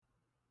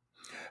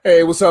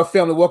Hey, what's up,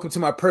 family? Welcome to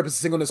my Purpose of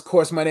Singleness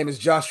course. My name is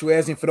Joshua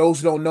Ezzy, and for those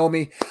who don't know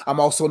me, I'm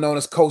also known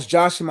as Coach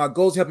Josh, and my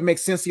goal is to help you make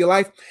sense of your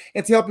life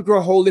and to help you grow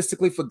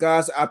holistically for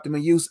God's optimum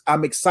use.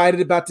 I'm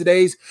excited about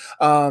today's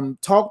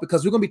talk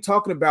because we're going to be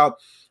talking about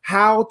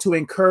how to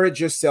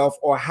encourage yourself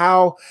or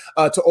how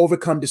to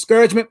overcome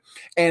discouragement.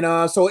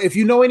 And so if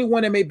you know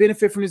anyone that may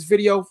benefit from this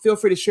video, feel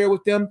free to share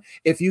with them.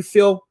 If you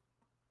feel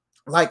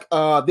like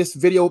this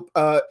video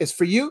is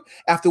for you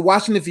after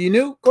watching, if you're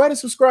new, go ahead and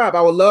subscribe.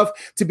 I would love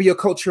to be your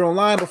coach here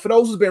online. But for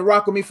those who's been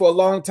rocking me for a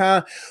long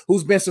time,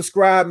 who's been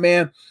subscribed,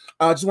 man,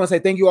 I just want to say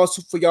thank you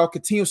also for y'all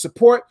continued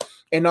support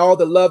and all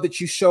the love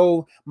that you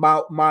show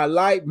my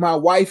life, my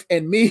wife,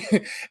 and me,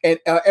 and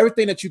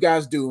everything that you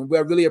guys do. We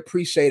really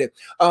appreciate it.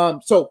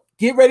 So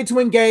get ready to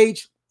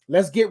engage.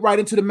 Let's get right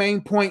into the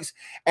main points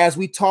as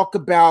we talk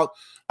about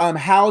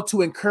how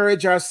to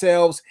encourage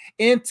ourselves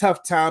in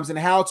tough times and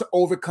how to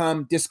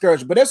overcome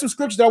discouragement. But there's some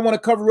scriptures that I want to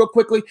cover real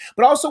quickly,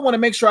 but I also want to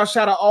make sure I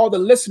shout out all the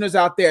listeners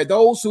out there,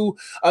 those who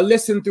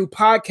listen through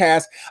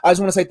podcasts. I just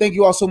want to say thank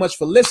you all so much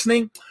for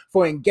listening,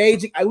 for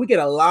engaging. We get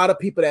a lot of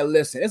people that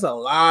listen. There's a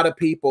lot of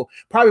people,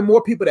 probably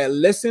more people that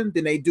listen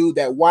than they do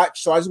that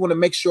watch. So I just want to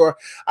make sure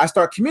I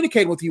start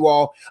communicating with you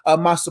all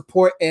my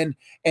support and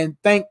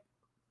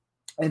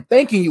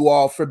thanking you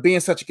all for being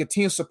such a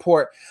continued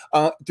support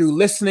through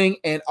listening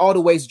and all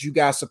the ways that you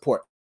guys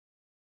support.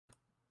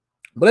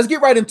 But let's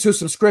get right into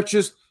some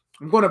scriptures.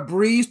 I'm going to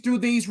breeze through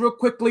these real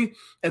quickly,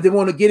 and then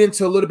want to get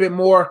into a little bit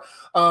more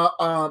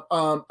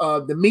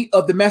the meat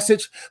of the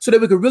message so that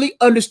we can really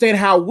understand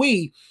how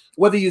we,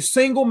 whether you're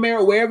single,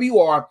 married, wherever you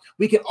are,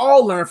 we can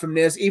all learn from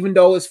this, even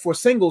though it's for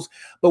singles,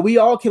 but we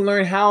all can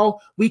learn how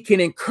we can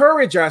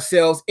encourage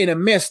ourselves in the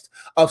midst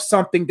of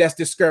something that's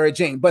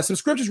discouraging. But some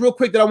scriptures real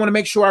quick that I want to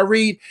make sure I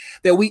read,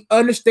 that we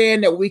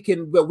understand that we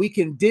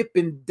can dip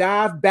and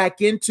dive back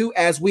into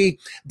as we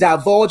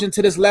divulge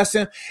into this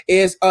lesson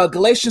is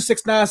Galatians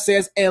 6:9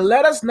 says, "And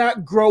let us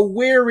not grow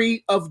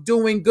weary of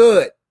doing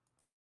good."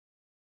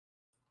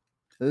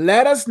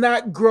 Let us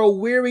not grow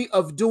weary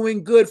of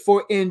doing good,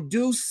 for in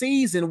due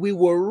season we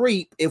will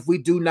reap if we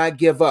do not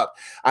give up.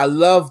 I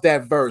love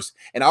that verse.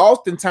 And I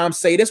oftentimes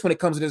say this when it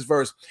comes to this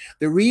verse.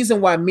 The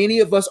reason why many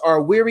of us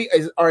are weary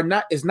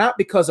is not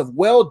because of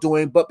well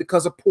doing, but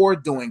because of poor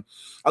doing.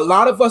 A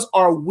lot of us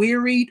are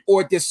wearied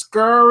or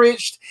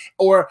discouraged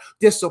or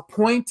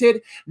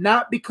disappointed,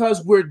 not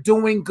because we're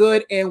doing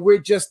good and we're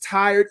just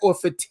tired or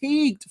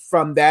fatigued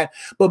from that,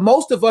 but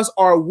most of us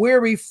are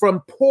weary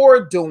from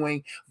poor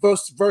doing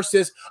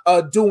versus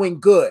doing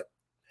good.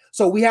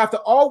 So we have to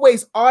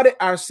always audit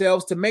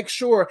ourselves to make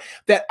sure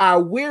that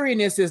our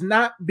weariness is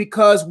not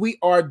because we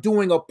are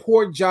doing a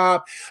poor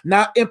job,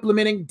 not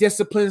implementing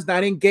disciplines,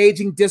 not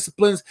engaging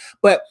disciplines,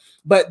 but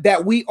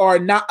that we are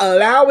not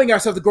allowing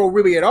ourselves to grow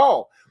weary at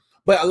all.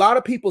 But a lot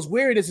of people's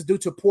weariness is due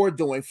to poor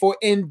doing. For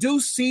in due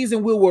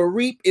season we will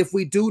reap if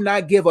we do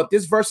not give up.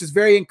 This verse is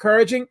very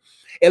encouraging.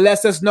 It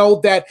lets us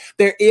know that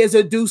there is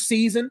a due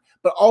season,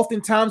 but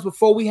oftentimes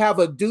before we have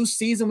a due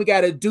season, we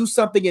got to do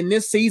something in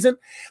this season.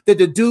 That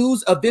the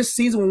dues of this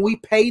season, when we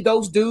pay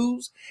those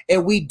dues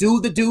and we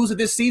do the dues of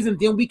this season,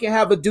 then we can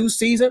have a due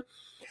season.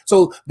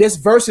 So this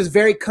verse is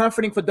very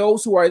comforting for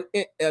those who are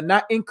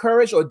not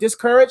encouraged or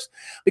discouraged,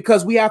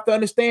 because we have to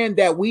understand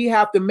that we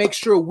have to make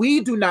sure we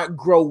do not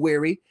grow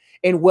weary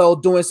in well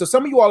doing. So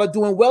some of you all are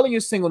doing well in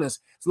your singleness.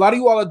 So a lot of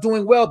you all are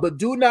doing well, but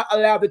do not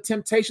allow the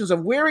temptations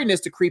of weariness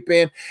to creep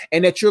in,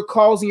 and that you're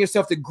causing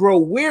yourself to grow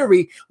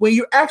weary when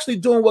you're actually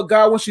doing what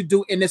God wants you to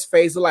do in this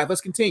phase of life.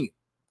 Let's continue.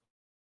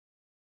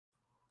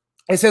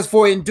 It says,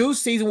 "For in due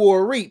season we will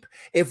reap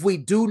if we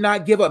do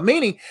not give up,"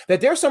 meaning that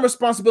there's some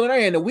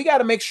responsibility in, and we got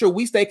to make sure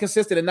we stay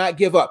consistent and not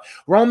give up.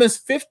 Romans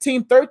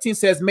 15:13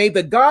 says, "May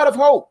the God of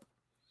hope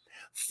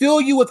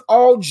fill you with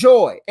all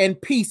joy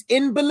and peace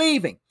in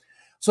believing,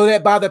 so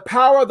that by the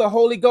power of the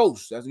Holy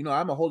Ghost," as you know,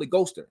 I'm a Holy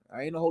Ghoster.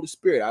 I ain't a Holy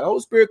Spirit. The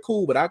Holy Spirit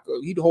cool, but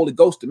he's the Holy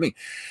Ghost to me.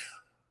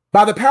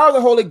 "By the power of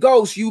the Holy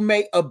Ghost, you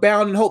may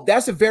abound in hope."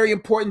 That's a very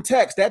important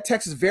text. That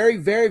text is very,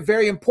 very,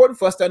 very important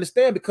for us to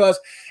understand, because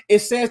it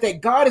says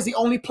that God is the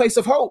only place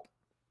of hope.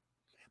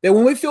 That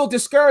when we feel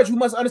discouraged, we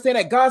must understand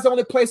that God's the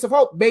only place of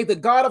hope. May the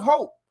God of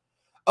hope.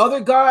 Other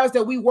gods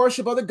that we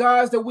worship, other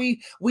gods that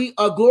we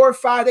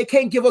glorify, they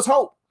can't give us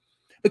hope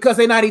because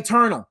they're not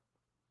eternal.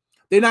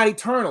 They're not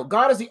eternal.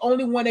 God is the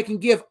only one that can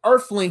give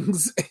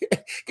earthlings,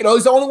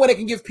 he's the only one that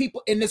can give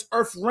people in this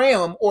earth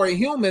realm or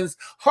humans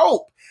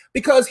hope,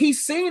 because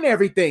he's seen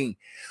everything.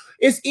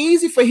 It's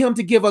easy for him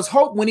to give us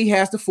hope when he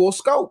has the full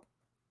scope.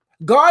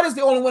 God is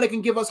the only one that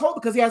can give us hope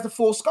because he has the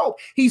full scope.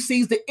 He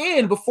sees the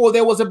end before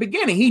there was a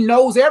beginning. He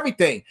knows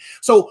everything.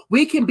 So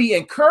we can be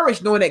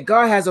encouraged knowing that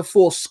God has a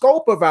full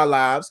scope of our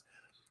lives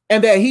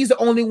and that he's the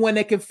only one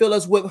that can fill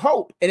us with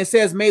hope. And it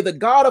says, "May the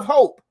God of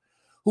hope,"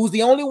 who's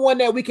the only one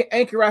that we can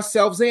anchor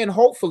ourselves in,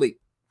 hopefully.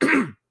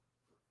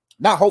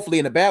 Not hopefully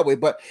in a bad way,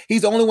 but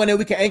he's the only one that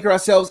we can anchor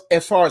ourselves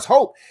as far as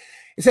hope.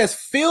 It says,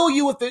 "Fill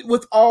you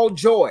with all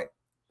joy."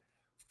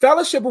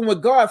 Fellowshipping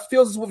with God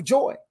fills us with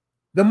joy.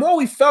 The more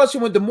we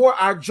fellowship with, the more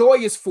our joy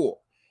is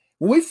full.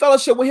 When we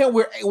fellowship with him,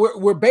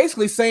 we're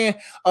basically saying,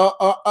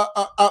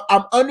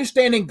 I'm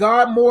understanding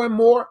God more and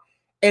more.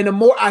 And the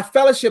more I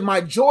fellowship,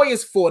 my joy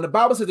is full. And the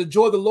Bible says the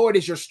joy of the Lord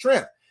is your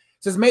strength.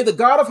 It says, may the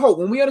God of hope,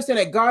 when we understand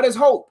that God is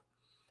hope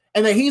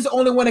and that he's the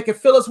only one that can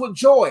fill us with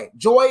joy.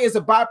 Joy is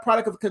a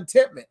byproduct of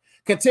contentment.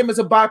 Contentment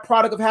is a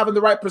byproduct of having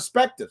the right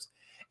perspectives.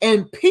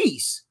 And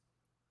peace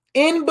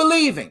in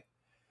believing.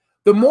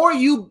 The more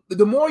you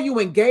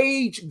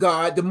engage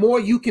God, the more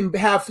you can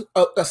have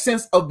a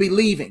sense of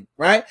believing,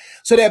 right?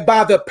 So that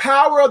by the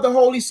power of the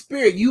Holy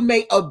Spirit, you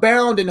may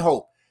abound in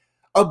hope.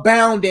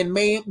 Abound in,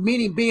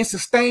 meaning being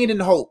sustained in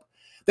hope.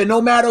 That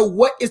no matter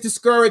what is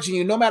discouraging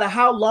you, no matter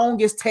how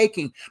long it's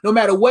taking, no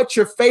matter what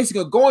you're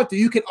facing or going through,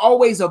 you can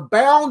always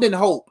abound in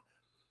hope.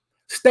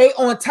 Stay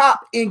on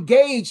top,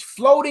 engage,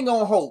 floating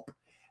on hope,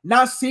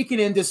 not seeking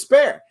in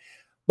despair.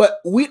 But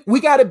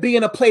we got to be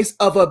in a place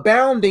of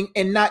abounding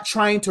and not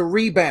trying to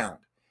rebound.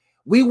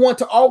 We want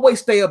to always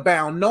stay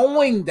abound,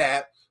 knowing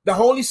that the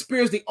Holy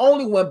Spirit is the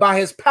only one by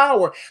his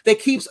power that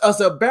keeps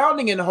us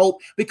abounding in hope,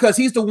 because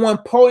he's the one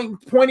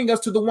pointing us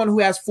to the one who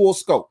has full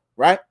scope,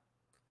 right?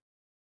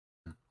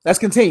 Let's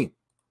continue.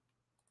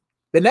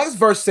 The next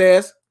verse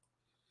says,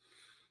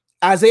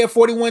 Isaiah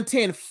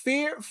 41:10,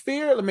 fear,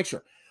 let me make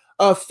sure.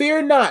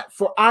 Fear not,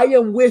 for I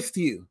am with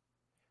you.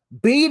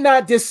 Be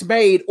not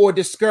dismayed or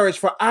discouraged,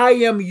 for I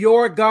am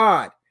your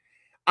God.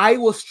 I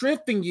will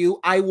strengthen you.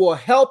 I will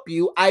help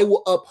you. I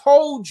will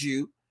uphold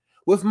you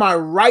with my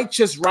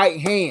righteous right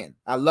hand.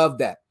 I love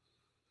that.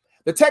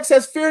 The text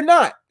says, fear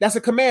not. That's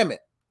a commandment.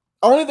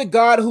 Only the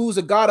God who's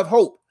a God of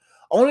hope,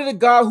 only the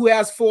God who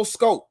has full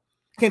scope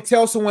can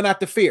tell someone not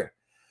to fear.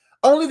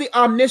 Only the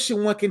omniscient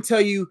one can tell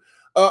you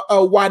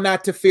why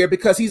not to fear,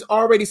 because he's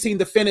already seen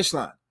the finish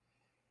line.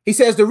 He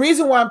says, the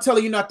reason why I'm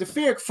telling you not to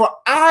fear, for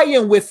I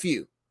am with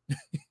you.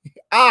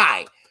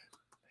 I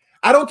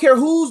don't care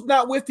who's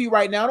not with you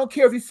right now. I don't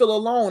care if you feel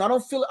alone. I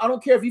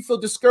don't care if you feel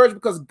discouraged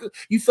because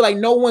you feel like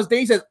no one's there.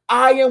 He says,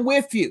 I am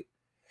with you.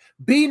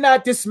 Be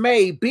not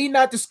dismayed. Be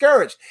not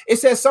discouraged. It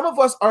says some of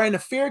us are in the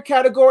fear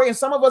category and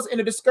some of us in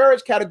the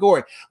discouraged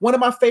category. One of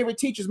my favorite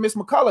teachers, Miss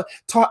McCullough,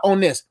 taught on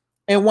this.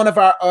 And one of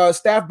our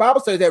staff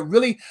Bible studies that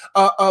really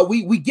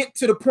we get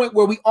to the point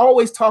where we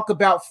always talk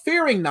about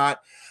fearing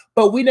not,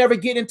 but we never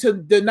get into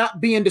the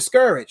not being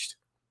discouraged.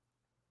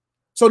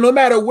 So no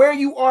matter where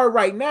you are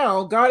right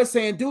now, God is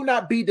saying, do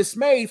not be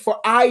dismayed, for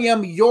I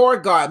am your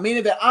God,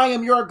 meaning that I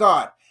am your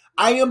God.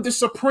 I am the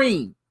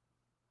supreme.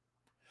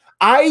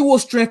 I will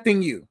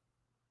strengthen you.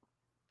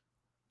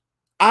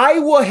 I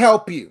will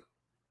help you.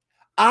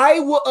 I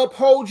will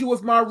uphold you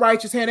with my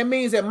righteous hand. It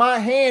means that my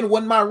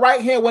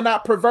right hand will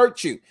not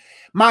pervert you.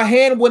 My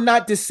hand will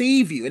not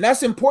deceive you. And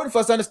that's important for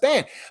us to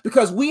understand,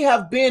 because we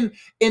have been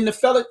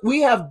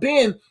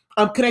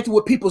connected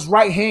with people's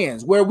right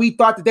hands, where we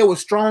thought that they were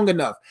strong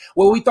enough,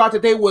 where we thought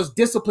that they was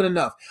disciplined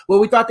enough, where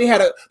we thought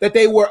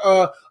they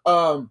were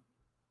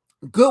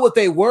good with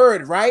their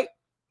word, right?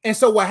 And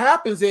so what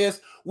happens is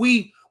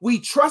we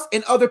trust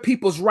in other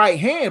people's right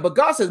hand, but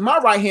God says my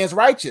right hand's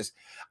righteous.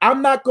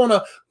 I'm not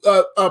gonna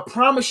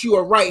promise you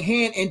a right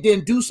hand and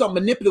then do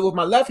something manipulative with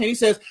my left hand. He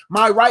says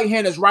my right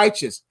hand is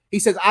righteous. He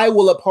says I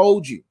will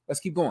uphold you. Let's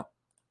keep going.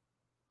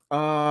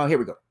 Here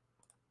we go.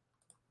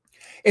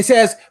 It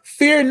says,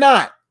 fear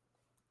not,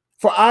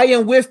 for I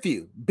am with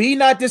you. Be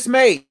not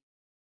dismayed,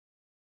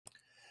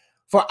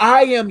 for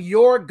I am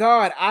your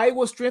God. I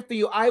will strengthen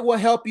you. I will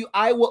help you.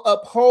 I will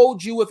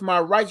uphold you with my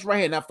righteous right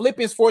hand. Now,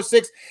 Philippians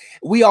 4:6,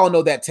 we all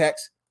know that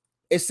text.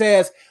 It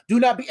says, do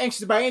not be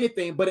anxious about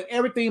anything, but in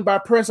everything by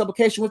prayer and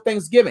supplication with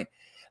thanksgiving.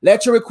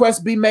 Let your requests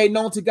be made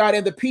known to God,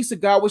 and the peace of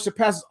God, which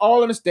surpasses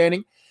all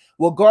understanding,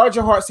 will guard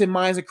your hearts and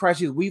minds in Christ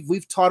Jesus.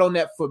 We've taught on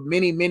that for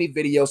many, many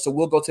videos, so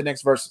we'll go to the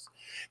next verses.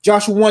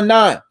 Joshua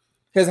 1:9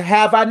 says,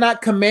 have I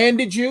not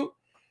commanded you?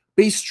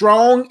 Be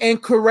strong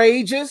and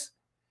courageous.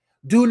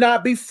 Do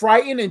not be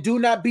frightened and do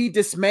not be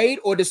dismayed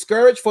or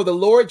discouraged, for the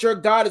Lord your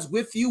God is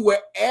with you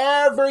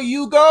wherever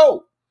you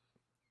go.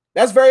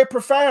 That's very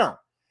profound.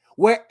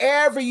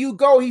 Wherever you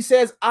go, he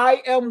says,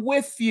 I am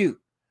with you.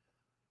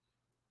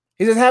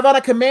 He says, have I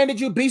not commanded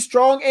you? Be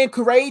strong and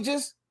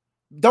courageous.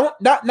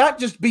 Not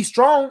just be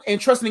strong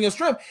and trusting in your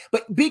strength,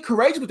 but be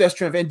courageous with that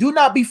strength and do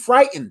not be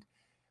frightened.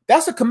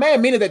 That's a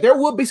command, meaning that there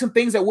will be some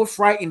things that will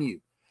frighten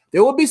you.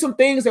 There will be some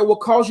things that will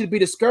cause you to be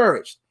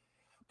discouraged.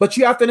 But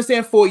you have to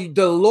understand, for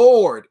the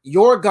Lord,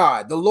 your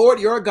God, the Lord,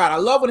 your God. I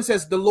love when it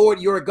says the Lord,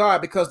 your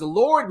God, because the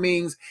Lord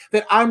means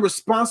that I'm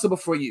responsible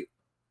for you.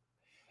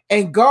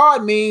 And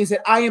God means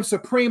that I am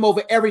supreme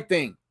over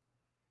everything.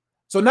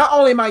 So not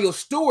only am I your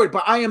steward,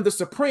 but I am the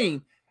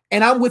supreme,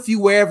 and I'm with you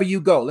wherever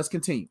you go. Let's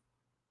continue.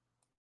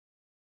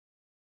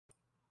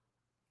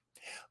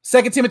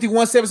 2 Timothy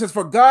 1:7 says,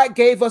 for God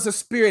gave us a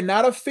spirit,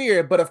 not of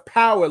fear, but of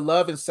power,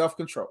 love, and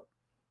self-control.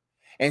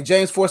 And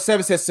James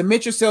 4:7 says,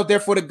 submit yourself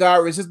therefore to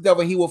God, resist the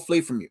devil, and he will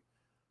flee from you.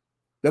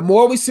 The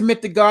more we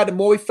submit to God, the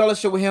more we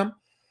fellowship with him,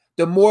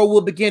 the more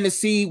we'll begin to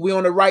see we're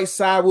on the right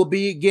side. We'll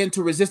begin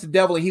to resist the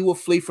devil, and he will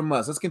flee from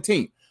us. Let's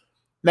continue.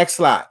 Next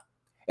slide.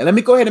 And let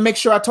me go ahead and make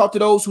sure I talk to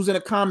those who's in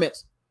the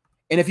comments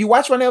And if you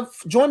watch right now,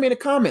 join me in the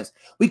comments.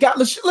 We got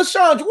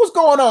LaShondra. What's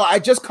going on? I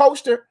just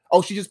coached her.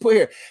 Oh, she just put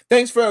here.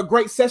 Thanks for a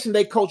great session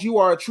today, Coach. You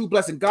are a true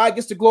blessing. God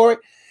gets the glory.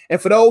 And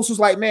for those who's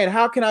like, man,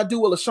 how can I do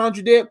what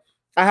LaShondra did?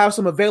 I have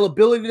some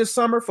availability this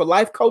summer for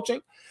life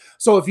coaching.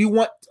 So if you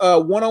want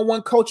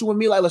one-on-one coaching with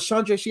me, like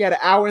LaShondra, she had an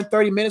hour and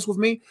 30 minutes with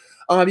me.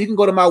 You can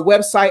go to my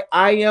website,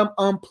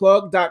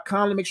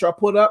 iamunplugged.com. Let me make sure I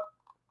put it up.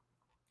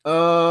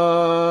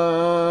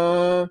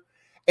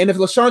 And if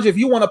LaShondra, if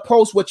you want to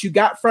post what you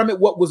got from it,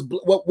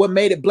 what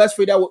made it blessed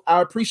for you,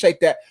 I appreciate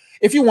that.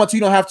 If you want to,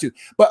 you don't have to.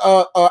 But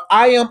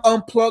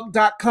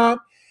iamunplugged.com.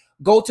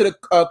 Go to the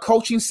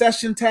coaching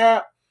session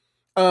tab.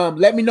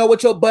 Let me know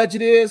what your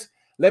budget is.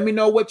 Let me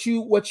know what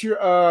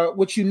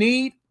you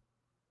need,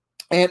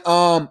 and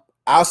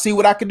I'll see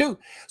what I can do.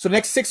 So the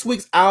next 6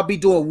 weeks, I'll be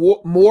doing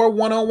more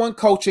one-on-one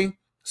coaching.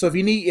 So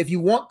if you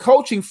want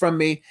coaching from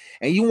me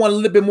and you want a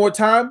little bit more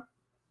time,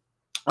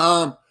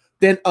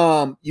 then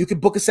you can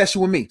book a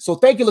session with me. So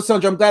thank you,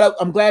 LaShondra.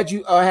 I'm glad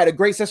you had a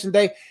great session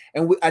today,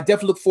 and I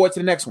definitely look forward to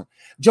the next one.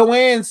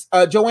 Joanne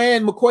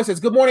McCoy says,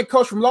 "Good morning,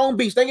 Coach from Long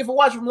Beach. Thank you for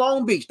watching from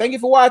Long Beach. Thank you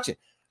for watching."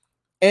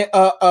 And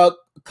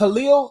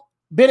Khalil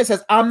Bennett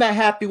says, "I'm not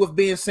happy with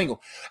being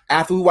single."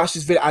 After we watch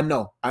this video, I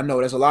know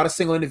there's a lot of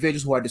single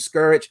individuals who are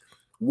discouraged.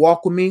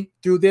 Walk with me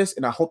through this,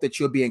 and I hope that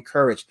you'll be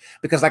encouraged.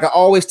 Because like I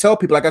always tell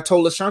people, like I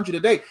told LaShondra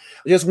today,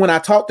 just when I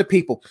talk to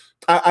people,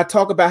 I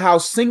talk about how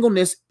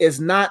singleness is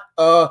not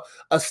a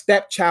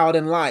stepchild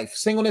in life.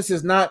 Singleness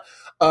is not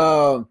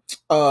a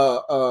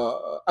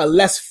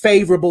less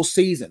favorable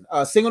season.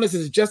 Singleness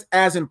is just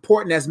as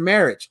important as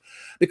marriage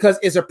because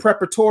it's a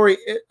preparatory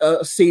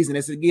season.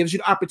 It gives you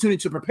the opportunity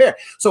to prepare.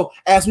 So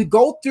as we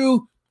go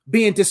through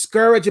being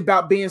discouraged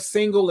about being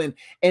single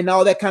and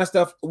all that kind of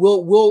stuff,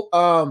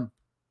 we'll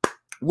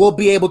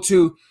be able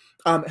to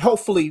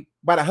hopefully,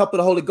 by the help of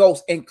the Holy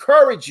Ghost,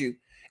 encourage you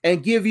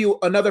and give you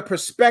another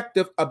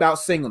perspective about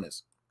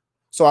singleness.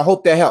 So I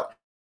hope that helped.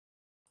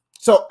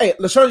 So, hey,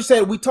 LaShondra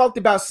said, we talked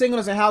about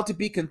singleness and how to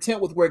be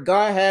content with where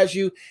God has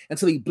you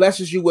until he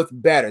blesses you with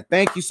better.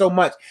 Thank you so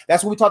much.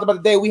 That's what we talked about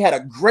today. We had a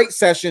great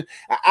session,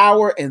 an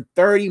hour and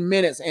 30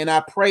 minutes, and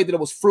I pray that it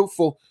was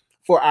fruitful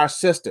for our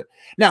sister.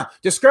 Now,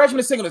 discouragement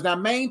and singleness. Now,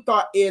 main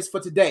thought is for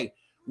today,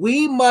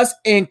 we must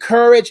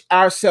encourage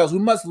ourselves. We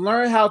must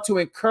learn how to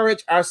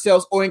encourage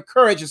ourselves or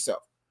encourage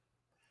yourself.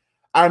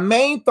 Our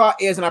main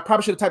thought is, and I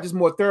probably should have typed this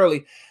more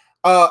thoroughly,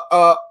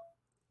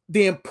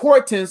 the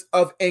importance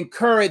of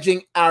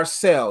encouraging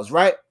ourselves,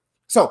 right?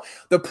 So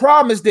the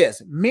problem is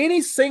this: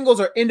 many singles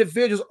or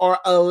individuals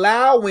are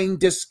allowing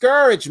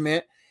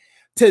discouragement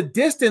to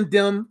distance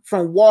them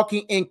from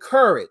walking in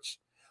courage,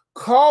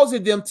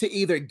 causing them to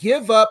either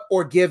give up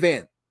or give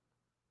in.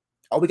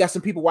 Oh, we got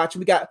some people watching.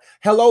 We got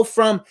hello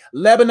from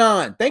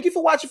Lebanon. Thank you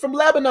for watching from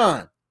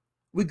Lebanon.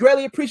 We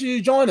greatly appreciate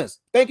you joining us.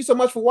 Thank you so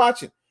much for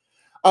watching.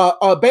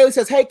 Bailey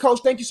says, "Hey, Coach,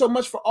 thank you so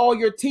much for all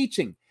your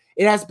teaching.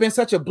 It has been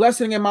such a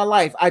blessing in my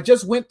life. I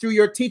just went through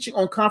your teaching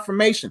on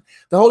confirmation.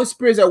 The Holy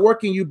Spirit is at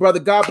work in you, brother.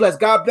 God bless.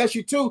 God bless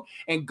you too.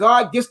 And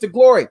God gets the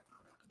glory.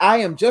 I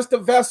am just a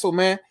vessel,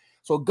 man.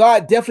 So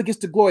God definitely gets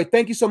the glory.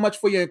 Thank you so much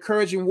for your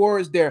encouraging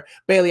words there,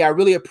 Bailey. I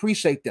really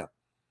appreciate them.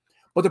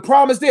 But the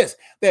problem is this,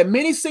 that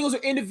many singles or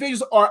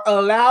individuals are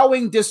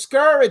allowing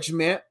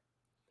discouragement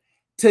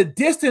to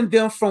distance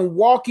them from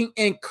walking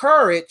in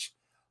courage,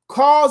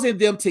 causing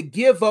them to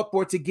give up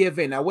or to give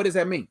in. Now, what does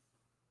that mean?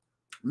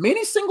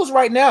 Many singles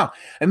right now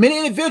and many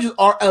individuals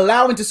are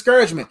allowing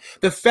discouragement.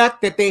 The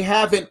fact that they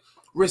haven't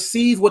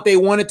received what they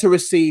wanted to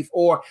receive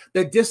or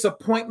the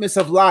disappointments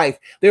of life.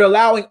 They're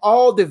allowing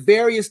all the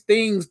various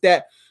things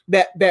that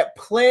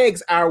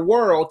plagues our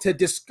world to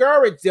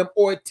discourage them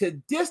or to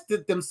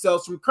distance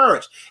themselves from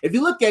courage. If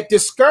you look at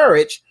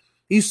discourage,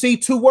 you see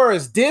two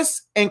words,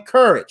 dis and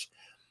courage.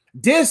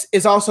 Dis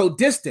is also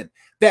distant.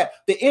 That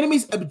the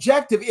enemy's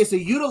objective is to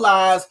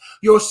utilize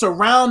your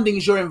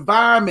surroundings, your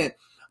environment,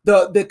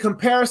 the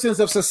comparisons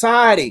of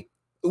society,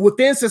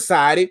 within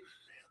society,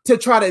 to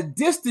try to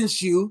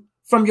distance you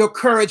from your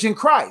courage in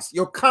Christ,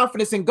 your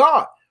confidence in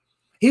God.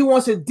 He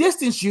wants to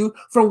distance you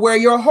from where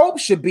your hope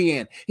should be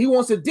in. He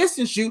wants to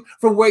distance you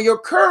from where your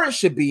courage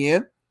should be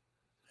in,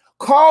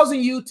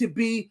 causing you to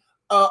be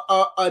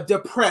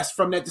depressed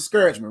from that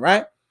discouragement,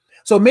 right?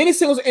 So many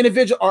singles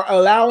individuals are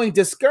allowing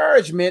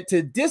discouragement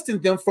to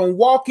distance them from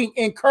walking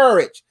in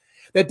courage.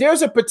 That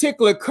there's a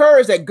particular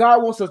courage that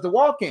God wants us to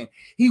walk in.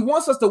 He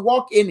wants us to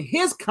walk in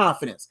his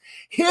confidence,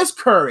 his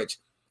courage,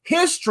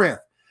 his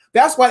strength.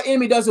 That's why the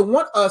enemy doesn't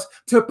want us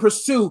to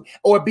pursue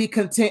or be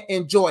content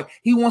in joy.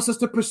 He wants us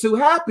to pursue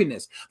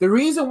happiness. The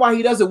reason why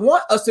he doesn't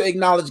want us to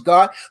acknowledge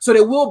God, so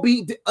that we'll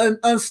be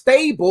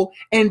unstable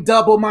and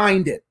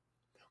double-minded.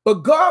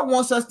 But God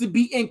wants us to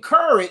be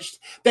encouraged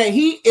that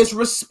he is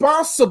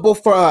responsible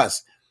for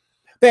us,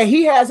 that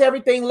he has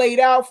everything laid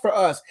out for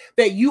us,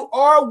 that you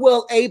are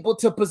well able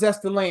to possess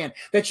the land,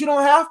 that you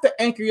don't have to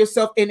anchor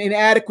yourself in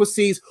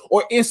inadequacies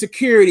or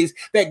insecurities,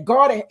 that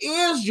God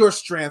is your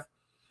strength,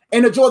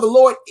 and the joy of the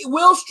Lord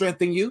will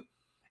strengthen you,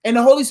 and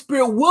the Holy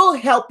Spirit will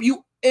help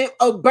you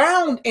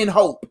abound in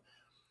hope.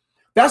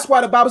 That's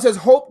why the Bible says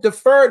hope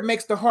deferred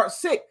makes the heart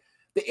sick.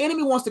 The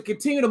enemy wants to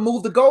continue to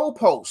move the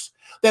goalposts.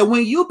 That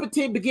when you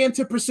begin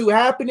to pursue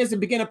happiness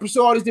and begin to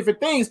pursue all these different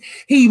things,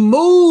 he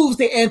moves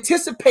the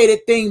anticipated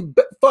thing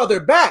further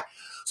back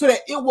so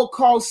that it will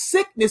cause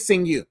sickness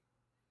in you.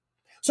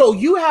 So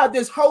you have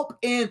this hope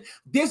in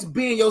this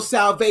being your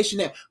salvation,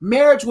 that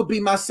marriage will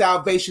be my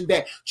salvation,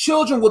 that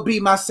children will be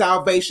my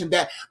salvation,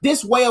 that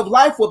this way of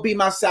life will be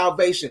my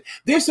salvation,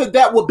 this or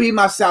that will be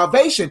my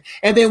salvation.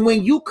 And then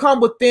when you come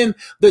within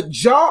the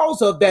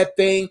jaws of that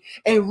thing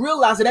and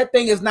realize that that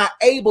thing is not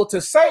able to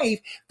save,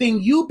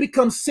 then you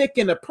become sick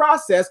in the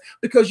process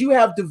because you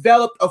have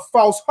developed a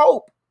false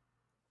hope,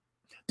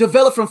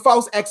 developed from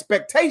false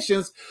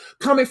expectations,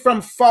 coming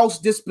from false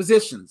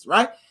dispositions,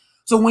 right?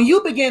 So when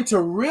you begin to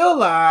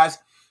realize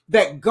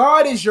that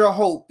God is your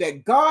hope,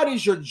 that God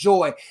is your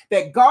joy,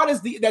 that God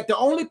is the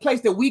only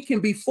place that we can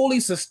be fully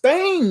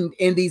sustained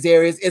in these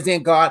areas is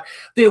in God,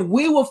 then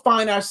we will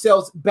find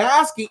ourselves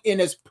basking in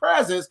his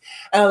presence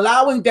and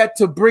allowing that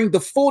to bring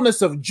the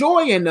fullness of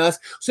joy in us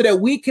so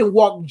that we can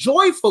walk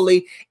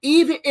joyfully,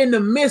 even in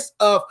the midst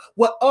of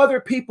what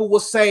other people will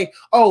say,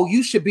 oh,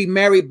 you should be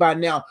married by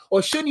now,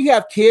 or shouldn't you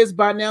have kids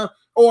by now?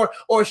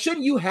 Or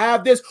shouldn't you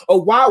have this?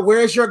 Or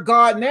where's your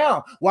God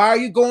now? Why are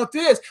you going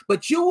through this?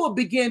 But you will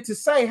begin to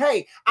say,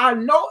 hey, I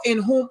know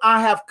in whom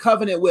I have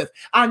covenant with.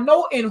 I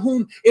know in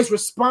whom is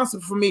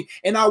responsible for me.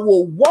 And I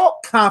will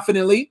walk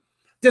confidently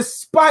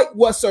despite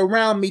what's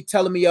around me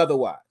telling me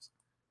otherwise.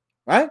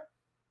 Right?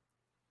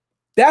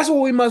 That's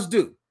what we must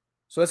do.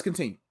 So let's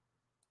continue.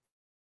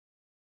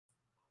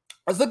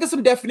 Let's look at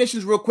some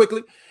definitions real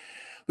quickly.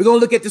 We're going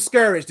to look at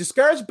discouraged.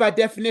 Discouraged by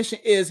definition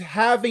is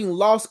having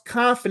lost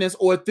confidence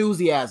or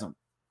enthusiasm.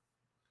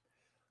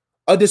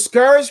 A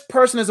discouraged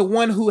person is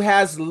one who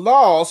has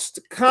lost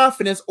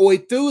confidence or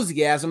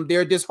enthusiasm.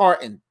 They're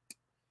disheartened.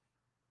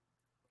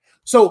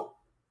 So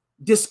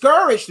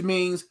discouraged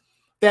means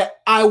that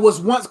I was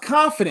once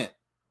confident.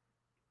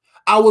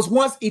 I was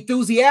once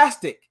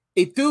enthusiastic,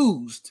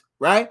 enthused,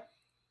 right?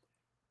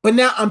 But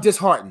now I'm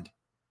disheartened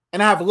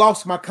and I have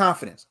lost my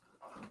confidence.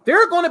 There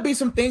are going to be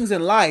some things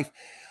in life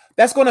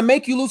that's going to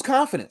make you lose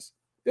confidence.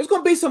 There's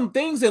going to be some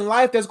things in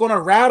life that's going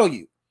to rattle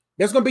you.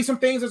 There's going to be some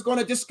things that's going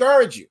to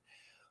discourage you.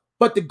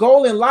 But the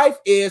goal in life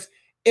is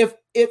if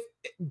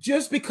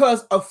just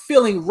because a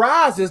feeling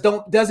rises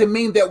doesn't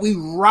mean that we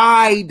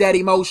ride that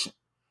emotion.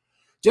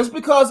 Just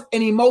because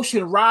an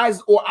emotion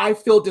rises or I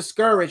feel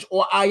discouraged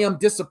or I am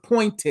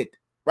disappointed,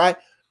 right?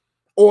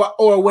 Or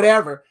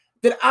whatever,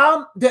 that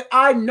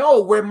I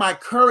know where my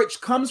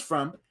courage comes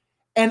from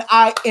and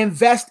I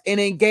invest and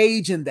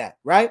engage in that,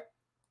 right?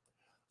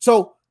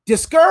 So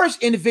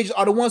discouraged individuals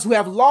are the ones who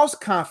have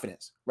lost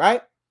confidence,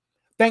 right?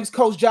 Thanks,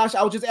 Coach Josh.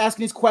 I was just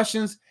asking these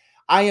questions.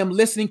 I am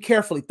listening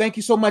carefully. Thank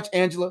you so much,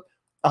 Angela.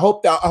 I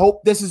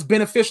hope this is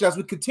beneficial as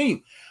we continue,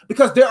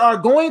 because there are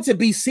going to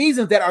be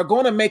seasons that are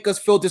going to make us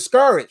feel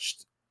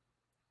discouraged.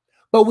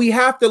 But we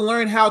have to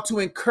learn how to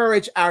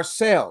encourage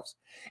ourselves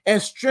and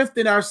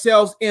strengthen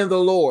ourselves in the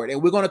Lord.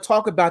 And we're going to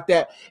talk about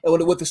that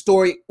with the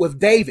story with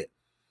David.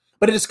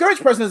 But a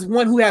discouraged person is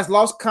one who has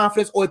lost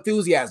confidence or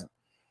enthusiasm,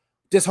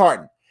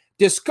 disheartened.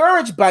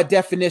 Discouraged by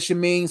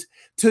definition means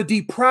to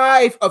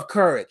deprive of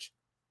courage.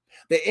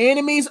 The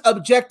enemy's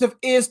objective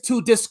is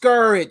to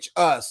discourage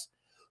us,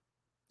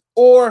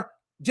 or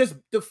just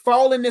the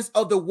fallenness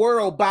of the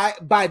world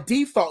by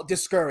default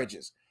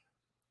discourages,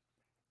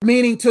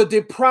 meaning to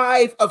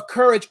deprive of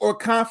courage or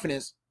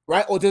confidence,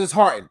 right? Or to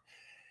dishearten,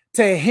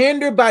 to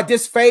hinder by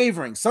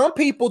disfavoring. Some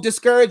people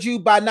discourage you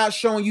by not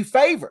showing you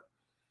favor.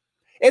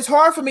 It's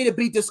hard for me to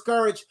be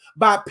discouraged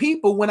by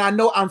people when I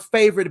know I'm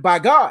favored by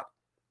God.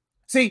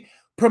 See,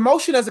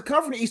 promotion doesn't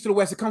come from the east or the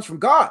west. It comes from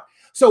God.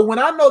 So when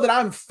I know that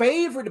I'm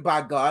favored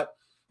by God,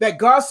 that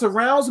God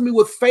surrounds me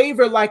with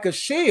favor like a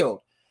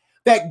shield,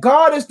 that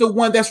God is the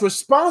one that's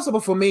responsible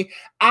for me,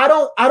 I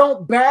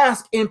don't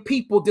bask in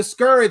people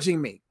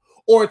discouraging me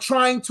or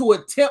trying to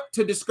attempt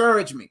to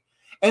discourage me.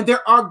 And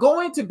there are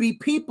going to be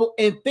people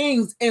and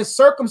things and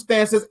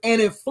circumstances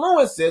and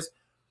influences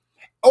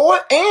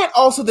and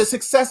also the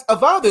success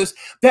of others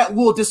that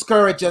will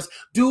discourage us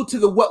due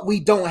to what we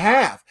don't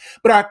have.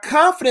 But our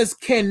confidence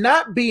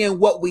cannot be in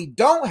what we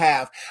don't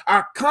have.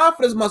 Our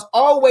confidence must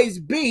always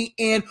be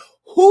in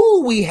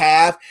who we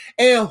have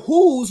and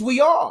whose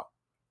we are.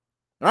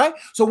 Right?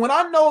 So when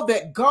I know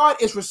that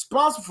God is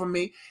responsible for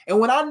me, and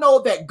when I know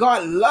that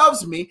God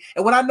loves me,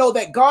 and when I know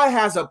that God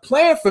has a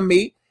plan for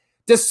me,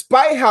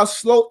 despite how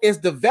slow it's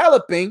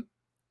developing,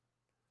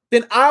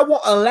 then I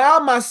will allow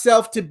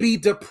myself to be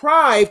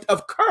deprived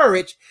of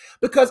courage,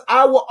 because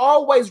I will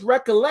always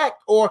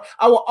recollect, or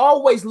I will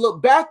always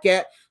look back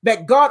at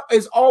that God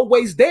is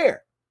always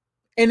there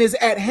and is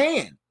at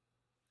hand.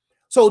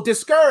 So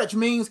discouraged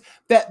means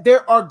that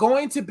there are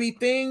going to be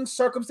things,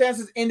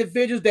 circumstances,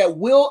 individuals that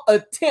will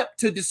attempt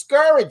to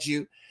discourage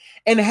you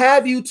and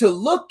have you to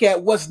look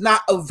at what's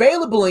not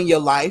available in your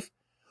life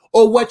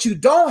or what you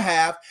don't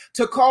have,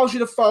 to cause you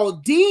to fall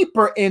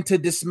deeper into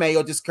dismay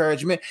or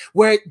discouragement,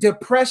 where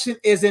depression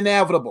is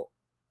inevitable.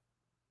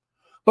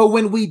 But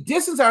when we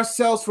distance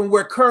ourselves from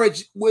where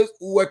courage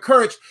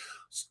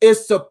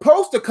is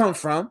supposed to come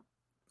from,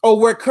 or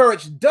where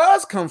courage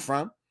does come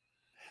from,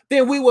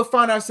 then we will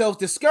find ourselves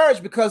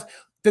discouraged because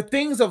the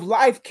things of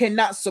life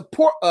cannot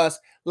support us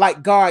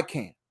like God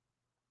can.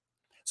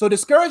 So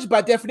discouraged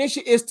by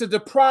definition is to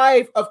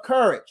deprive of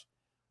courage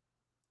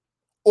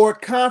or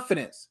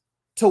confidence,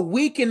 to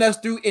weaken us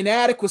through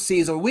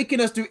inadequacies, or weaken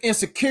us through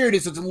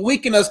insecurities, or to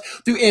weaken us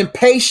through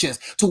impatience,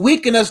 to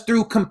weaken us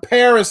through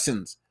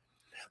comparisons.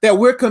 That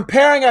we're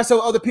comparing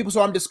ourselves to other people,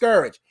 so I'm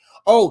discouraged.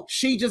 Oh,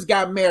 she just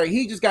got married.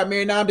 He just got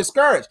married. Now I'm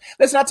discouraged.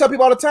 Listen, I tell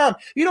people all the time,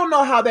 you don't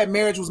know how that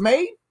marriage was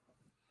made.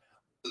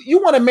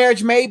 You want a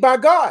marriage made by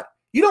God.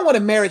 You don't want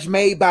a marriage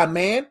made by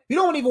man. You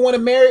don't even want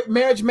a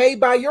marriage made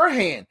by your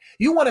hand.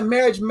 You want a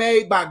marriage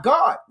made by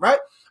God, right?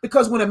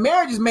 Because when a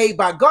marriage is made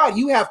by God,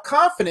 you have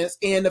confidence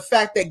in the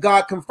fact that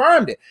God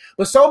confirmed it.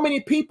 But so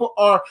many people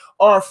are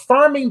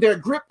affirming their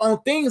grip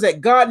on things that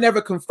God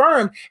never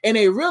confirmed, and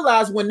they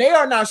realize when they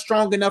are not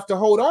strong enough to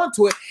hold on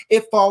to it,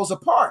 it falls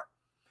apart.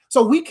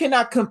 So we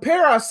cannot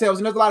compare ourselves.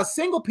 And there's a lot of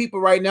single people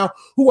right now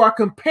who are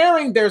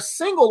comparing their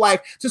single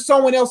life to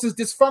someone else's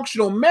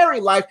dysfunctional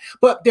married life,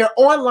 but their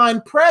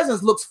online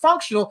presence looks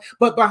functional,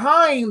 but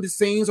behind the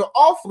scenes or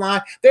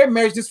offline, their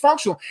marriage is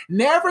dysfunctional.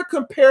 Never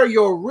compare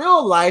your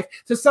real life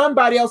to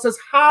somebody else's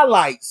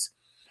highlights,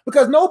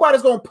 because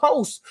nobody's going to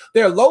post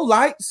their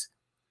lowlights.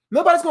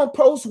 Nobody's going to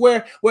post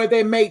where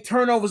they made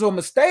turnovers or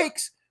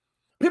mistakes.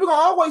 People are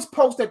going to always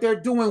post that they're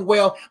doing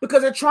well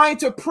because they're trying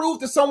to prove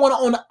to someone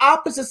on the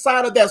opposite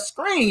side of that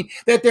screen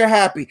that they're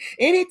happy.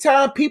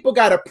 Anytime people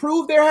got to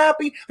prove they're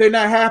happy, they're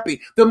not happy.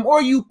 The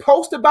more you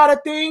post about a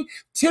thing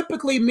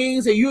typically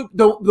means that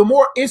the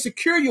more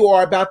insecure you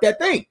are about that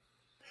thing.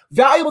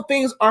 Valuable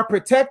things are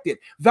protected.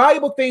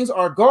 Valuable things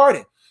are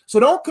guarded. So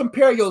don't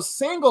compare your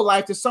single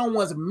life to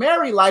someone's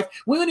married life.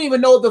 We don't even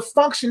know the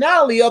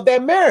functionality of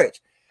that marriage.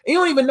 You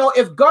don't even know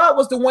if God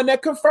was the one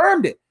that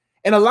confirmed it.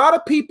 And a lot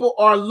of people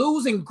are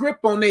losing grip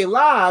on their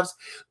lives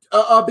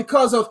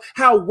because of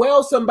how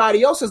well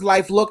somebody else's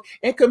life looked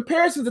in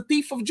comparison to the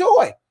thief of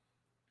joy.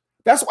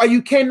 That's why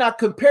you cannot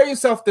compare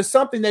yourself to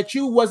something that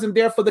you wasn't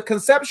there for the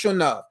conception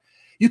of.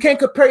 You can't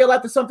compare your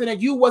life to something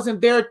that you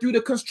wasn't there through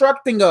the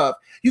constructing of.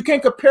 You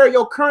can't compare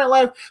your current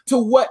life to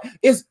what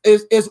is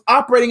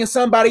operating in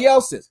somebody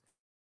else's.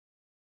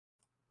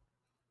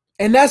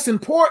 And that's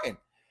important,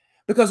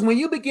 because when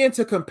you begin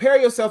to compare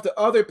yourself to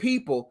other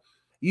people,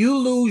 you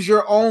lose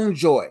your own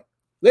joy.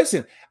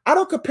 Listen, I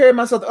don't compare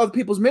myself to other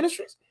people's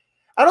ministries.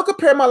 I don't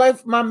compare my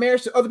life, my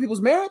marriage to other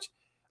people's marriage.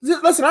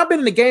 Listen, I've been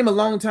in the game a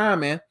long time,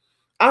 man.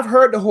 I've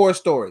heard the horror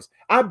stories.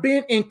 I've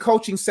been in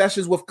coaching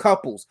sessions with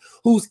couples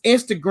whose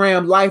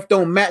Instagram life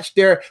don't match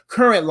their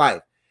current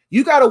life.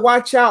 You got to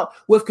watch out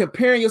with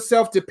comparing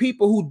yourself to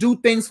people who do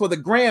things for the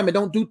gram and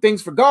don't do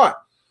things for God.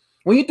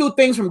 When you do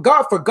things from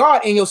God for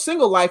God in your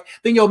single life,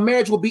 then your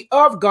marriage will be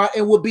of God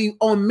and will be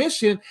on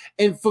mission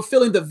and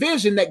fulfilling the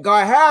vision that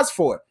God has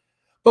for it.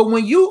 But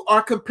when you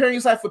are comparing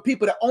yourself for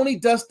people that only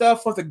does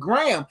stuff for the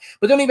gram,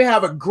 but don't even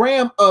have a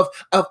gram of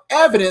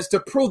evidence to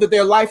prove that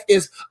their life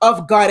is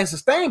of God and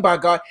sustained by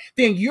God,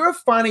 then you're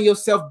finding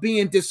yourself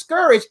being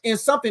discouraged in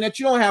something that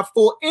you don't have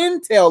full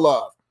intel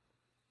of.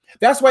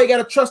 That's why you got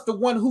to trust the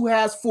one who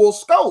has full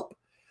scope,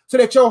 so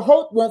that your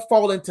hope won't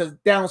fall into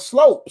down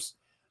slopes.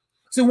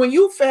 So when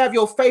you have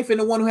your faith in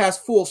the one who has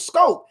full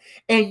scope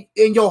and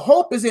your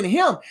hope is in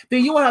him,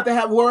 then you won't have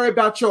to worry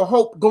about your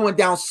hope going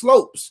down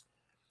slopes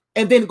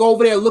and then go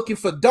over there looking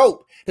for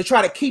dope to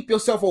try to keep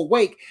yourself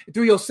awake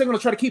through your signal,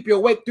 to try to keep you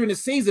awake during the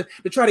season,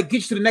 to try to get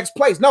you to the next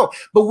place. No,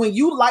 but when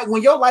your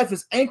life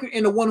is anchored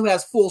in the one who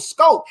has full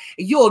scope,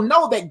 you'll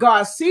know that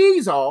God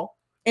sees all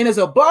and is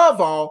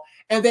above all,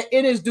 and that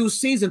in his due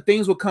season,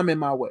 things will come in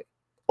my way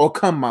or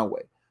come my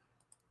way.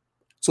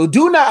 So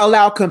do not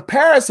allow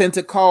comparison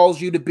to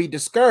cause you to be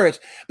discouraged,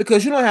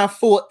 because you don't have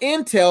full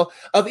intel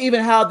of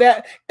even how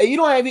that you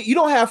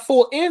don't have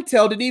full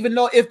intel to even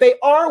know if they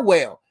are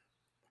well.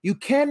 You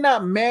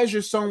cannot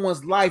measure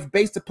someone's life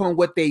based upon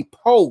what they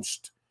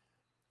post.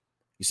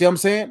 You see what I'm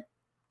saying?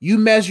 You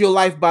measure your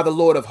life by the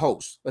Lord of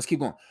hosts. Let's keep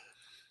going.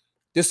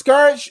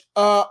 Discouraged,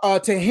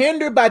 to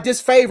hinder by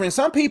disfavoring.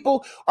 Some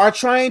people are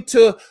trying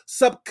to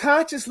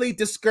subconsciously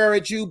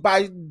discourage you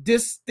by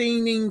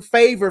disdaining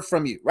favor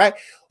from you, right?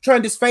 Trying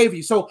to disfavor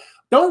you. So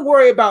don't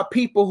worry about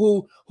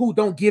people who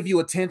don't give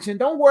you attention.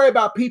 Don't worry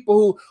about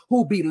people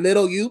who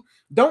belittle you.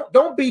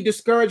 Don't be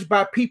discouraged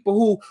by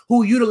people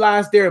who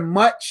utilize their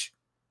much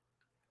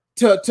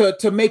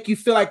to make you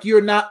feel like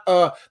you're not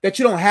that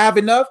you don't have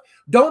enough.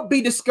 Don't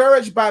be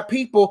discouraged by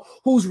people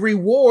whose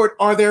reward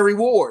are their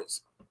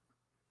rewards.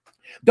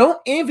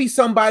 Don't envy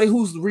somebody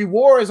whose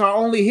rewards are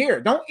only here.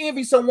 Don't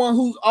envy someone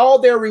whose all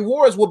their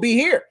rewards will be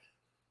here.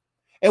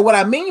 And what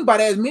I mean by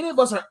that is many of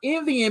us are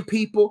envying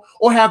people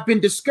or have been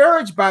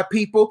discouraged by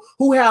people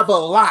who have a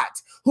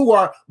lot, who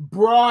are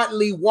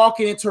broadly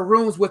walking into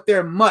rooms with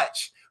their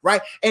much,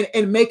 right?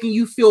 And making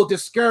you feel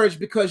discouraged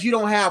because you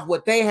don't have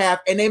what they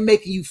have, and they're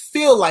making you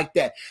feel like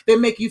that. They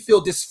make you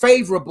feel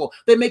disfavorable.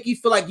 They make you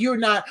feel like you're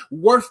not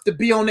worth to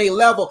be on a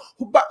level.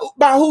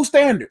 By whose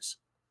standards?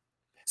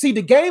 See,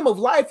 the game of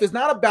life is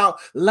not about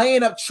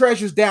laying up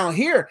treasures down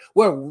here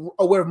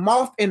where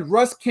moth and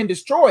rust can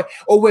destroy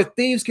or where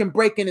thieves can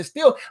break in and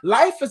steal.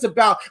 Life is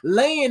about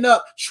laying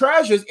up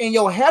treasures in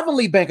your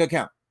heavenly bank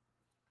account.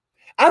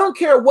 I don't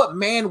care what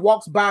man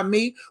walks by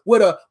me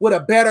with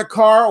a better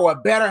car or a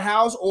better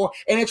house,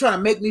 and they're trying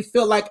to make me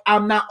feel like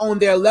I'm not on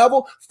their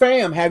level.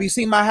 Fam, have you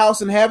seen my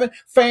house in heaven?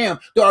 Fam,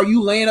 are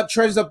you laying up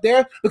treasures up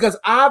there? Because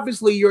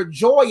obviously your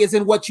joy is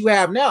in what you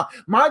have now.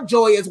 My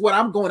joy is what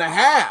I'm going to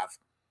have.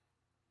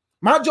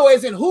 My joy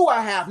is in who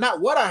I have,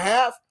 not what I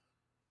have.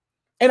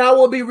 And I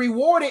will be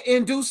rewarded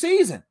in due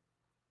season.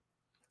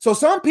 So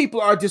some people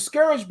are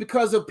discouraged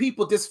because of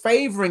people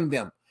disfavoring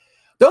them.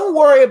 Don't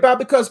worry about,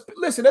 because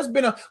listen,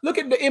 look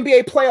at the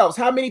NBA playoffs.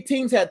 How many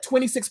teams had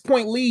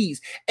 26-point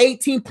leads,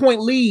 18-point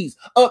leads,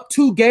 up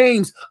 2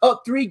 games,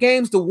 up 3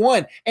 games to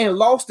 1, and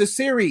lost the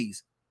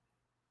series?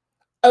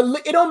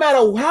 It don't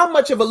matter how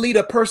much of a lead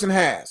a person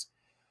has.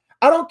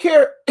 I don't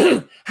care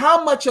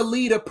how much a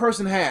lead a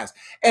person has.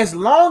 As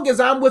long as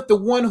I'm with the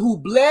one who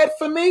bled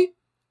for me,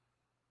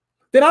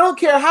 then I don't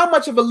care how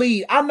much of a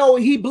lead. I know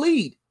he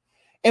bleed.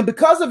 And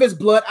because of his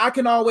blood, I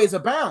can always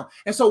abound.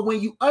 And so when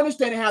you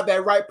understand and have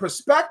that right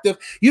perspective,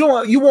 you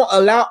won't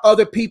allow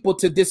other people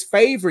to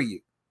disfavor you.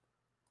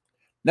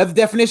 Another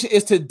definition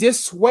is to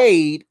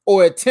dissuade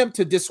or attempt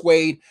to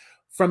dissuade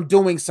from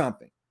doing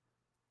something.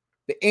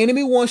 The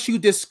enemy wants you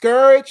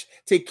discouraged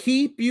to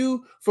keep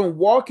you from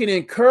walking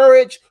in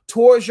courage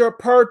towards your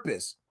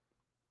purpose.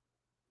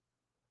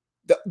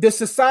 The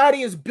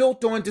society is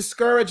built on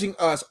discouraging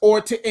us or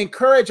to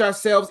encourage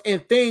ourselves in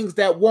things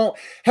that won't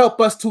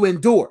help us to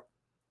endure.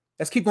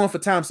 Let's keep going for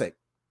time's sake.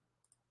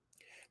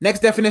 Next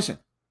definition.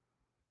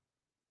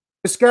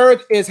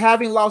 Discouraged is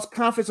having lost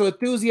confidence or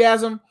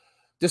enthusiasm.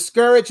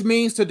 Discouraged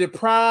means to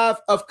deprive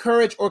of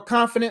courage or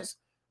confidence.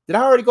 Did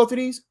I already go through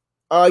these?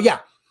 Yeah.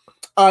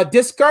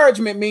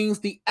 Discouragement means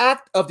the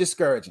act of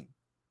discouraging.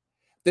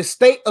 The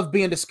state of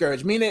being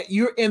discouraged, meaning that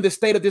you're in the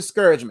state of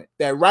discouragement.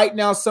 That right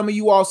now, some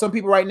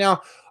people right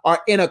now are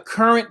in a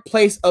current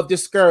place of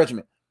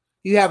discouragement.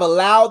 You have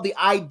allowed the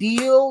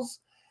ideals,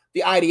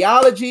 the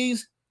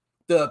ideologies,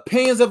 the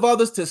opinions of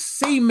others to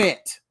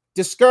cement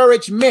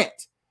discouragement.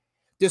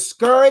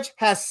 Discourage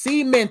has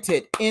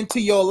cemented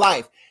into your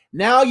life.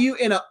 Now you're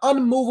in an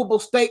unmovable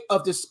state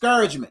of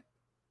discouragement.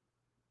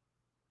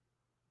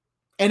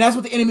 And that's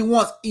what the enemy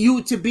wants,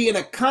 you to be in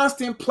a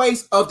constant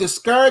place of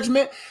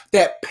discouragement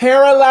that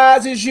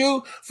paralyzes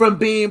you from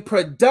being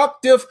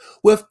productive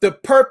with the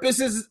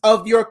purposes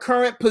of your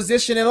current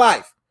position in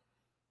life.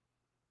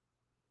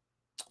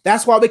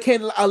 That's why we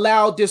can't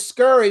allow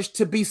discouraged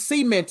to be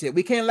cemented.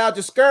 We can't allow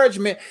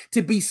discouragement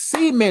to be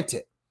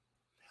cemented.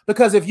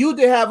 Because if you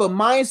did have a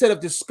mindset of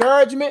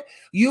discouragement,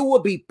 you will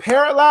be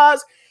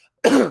paralyzed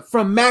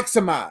from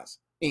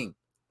maximizing.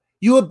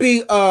 You will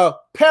be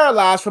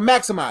paralyzed from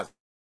maximizing.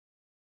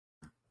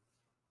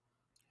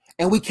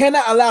 And we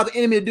cannot allow the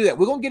enemy to do that.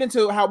 We're going to get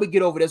into how we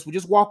get over this.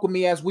 Just walk with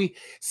me as we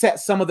set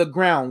some of the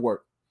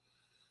groundwork.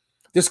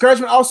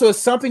 Discouragement also is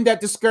something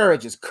that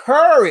discourages.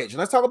 Courage.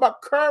 Let's talk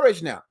about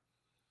courage now.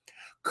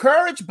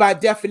 Courage, by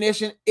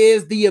definition,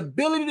 is the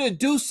ability to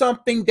do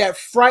something that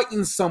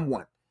frightens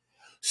someone.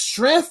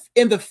 Strength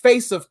in the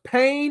face of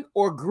pain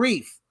or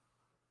grief.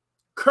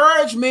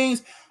 Courage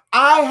means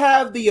I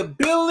have the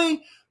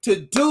ability to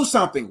do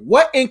something.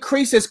 What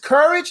increases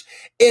courage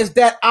is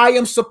that I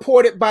am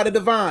supported by the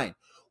divine.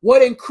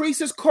 What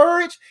increases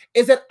courage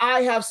is that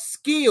I have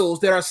skills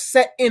that are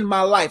set in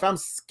my life. I'm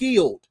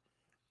skilled.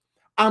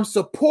 I'm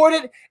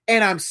supported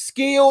and I'm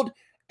skilled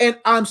and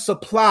I'm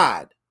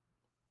supplied.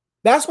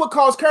 That's what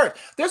causes courage.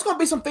 There's going to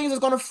be some things that's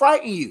going to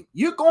frighten you.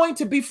 You're going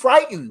to be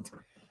frightened.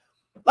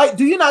 Like,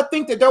 do you not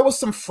think that there was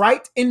some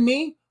fright in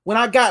me when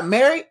I got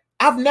married?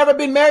 I've never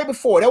been married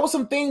before. There was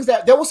some fear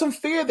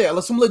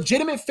there. Some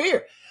legitimate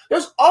fear.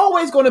 There's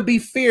always going to be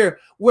fear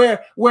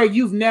where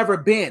you've never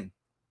been.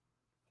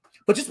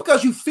 But just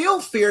because you feel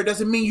fear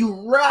doesn't mean you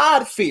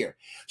ride fear.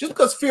 Just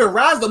because fear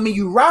rides doesn't mean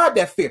you ride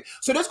that fear.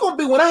 So there's going to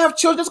be, when I have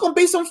children, there's going to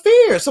be some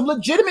fears, some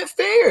legitimate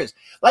fears.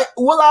 Like,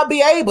 will I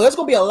be able? There's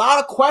going to be a lot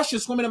of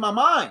questions swimming in my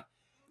mind.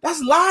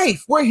 That's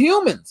life. We're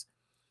humans.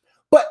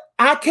 But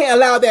I can't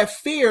allow that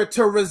fear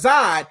to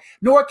reside,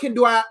 nor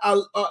do I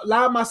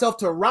allow myself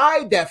to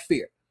ride that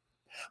fear.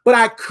 But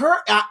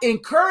I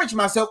encourage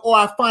myself, or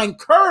I find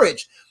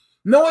courage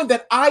knowing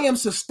that I am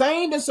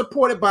sustained and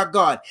supported by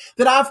God,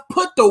 that I've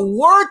put the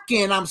work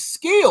in, I'm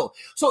skilled.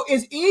 So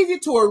it's easy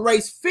to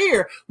erase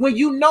fear when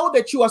you know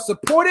that you are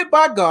supported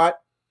by God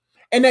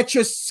and that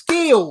you're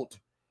skilled.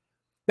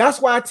 That's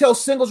why I tell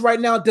singles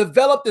right now,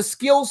 develop the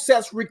skill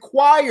sets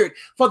required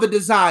for the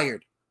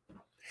desired.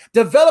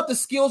 Develop the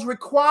skills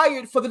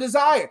required for the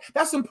desire.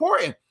 That's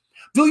important.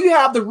 Do you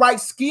have the right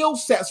skill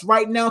sets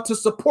right now to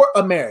support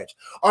a marriage?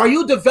 Are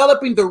you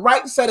developing the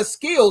right set of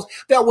skills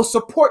that will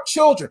support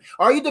children?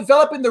 Are you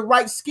developing the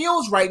right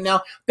skills right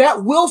now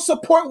that will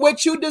support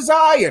what you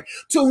desire?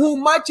 To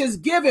whom much is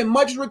given,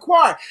 much is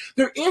required.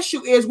 The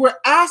issue is we're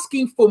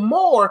asking for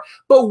more,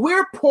 but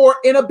we're poor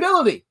in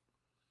ability.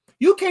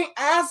 You can't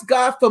ask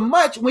God for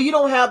much when you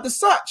don't have the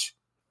such.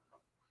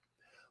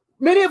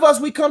 Many of us,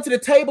 we come to the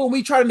table and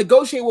we try to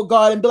negotiate with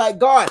God and be like,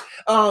 God,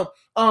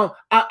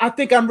 I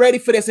think I'm ready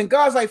for this. And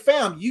God's like,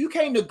 fam, you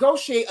can't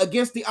negotiate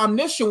against the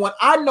omniscient one.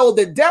 I know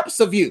the depths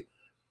of you.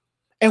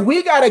 And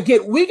we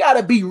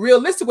gotta be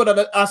realistic with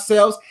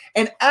ourselves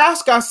and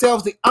ask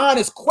ourselves the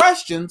honest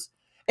questions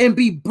and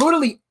be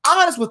brutally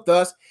honest with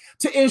us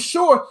to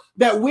ensure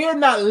that we're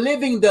not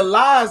living the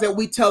lies that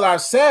we tell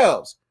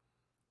ourselves.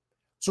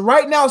 So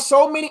right now,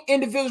 so many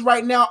individuals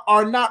right now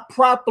are not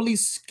properly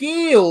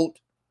skilled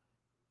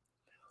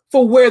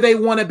for where they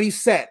want to be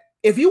set.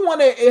 If you want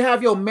to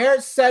have your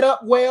marriage set up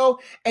well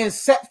and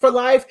set for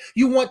life,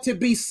 you want to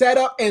be set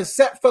up and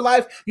set for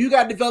life, you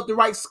got to develop the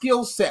right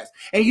skill sets.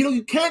 And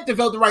you can't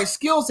develop the right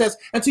skill sets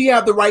until you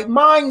have the right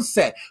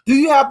mindset. Do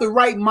you have the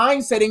right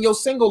mindset in your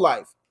single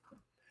life?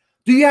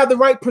 Do you have the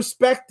right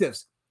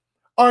perspectives?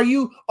 Are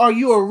you a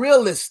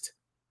realist?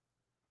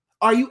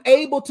 Are you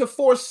able to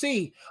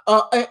foresee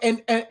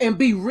and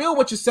be real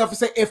with yourself and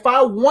say, if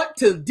I want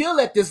to deal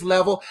at this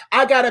level,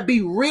 I got to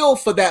be real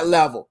for that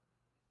level.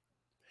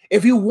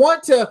 If you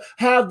want to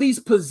have these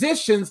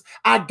positions,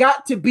 I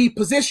got to be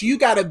positioned. You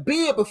got to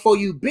be it before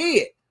you be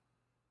it.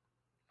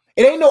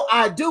 It ain't no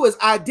I do, it's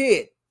I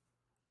did.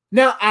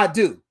 Now I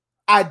do.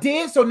 I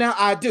did, so now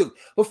I do.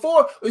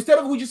 Before, instead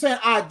of we just saying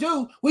I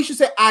do, we should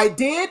say I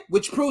did,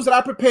 which proves that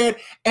I prepared,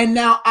 and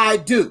now I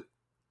do,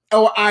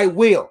 or I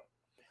will.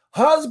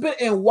 Husband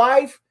and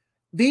wife,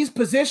 these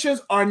positions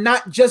are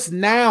not just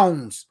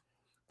nouns.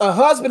 A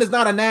husband is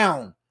not a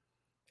noun.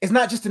 It's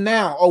not just a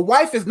noun. A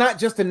wife is not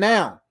just a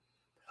noun.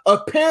 A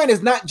parent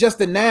is not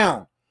just a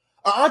noun.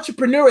 An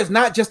entrepreneur is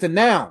not just a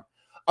noun.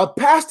 A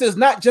pastor is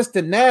not just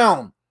a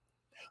noun.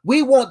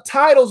 We want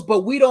titles,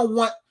 but we don't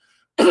want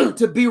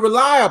to be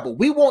reliable.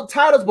 We want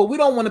titles, but we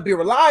don't want to be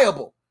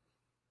reliable.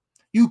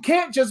 You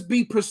can't just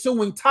be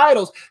pursuing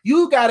titles.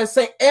 You got to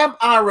say, am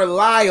I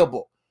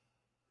reliable?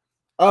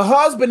 A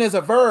husband is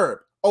a verb.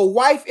 A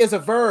wife is a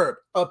verb.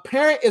 A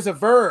parent is a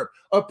verb.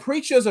 A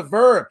preacher is a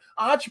verb.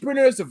 An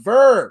entrepreneur is a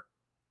verb.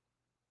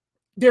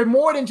 They're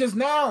more than just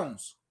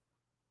nouns.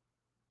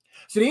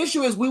 So the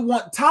issue is we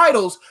want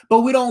titles,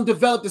 but we don't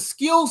develop the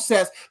skill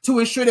sets to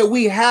ensure that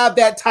we have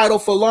that title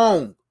for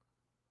long.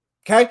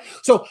 Okay.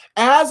 So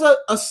as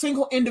a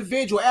single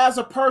individual, as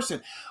a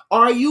person,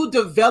 are you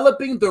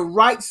developing the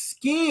right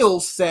skill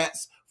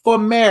sets for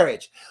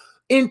marriage?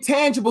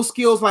 Intangible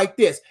skills like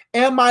this.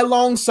 Am I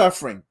long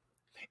suffering?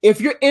 If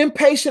you're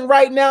impatient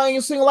right now in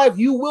your single life,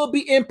 you will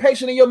be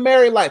impatient in your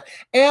married life.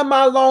 Am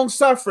I long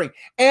suffering?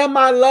 Am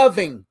I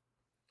loving?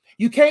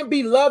 You can't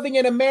be loving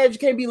in a marriage. You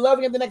can't be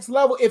loving at the next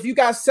level if you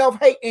got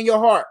self-hate in your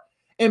heart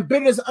and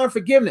bitterness and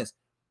unforgiveness.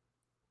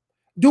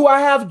 Do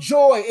I have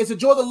joy? Is the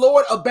joy of the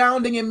Lord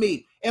abounding in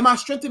me? Am I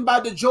strengthened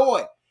by the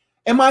joy?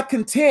 Am I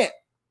content?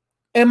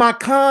 Am I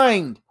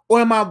kind?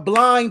 Or am I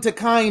blind to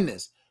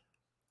kindness?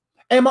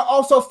 Am I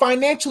also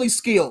financially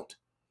skilled?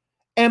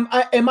 Am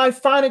I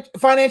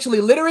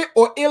financially literate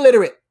or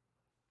illiterate?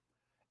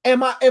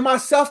 Am I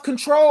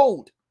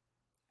self-controlled?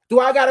 Do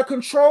I got a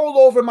control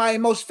over my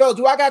emotions?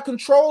 Do I got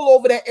control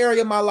over that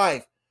area of my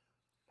life?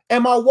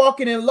 Am I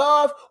walking in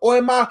love or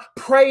am I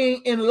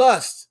praying in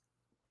lust?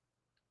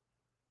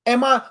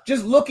 Am I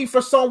just looking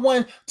for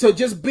someone to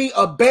just be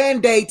a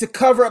band-aid to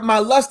cover up my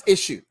lust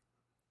issue?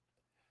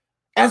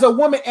 As a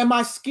woman, am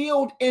I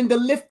skilled in the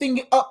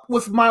lifting up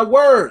with my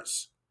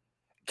words?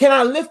 Can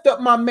I lift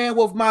up my man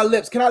with my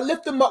lips? Can I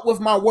lift him up with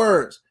my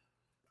words?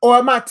 Or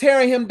am I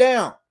tearing him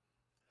down?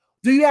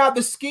 Do you have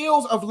the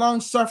skills of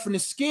long suffering, the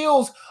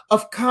skills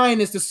of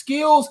kindness, the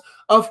skills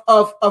of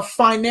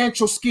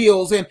financial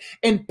skills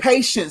and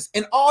patience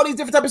and all these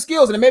different types of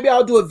skills? And maybe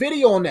I'll do a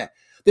video on that.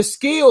 The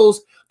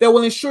skills that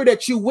will ensure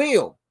that you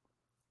will.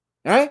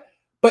 All right.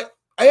 But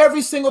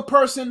every single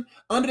person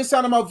under the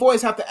sound of my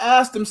voice have to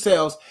ask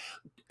themselves,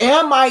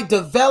 am I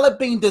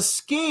developing the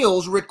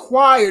skills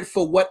required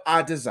for what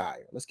I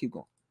desire? Let's keep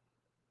going.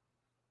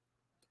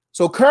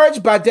 So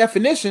courage by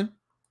definition.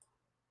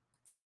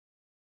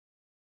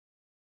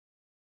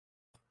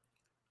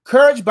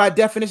 Courage, by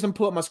definition,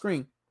 pull up my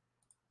screen,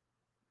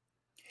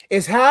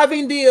 is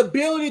having the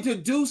ability to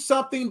do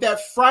something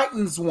that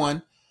frightens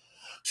one,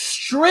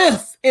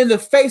 strength in the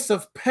face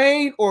of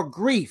pain or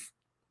grief.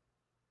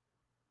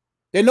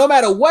 That no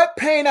matter what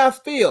pain I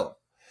feel,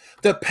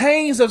 the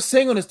pains of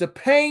singleness, the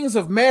pains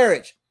of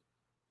marriage,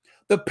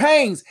 the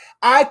pains,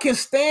 I can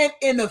stand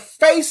in the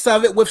face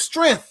of it with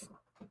strength.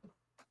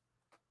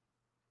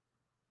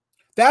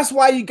 That's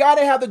why you got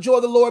to have the joy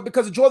of the Lord,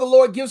 because the joy of the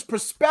Lord gives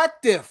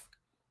perspective.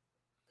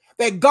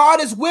 That God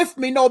is with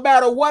me no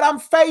matter what I'm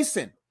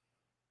facing.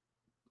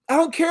 I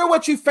don't care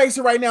what you're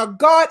facing right now.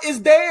 God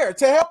is there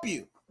to help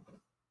you.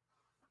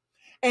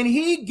 And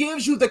he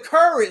gives you the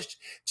courage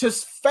to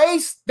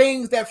face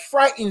things that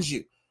frightens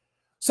you.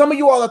 Some of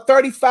you all are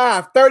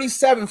 35,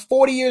 37,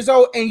 40 years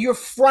old, and you're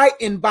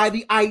frightened by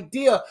the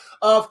idea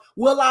of,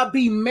 will I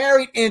be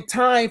married in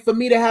time for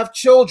me to have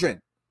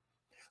children?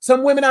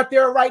 Some women out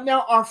there right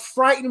now are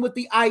frightened with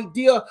the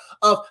idea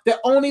of that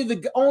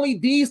only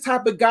these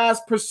type of guys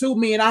pursue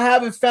me, and I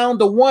haven't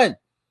found the one.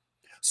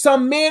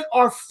 Some men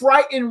are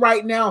frightened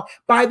right now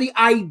by the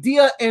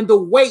idea and the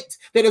weight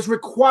that is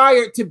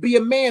required to be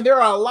a man.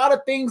 There are a lot of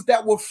things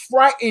that will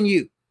frighten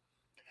you.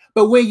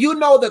 But when you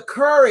know the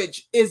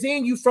courage is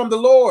in you from the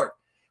Lord,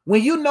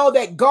 when you know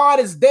that God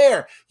is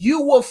there,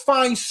 you will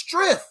find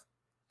strength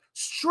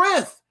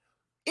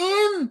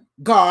in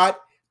God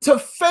to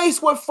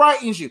face what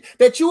frightens you,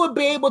 that you would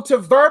be able to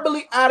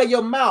verbally out of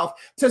your mouth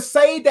to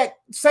say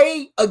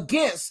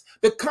against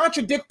the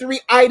contradictory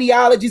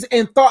ideologies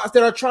and thoughts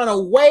that are trying to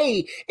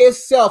weigh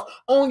itself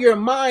on your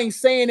mind,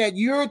 saying that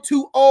you're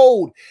too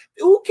old.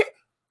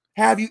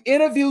 Have you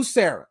interviewed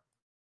Sarah?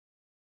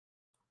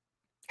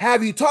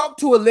 Have you talked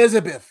to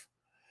Elizabeth?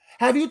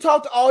 Have you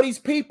talked to all these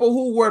people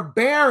who were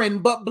barren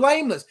but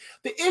blameless?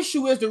 The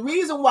issue is, the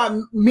reason why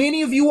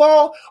many of you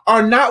all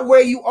are not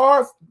where you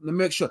are, let me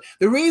make sure.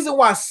 The reason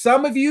why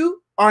some of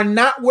you are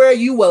not where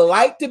you would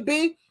like to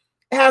be,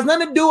 it has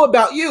nothing to do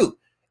about you.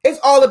 It's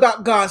all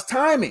about God's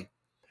timing.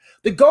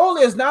 The goal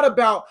is not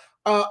about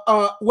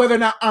whether or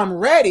not I'm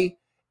ready.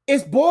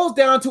 It boils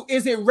down to,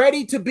 is it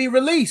ready to be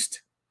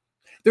released?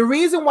 The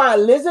reason why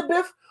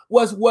Elizabeth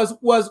was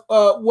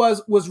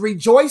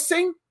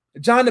rejoicing,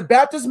 John the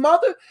Baptist's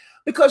mother,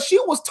 because she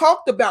was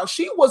talked about.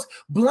 She was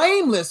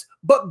blameless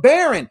but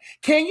barren.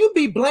 Can you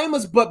be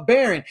blameless but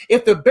barren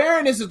if the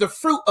barrenness is the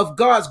fruit of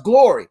God's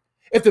glory?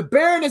 If the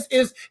barrenness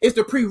is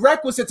the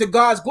prerequisite to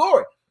God's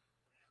glory?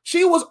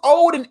 She was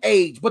old in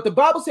age, but the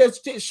Bible says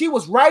she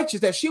was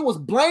righteous, that she was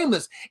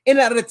blameless in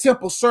and out of the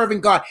temple serving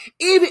God.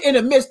 Even in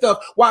the midst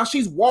of, while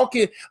she's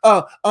walking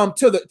to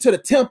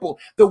the temple,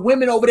 the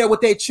women over there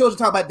with their children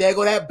talk about, there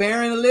go that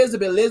barren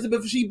Elizabeth.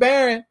 Elizabeth, she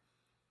barren.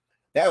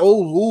 That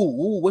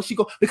what's she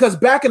go? Because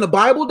back in the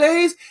Bible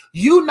days,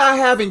 you not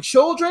having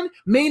children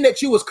mean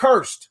that you was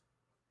cursed.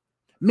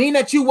 Mean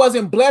that you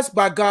wasn't blessed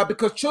by God,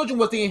 because children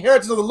was the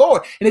inheritance of the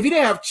Lord. And if you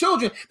didn't have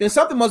children, then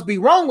something must be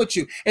wrong with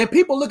you. And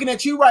people looking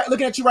at you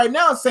right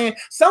now saying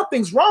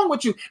something's wrong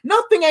with you.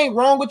 Nothing ain't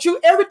wrong with you.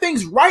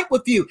 Everything's right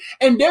with you.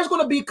 And there's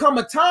going to become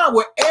a time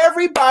where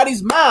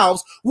everybody's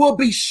mouths will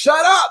be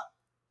shut up,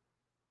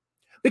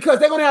 because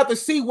they're going to have to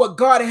see what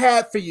God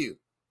had for you.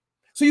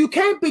 So you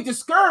can't be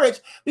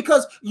discouraged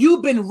because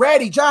you've been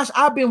ready. Josh,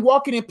 I've been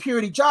walking in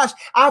purity. Josh,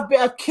 I'm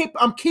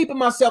keeping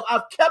myself.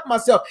 I've kept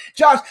myself.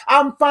 Josh,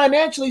 I'm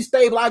financially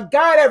stable. I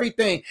got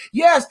everything.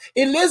 Yes,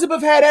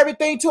 Elizabeth had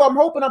everything too. I'm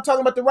hoping I'm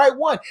talking about the right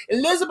one.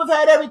 Elizabeth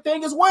had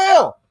everything as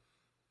well.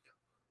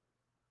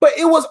 But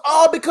it was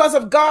all because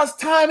of God's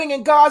timing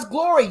and God's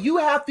glory. You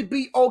have to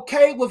be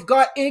okay with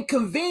God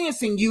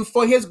inconveniencing you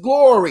for his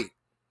glory.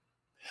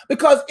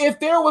 Because if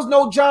there was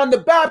no John the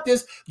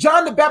Baptist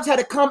had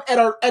to come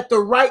at the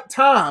right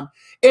time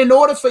in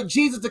order for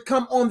Jesus to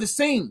come on the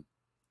scene.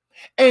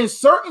 And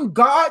certain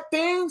God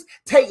things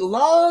take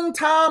long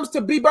times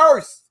to be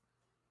birthed.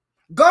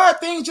 God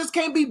things just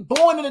can't be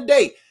born in a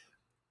day.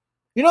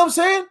 You know what I'm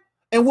saying?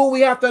 And what we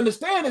have to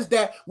understand is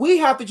that we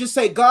have to just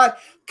say, God,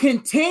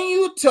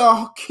 continue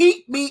to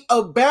keep me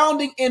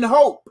abounding in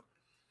hope.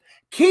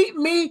 Keep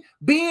me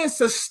being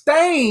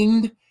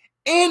sustained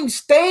and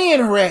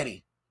staying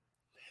ready.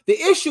 The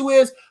issue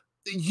is,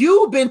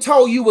 you've been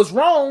told you was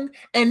wrong,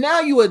 and now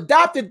you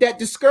adopted that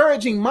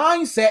discouraging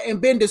mindset and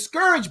been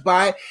discouraged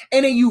by it,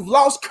 and then you've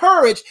lost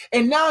courage,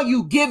 and now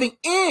you giving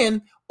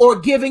in or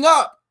giving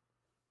up.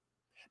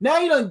 Now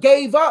you done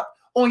gave up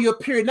on your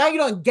period. Now you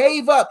done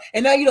gave up,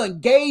 and now you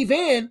done gave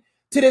in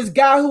to this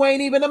guy who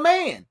ain't even a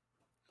man,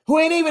 who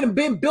ain't even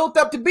been built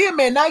up to be a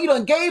man. Now you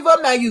done gave up.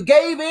 Now you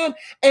gave in,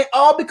 and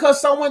all because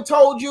someone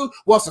told you,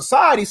 well,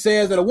 society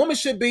says that a woman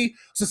should be,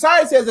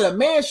 society says that a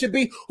man should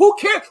be. Who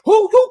cares?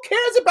 Who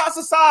cares about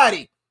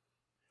society?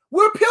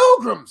 We're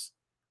pilgrims.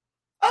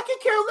 I can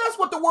care less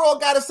what the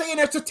world got to say in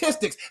their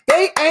statistics.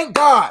 They ain't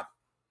God.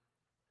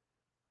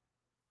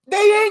 They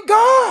ain't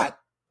God.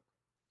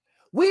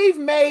 We've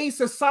made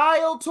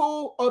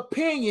societal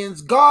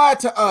opinions God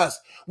to us.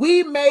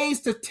 We made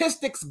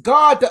statistics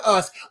God to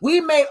us. We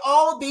made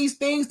all these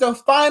things the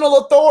final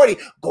authority.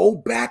 Go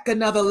back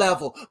another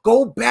level.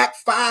 Go back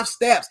 5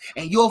 steps,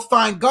 and you'll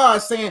find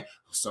God saying,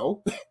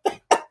 so?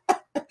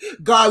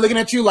 God looking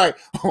at you like,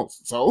 oh,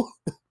 so?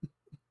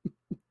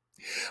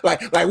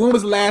 like when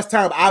was the last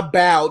time I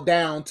bowed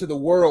down to the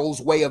world's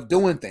way of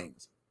doing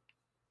things?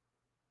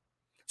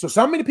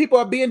 So many people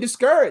are being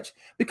discouraged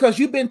because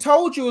you've been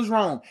told you was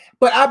wrong.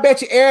 But I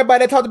bet you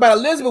everybody that talked about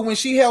Elizabeth when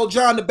she held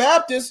John the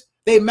Baptist,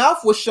 their mouth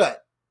was shut.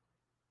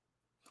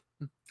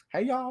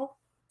 Hey, y'all.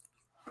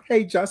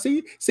 Hey, John.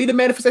 See the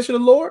manifestation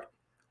of the Lord?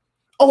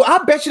 Oh,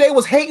 I bet you they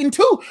was hating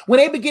too when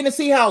they begin to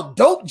see how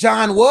dope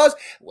John was.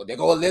 Well, there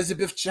go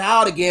Elizabeth's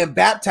child again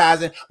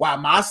baptizing while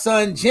my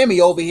son Jimmy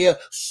over here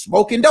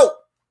smoking dope.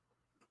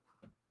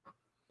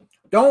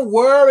 Don't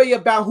worry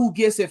about who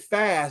gets it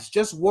fast.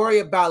 Just worry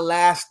about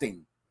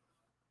lasting.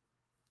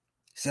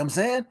 See what I'm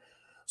saying?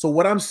 So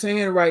what I'm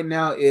saying right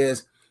now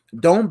is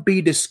don't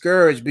be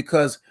discouraged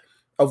because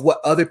of what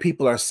other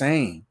people are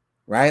saying,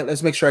 right?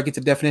 Let's make sure I get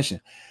the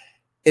definition.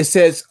 It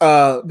says,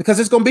 because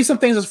there's going to be some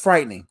things that's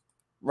frightening.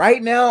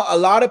 Right now, a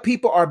lot of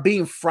people are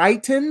being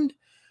frightened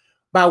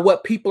by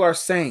what people are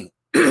saying.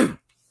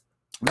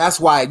 That's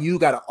why you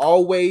got to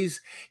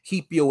always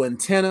keep your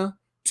antenna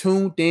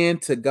tuned in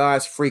to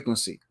God's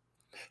frequency.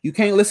 You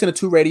can't listen to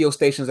two radio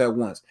stations at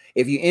once.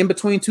 If you're in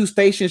between two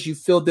stations, you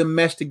feel them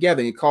mesh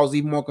together. It causes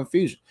even more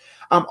confusion.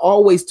 I'm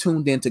always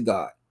tuned into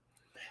God.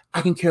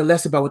 I can care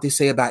less about what they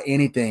say about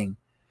anything.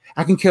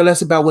 I can care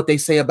less about what they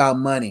say about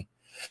money.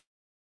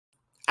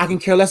 I can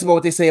care less about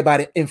what they say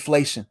about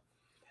inflation.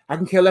 I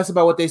can care less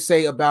about what they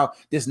say about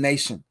this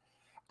nation.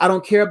 I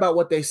don't care about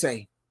what they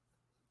say.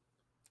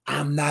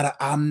 I'm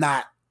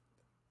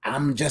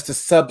just a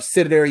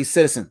subsidiary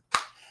citizen.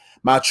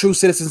 My true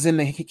citizens in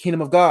the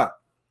kingdom of God.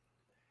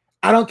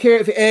 I don't care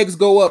if eggs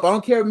go up. I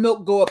don't care if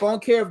milk go up. I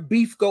don't care if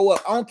beef go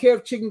up. I don't care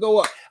if chicken go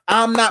up.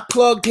 I'm not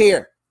plugged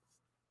here.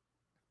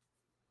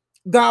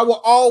 God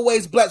will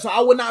always bless. So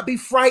I will not be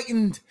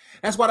frightened.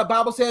 That's why the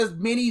Bible says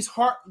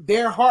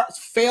their hearts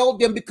failed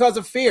them because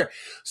of fear.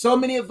 So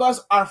many of us,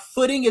 our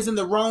footing is in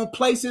the wrong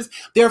places.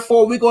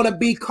 Therefore, we're going to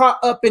be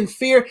caught up in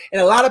fear.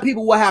 And a lot of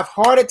people will have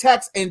heart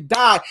attacks and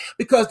die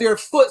because their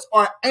foots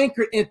are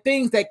anchored in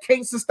things that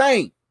can't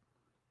sustain.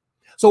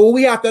 So what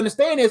we have to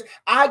understand is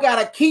I got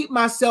to keep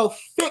myself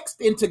fixed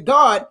into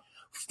God,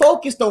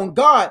 focused on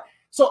God,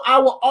 so I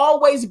will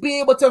always be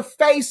able to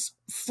face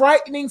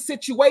frightening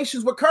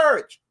situations with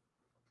courage.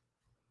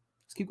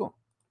 Let's keep going.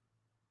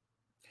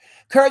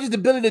 Courage is the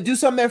ability to do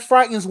something that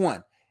frightens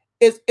one.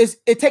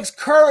 It takes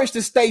courage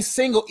to stay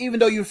single, even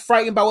though you're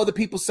frightened by what other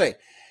people say.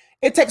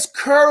 It takes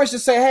courage to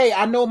say, hey,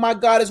 I know my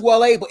God is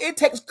well able. It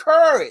takes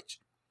courage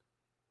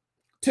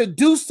to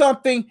do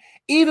something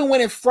even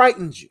when it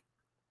frightens you,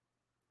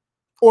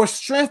 or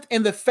strength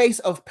in the face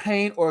of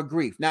pain or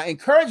grief. Now,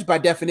 encourage by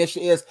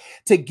definition is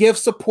to give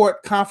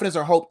support, confidence,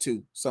 or hope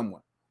to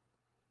someone.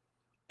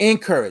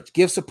 Encourage,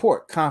 give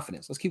support,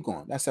 confidence. Let's keep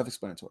going. That's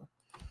self-explanatory.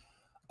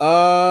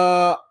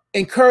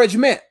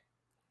 Encouragement.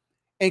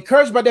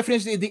 Encourage by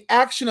definition is the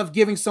action of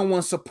giving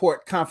someone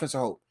support, confidence,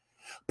 or hope.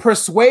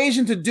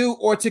 Persuasion to do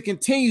or to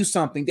continue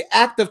something, the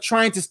act of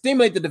trying to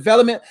stimulate the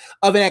development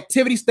of an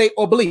activity, state,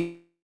 or belief.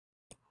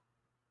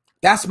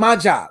 That's my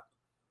job.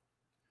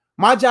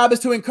 My job is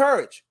to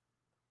encourage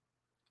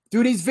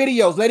through these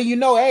videos, letting you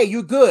know, hey,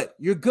 you're good.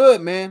 You're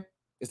good, man.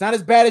 It's not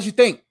as bad as you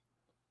think.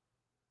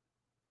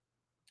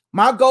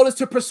 My goal is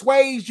to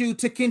persuade you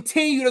to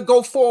continue to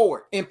go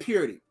forward in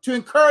purity, to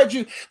encourage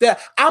you that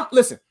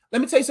listen,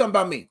 let me tell you something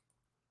about me.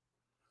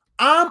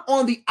 I'm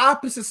on the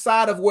opposite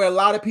side of where a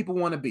lot of people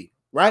want to be,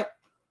 right?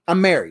 I'm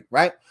married,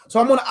 right? So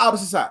I'm on the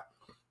opposite side.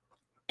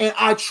 And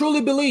I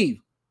truly believe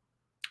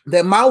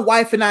that my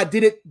wife and I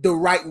did it the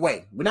right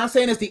way. We're not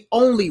saying it's the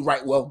only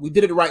right way. We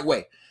did it the right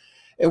way.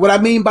 And what I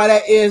mean by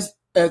that is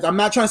I'm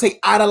not trying to say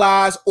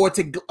idolize or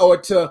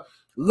to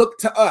look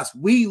to us.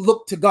 We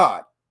look to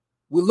God.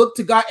 We look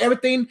to God.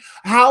 Everything,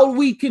 how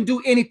we can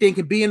do anything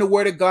can be in the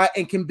word of God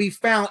and can be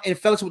found in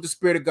fellowship with the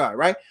Spirit of God,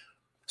 right?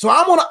 So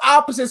I'm on the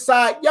opposite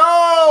side.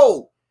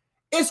 Yo,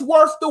 it's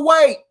worth the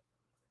wait.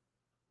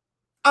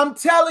 I'm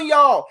telling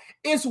y'all,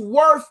 it's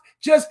worth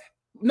just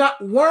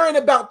not worrying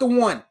about the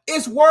one.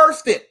 It's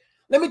worth it.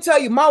 Let me tell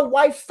you, my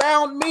wife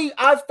found me.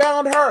 I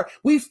found her.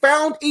 We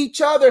found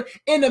each other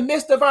in the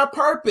midst of our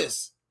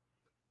purpose.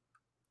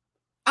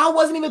 I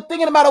wasn't even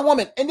thinking about a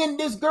woman. And then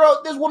this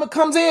woman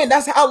comes in.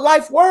 That's how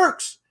life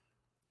works.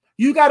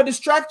 You got to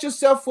distract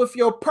yourself with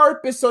your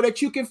purpose so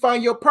that you can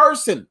find your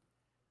person.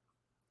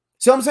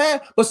 See what I'm saying?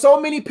 But so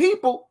many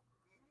people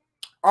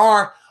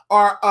are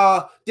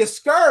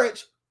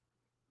discouraged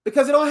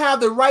because they don't have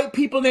the right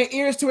people in their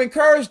ears to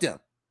encourage them.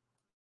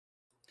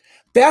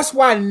 That's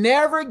why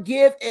never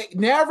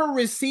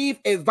receive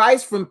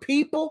advice from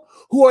people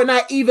who are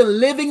not even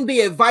living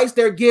the advice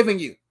they're giving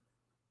you.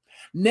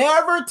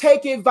 Never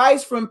take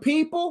advice from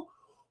people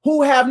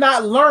who have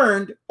not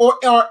learned or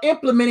are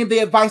implementing the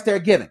advice they're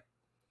giving.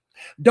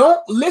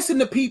 Don't listen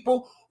to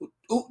people.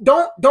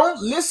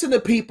 Don't listen to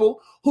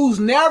people who's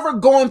never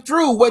gone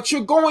through what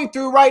you're going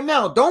through right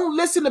now. Don't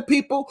listen to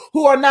people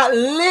who have not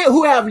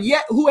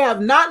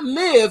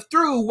lived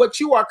through what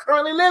you are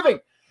currently living,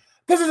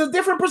 because it's a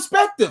different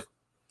perspective.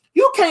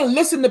 You can't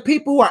listen to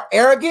people who are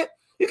arrogant.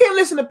 You can't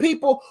listen to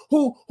people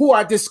who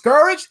are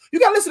discouraged. You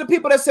got to listen to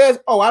people that says,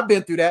 oh, I've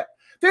been through that.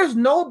 There's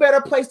no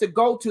better place to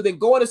go to than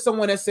going to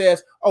someone that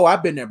says, oh,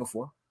 I've been there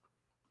before.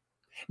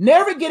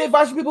 Never get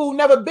advice from people who've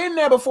never been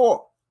there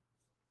before.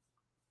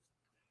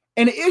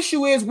 And the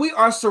issue is we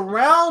are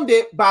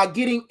surrounded by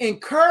getting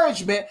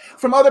encouragement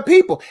from other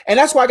people. And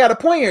that's why I got a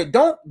point here.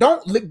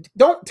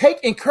 Don't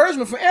take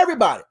encouragement from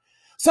everybody.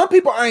 Some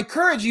people are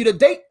encouraging you to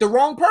date the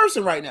wrong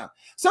person right now.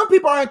 Some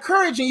people are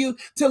encouraging you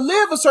to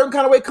live a certain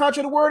kind of way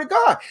contrary to the word of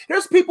God.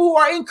 There's people who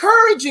are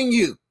encouraging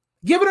you,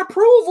 giving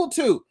approval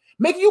to,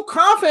 making you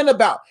confident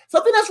about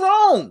something that's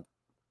wrong.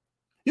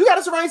 You got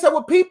to surround yourself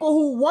with people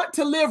who want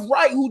to live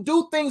right, who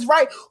do things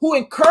right, who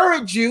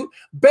encourage you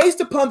based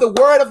upon the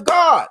word of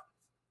God,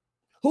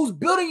 who's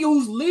building you,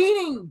 who's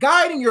leading,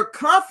 guiding your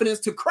confidence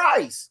to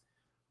Christ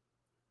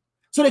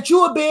so that you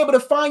will be able to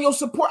find your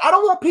support. I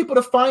don't want people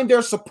to find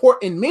their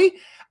support in me.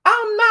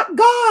 I'm not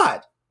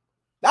God.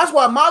 That's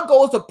why my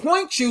goal is to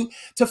point you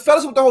to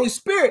fellowship with the Holy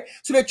Spirit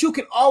so that you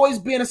can always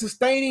be in a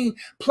sustaining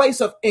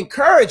place of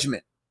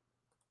encouragement.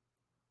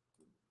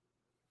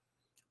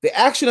 The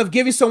action of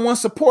giving someone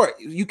support.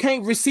 You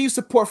can't receive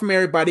support from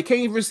everybody. You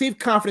can't receive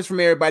confidence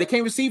from everybody. You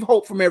can't receive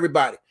hope from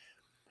everybody.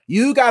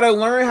 You got to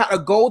learn how to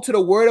go to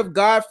the word of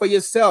God for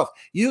yourself.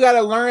 You got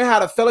to learn how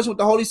to fellowship with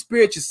the Holy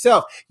Spirit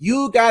yourself.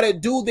 You got to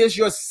do this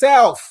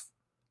yourself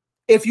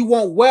if you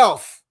want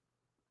wealth.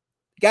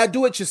 You got to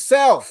do it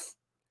yourself.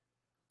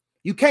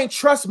 You can't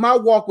trust my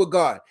walk with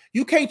God.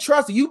 You can't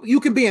trust it. You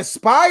can be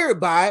inspired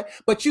by it,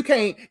 but you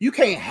can't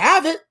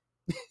have it.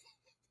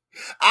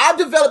 I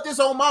developed this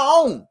on my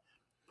own.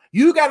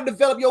 You got to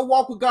develop your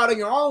walk with God on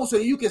your own so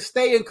that you can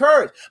stay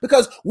encouraged.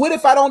 Because what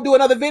if I don't do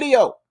another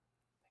video?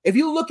 If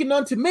you're looking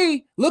unto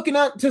me, looking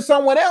unto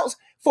someone else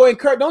for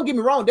encouragement, don't get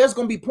me wrong, there's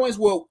going to be points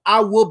where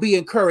I will be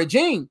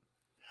encouraging.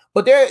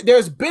 But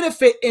there's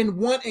benefit in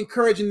one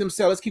encouraging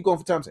themselves. Let's keep going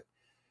for time's sake.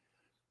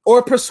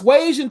 Or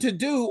persuasion to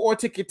do or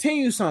to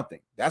continue something.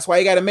 That's why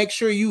you got to make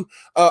sure you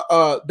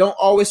don't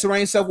always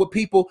surround yourself with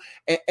people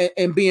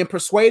and being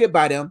persuaded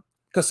by them.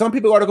 Because some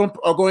people are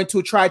going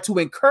to try to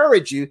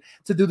encourage you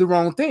to do the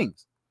wrong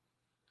things.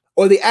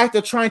 Or the act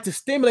of trying to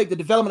stimulate the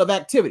development of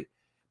activity.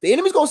 The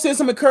enemy's going to send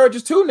some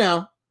encouragers too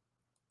now.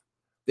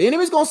 The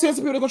enemy's going to send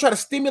some people that are going to try to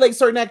stimulate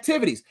certain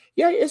activities.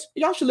 Yeah,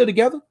 y'all should live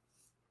together.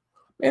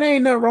 Man,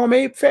 ain't nothing wrong,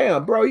 man.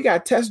 Fam, bro, you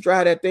got to test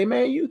drive that thing,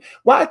 man. You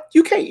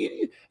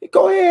can't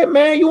go ahead,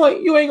 man. You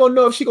ain't going to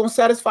know if she going to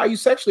satisfy you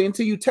sexually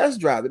until you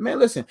test drive it. Man,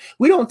 listen,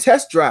 we don't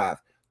test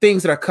drive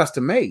things that are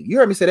custom made. You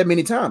heard me say that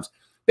many times.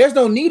 There's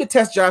no need to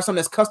test drive something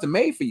that's custom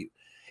made for you.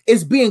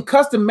 It's being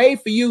custom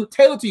made for you,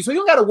 tailored to you. So you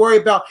don't got to worry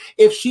about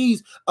if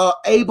she's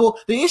able.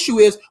 The issue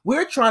is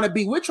we're trying to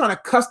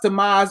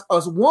customize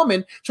a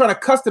woman, trying to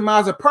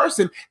customize a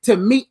person to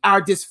meet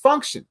our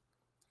dysfunction.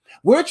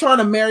 We're trying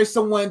to marry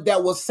someone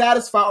that will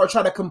satisfy or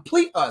try to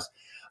complete us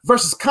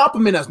versus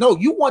compliment us. No,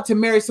 you want to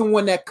marry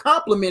someone that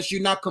compliments you,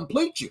 not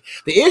complete you.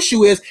 The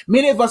issue is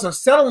many of us are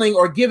settling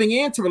or giving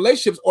in to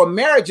relationships or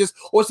marriages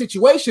or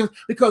situations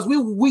because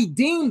we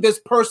deem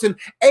this person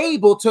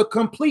able to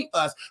complete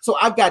us. So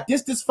I got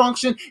this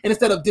dysfunction, and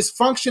instead of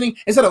dysfunctioning,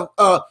 instead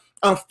of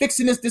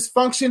fixing this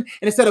dysfunction, and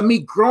instead of me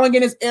growing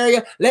in this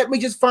area, let me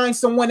just find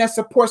someone that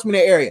supports me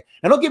in the area.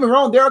 Now, don't get me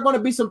wrong. There are going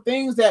to be some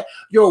things that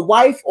your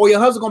wife or your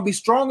husband are going to be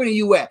stronger than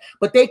you at,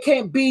 but they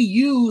can't be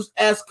used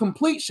as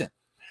completion.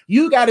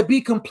 You got to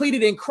be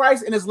completed in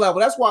Christ in his level.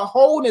 That's why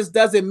wholeness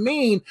doesn't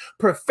mean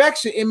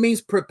perfection. It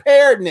means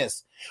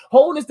preparedness.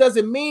 Wholeness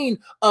doesn't mean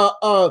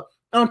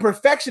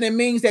perfection. It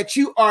means that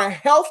you are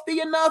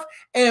healthy enough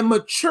and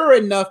mature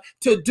enough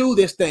to do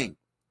this thing.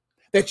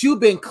 That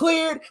you've been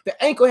cleared,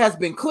 the ankle has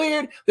been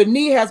cleared, the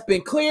knee has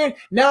been cleared.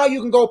 Now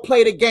you can go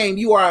play the game.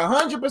 You are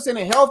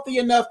 100% healthy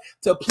enough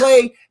to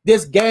play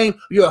this game.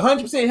 You're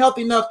 100%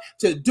 healthy enough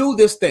to do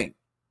this thing,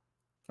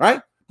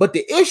 right? But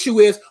the issue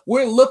is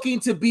we're looking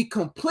to be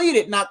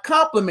completed, not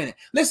complimented.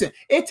 Listen,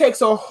 it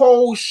takes a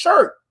whole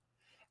shirt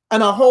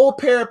and a whole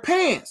pair of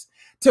pants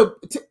to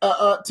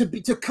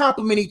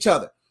complement each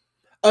other.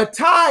 A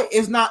tie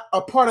is not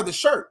a part of the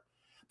shirt.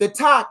 The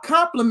tie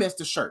complements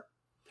the shirt.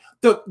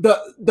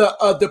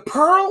 The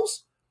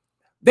pearls,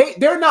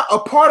 they're not a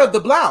part of the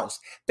blouse.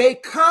 They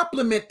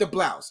complement the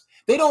blouse.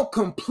 They don't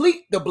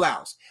complete the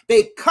blouse.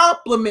 They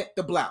complement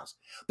the blouse.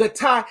 The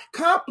tie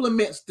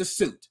complements the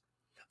suit.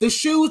 The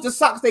shoes, the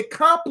socks, they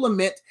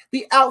complement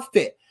the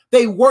outfit.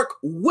 They work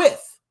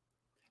with,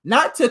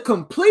 not to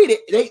complete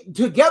it.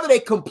 Together they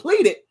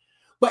complete it,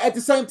 but at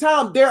the same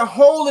time, they're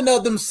whole in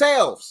of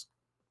themselves.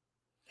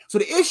 So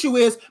the issue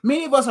is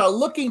many of us are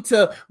looking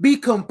to be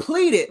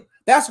completed.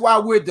 That's why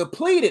we're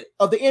depleted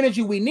of the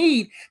energy we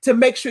need to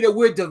make sure that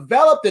we're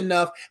developed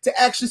enough to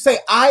actually say,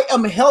 I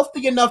am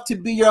healthy enough to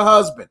be your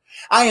husband.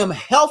 I am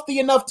healthy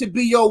enough to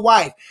be your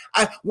wife.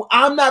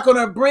 I'm not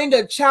going to bring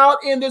a child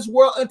in this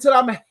world until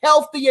I'm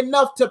healthy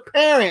enough to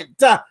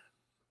parent.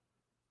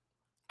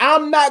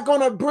 I'm not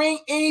going to bring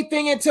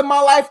anything into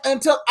my life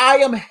until I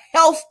am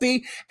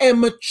healthy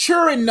and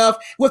mature enough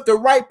with the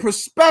right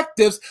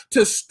perspectives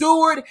to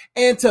steward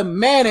and to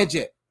manage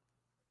it.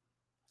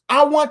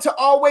 I want to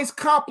always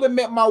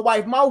compliment my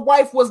wife. My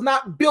wife was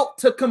not built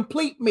to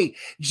complete me.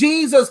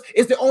 Jesus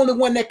is the only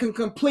one that can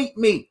complete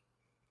me.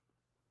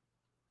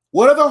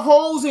 What are the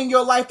holes in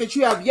your life that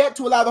you have yet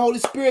to allow the Holy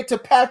Spirit to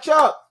patch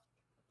up,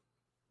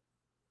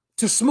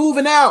 to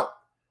smoothen out,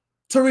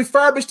 to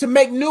refurbish, to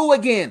make new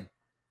again?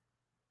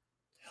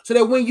 So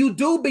that when you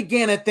do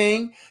begin a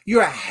thing,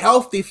 you're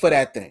healthy for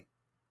that thing,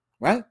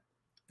 right?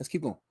 Let's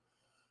keep going.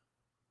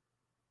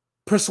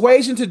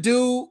 Persuasion to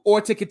do or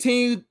to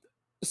continue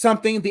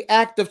something, the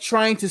act of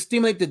trying to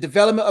stimulate the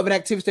development of an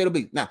activity state of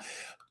belief. Now,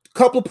 a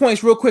couple of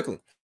points real quickly.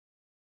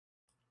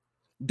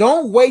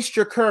 Don't waste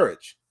your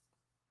courage.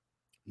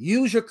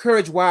 Use your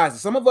courage wisely.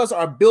 Some of us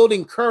are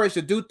building courage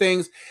to do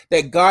things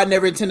that God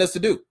never intended us to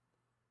do.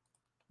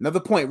 Another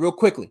point, real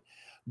quickly.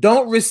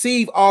 Don't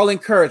receive all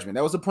encouragement.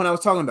 That was the point I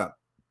was talking about.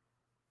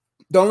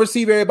 Don't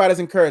receive everybody's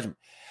encouragement,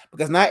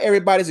 because not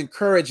everybody's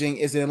encouraging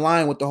is in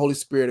line with the Holy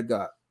Spirit of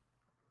God.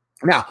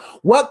 Now,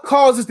 what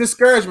causes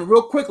discouragement?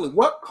 Real quickly,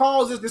 what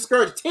causes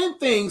discouragement? 10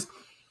 things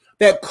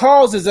that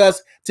causes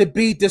us to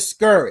be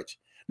discouraged.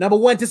 Number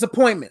one,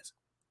 disappointments.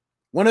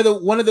 One of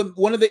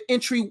the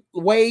entry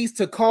ways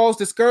to cause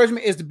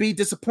discouragement is to be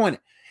disappointed.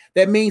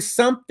 That means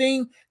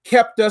something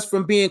kept us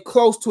from being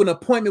close to an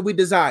appointment we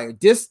desire.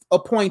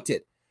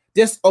 Disappointment.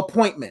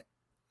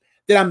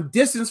 That I'm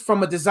distanced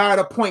from a desired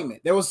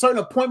appointment. There was a certain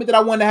appointment that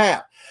I wanted to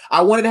have.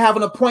 I wanted to have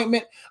an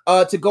appointment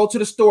to go to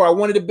the store. I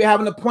wanted to have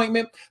an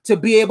appointment to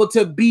be able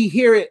to be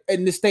here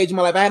in this stage of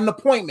my life. I had an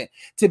appointment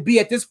to be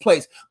at this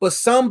place, but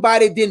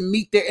somebody didn't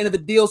meet their end of the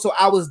deal, so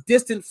I was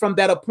distant from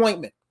that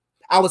appointment.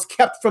 I was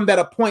kept from that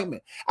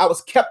appointment. I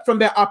was kept from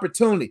that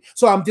opportunity.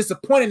 So I'm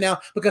disappointed now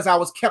because I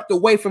was kept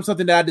away from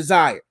something that I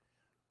desired.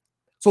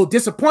 So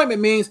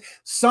disappointment means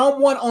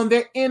someone on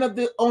their end of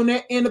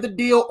the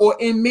deal or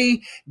in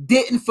me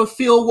didn't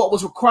fulfill what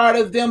was required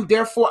of them.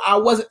 Therefore, I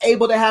wasn't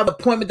able to have the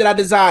appointment that I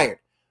desired.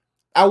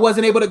 I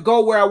wasn't able to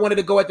go where I wanted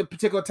to go at the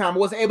particular time. I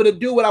wasn't able to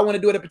do what I want to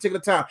do at a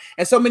particular time.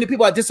 And so many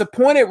people are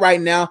disappointed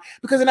right now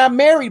because they're not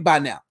married by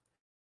now.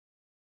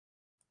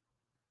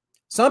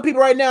 Some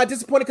people right now are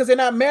disappointed because they're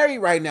not married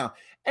right now.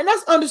 And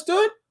that's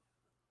understood.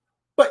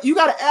 But you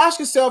got to ask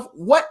yourself,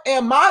 what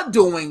am I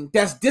doing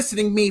that's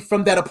distancing me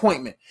from that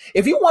appointment?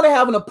 If you want to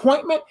have an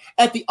appointment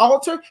at the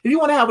altar, if you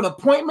want to have an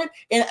appointment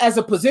as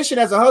a position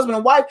as a husband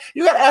and wife,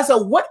 you got to ask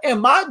yourself, what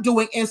am I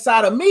doing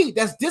inside of me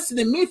that's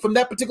distancing me from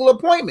that particular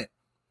appointment?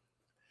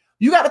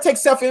 You got to take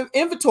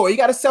self-inventory. You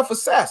got to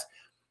self-assess.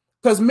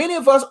 Because many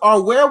of us are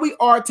where we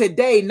are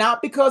today,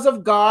 not because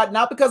of God,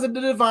 not because of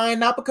the divine,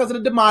 not because of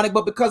the demonic,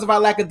 but because of our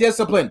lack of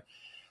discipline.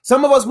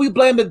 Some of us, we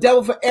blame the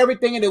devil for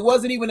everything, and it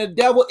wasn't even the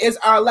devil, it's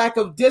our lack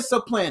of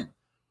discipline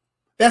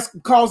that's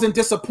causing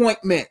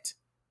disappointment.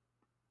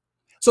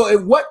 So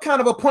what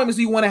kind of appointments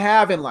do you want to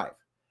have in life?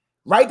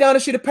 Write down a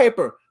sheet of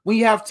paper when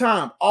you have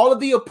time, all of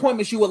the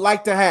appointments you would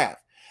like to have.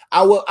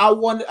 I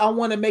want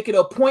to make it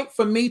a point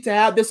for me to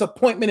have this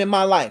appointment in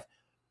my life.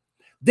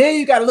 Then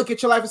you got to look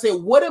at your life and say,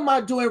 what am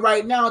I doing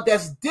right now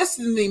that's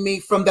distancing me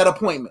from that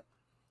appointment?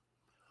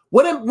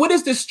 What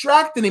is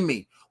distracting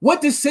me?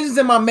 What decisions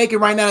am I making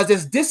right now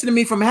that's distancing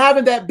me from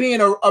having that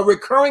being a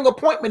recurring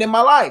appointment in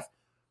my life?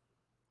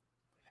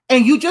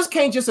 And you just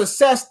can't just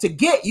assess to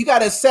get. You got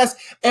to assess,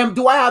 and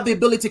do I have the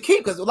ability to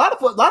keep? Because a lot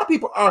of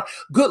people are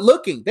good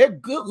looking. They're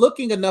good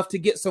looking enough to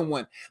get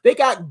someone. They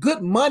got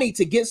good money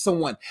to get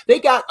someone. They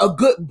got a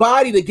good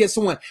body to get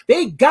someone.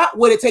 They got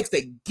what it takes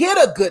to get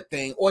a good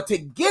thing or to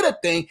get a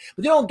thing,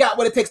 but they don't got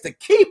what it takes to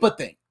keep a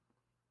thing.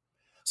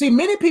 See,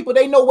 many people,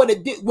 they know what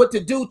to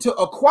do to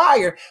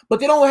acquire, but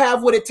they don't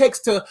have what it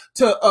takes to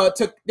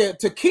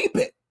keep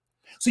it.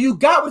 So you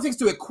got what it takes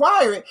to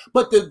acquire it,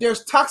 but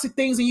there's toxic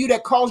things in you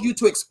that cause you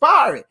to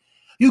expire it.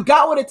 You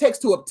got what it takes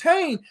to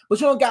obtain, but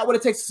you don't got what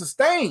it takes to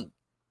sustain.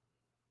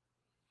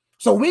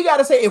 So we got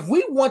to say, if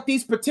we want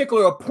these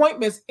particular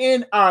appointments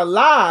in our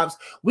lives,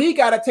 we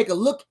got to take a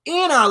look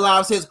in our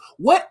lives, says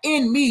what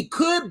in me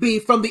could be,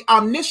 from the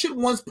omniscient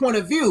one's point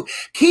of view,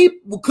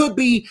 could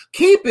be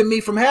keeping me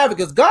from having,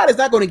 because God is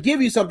not going to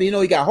give you something,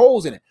 you got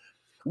holes in it.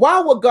 Why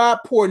would God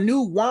pour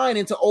new wine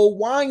into old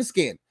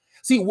wineskin?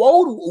 See,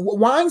 old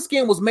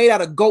wineskin was made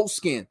out of goat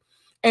skin.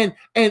 And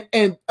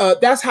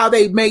that's how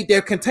they made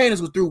their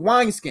containers, was through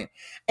wineskin.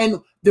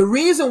 And the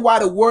reason why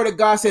the word of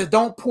God says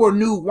don't pour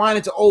new wine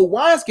into old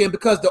wineskin,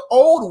 because the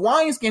old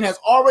wineskin has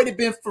already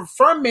been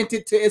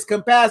fermented to its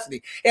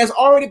capacity. It has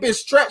already been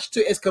stretched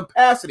to its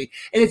capacity.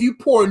 And if you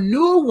pour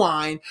new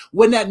wine,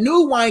 when that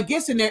new wine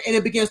gets in there and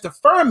it begins to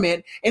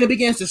ferment and it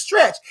begins to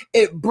stretch,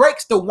 it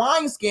breaks the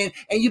wineskin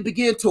and you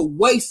begin to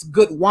waste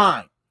good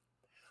wine.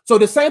 So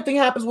the same thing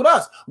happens with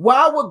us.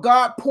 Why would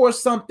God pour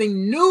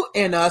something new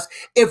in us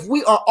if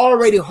we are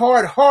already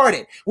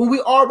hard-hearted, when we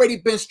already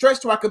been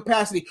stretched to our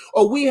capacity,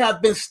 or we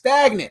have been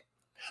stagnant?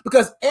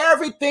 Because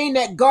everything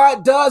that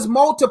God does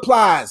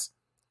multiplies.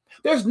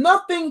 There's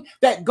nothing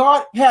that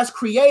God has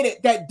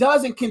created that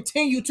doesn't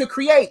continue to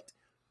create,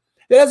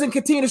 that doesn't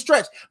continue to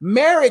stretch.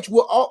 Marriage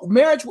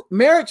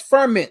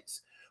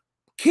ferments,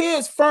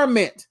 kids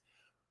ferment,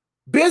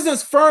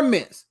 business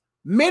ferments,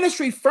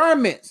 ministry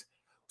ferments.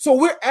 So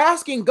we're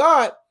asking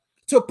God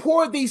to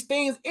pour these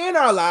things in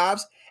our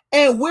lives,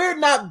 and we're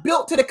not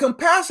built to the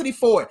capacity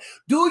for it.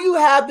 Do you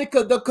have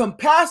the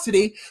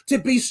capacity to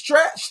be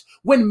stretched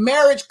when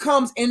marriage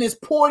comes and is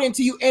poured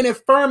into you and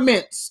it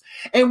ferments?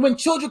 And when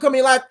children come in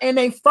your life and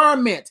they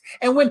ferment,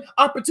 and when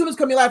opportunities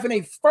come in your life and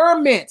they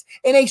ferment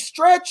and they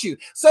stretch you.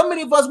 So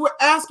many of us, we're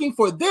asking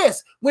for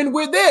this when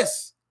we're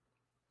this.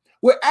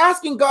 We're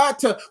asking God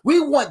we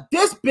want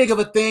this big of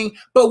a thing,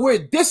 but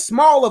we're this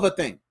small of a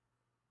thing.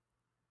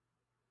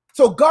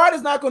 So God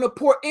is not going to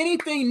pour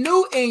anything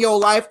new in your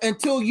life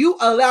until you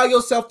allow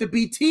yourself to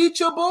be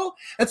teachable,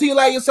 until you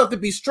allow yourself to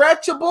be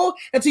stretchable,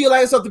 until you allow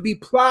yourself to be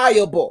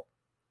pliable.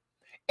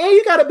 And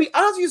you got to be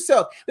honest with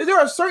yourself. That there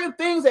are certain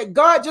things that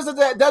God just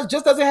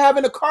doesn't have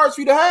in the cards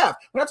for you to have.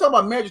 We're not talking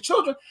about marriage or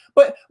children,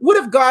 but what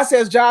if God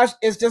says, Josh,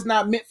 it's just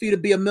not meant for you to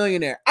be a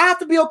millionaire? I have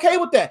to be okay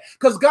with that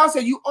because God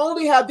said you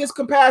only have this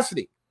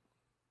capacity.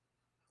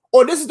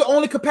 Or this is the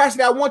only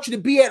capacity I want you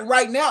to be at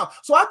right now.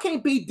 So I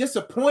can't be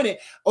disappointed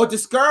or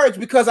discouraged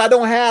because I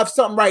don't have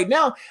something right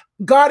now.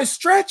 God is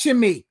stretching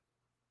me.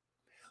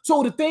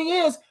 So the thing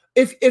is,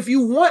 if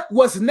you want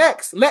what's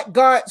next, let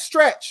God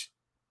stretch.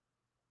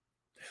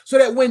 So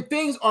that when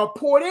things are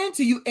poured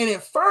into you and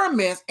it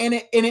ferments and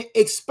it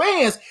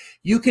expands,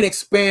 you can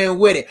expand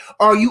with it.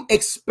 Are you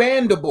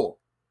expandable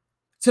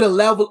to the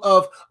level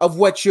of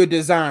what you're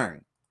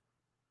desiring?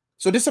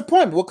 So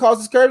disappointment will cause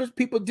discouragement.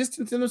 People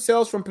distancing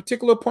themselves from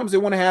particular appointments they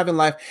want to have in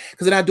life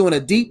because they're not doing a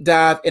deep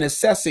dive in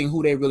assessing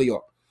who they really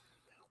are.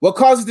 What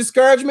causes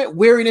discouragement?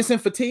 Weariness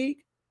and fatigue.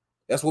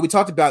 That's what we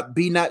talked about.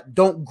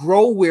 Don't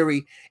grow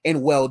weary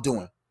in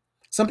well-doing.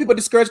 Some people are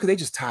discouraged because they're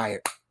just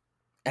tired.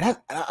 And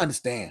I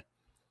understand.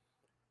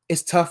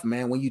 It's tough,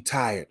 man, when you're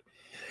tired.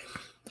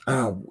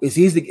 It's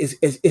easy.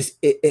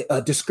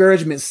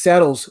 Discouragement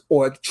settles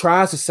or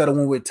tries to settle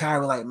when we're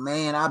tired. We're like,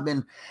 man, I've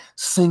been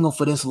single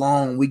for this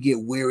long. We get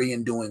weary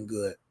in doing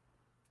good.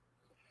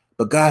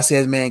 But God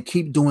says, man,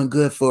 keep doing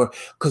good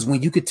because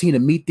when you continue to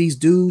meet these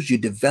dues, you're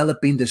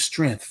developing the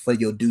strength for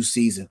your due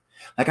season.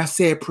 Like I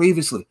said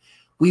previously,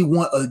 we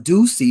want a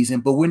due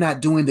season, but we're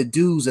not doing the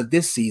dues of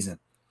this season.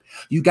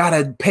 You got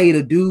to pay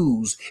the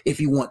dues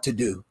if you want to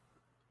do.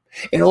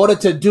 In order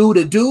to do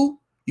the due,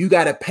 you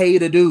got to pay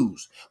the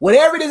dues.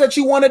 Whatever it is that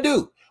you want to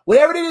do,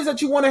 whatever it is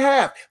that you want to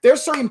have,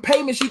 there's certain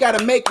payments you got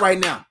to make right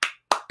now.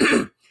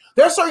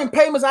 There's certain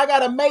payments I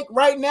got to make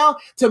right now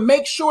to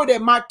make sure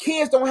that my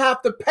kids don't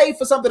have to pay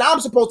for something I'm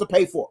supposed to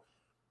pay for.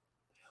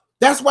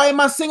 That's why in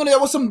my singleness,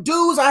 there was some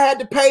dues I had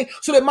to pay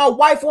so that my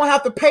wife won't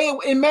have to pay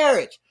in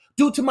marriage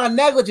due to my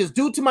negligence,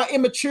 due to my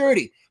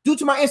immaturity, due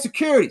to my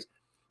insecurities,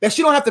 that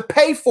she don't have to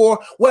pay for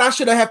what I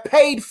should have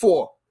paid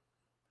for.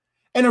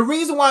 And the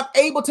reason why I'm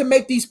able to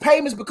make these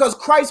payments because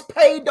Christ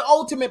paid the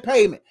ultimate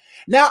payment.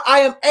 Now I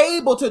am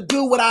able to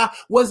do what I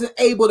wasn't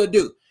able to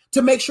do,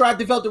 to make sure I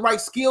develop the right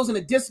skills and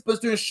the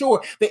disciplines to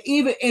ensure that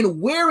even in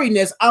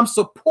weariness, I'm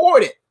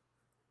supported.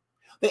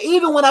 That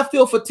even when I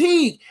feel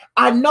fatigued,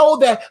 I know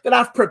that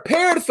I've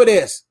prepared for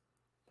this.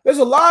 There's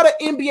a lot of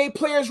NBA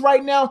players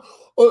right now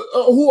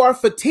who are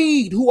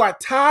fatigued, who are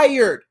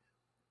tired.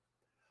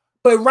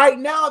 But right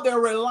now they're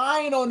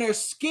relying on their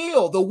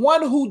skill. The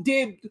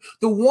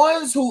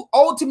ones who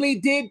ultimately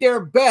did their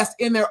best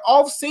in their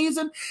off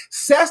season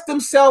sets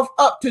themselves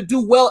up to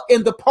do well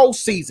in the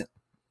postseason.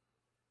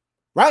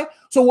 Right?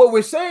 So what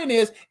we're saying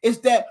is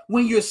that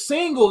when you're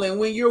single and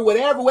when you're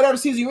whatever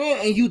season you're in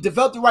and you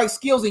develop the right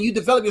skills and you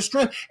develop your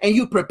strength and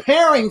you're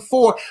preparing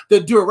for the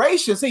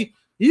duration, see,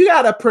 you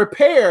got to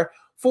prepare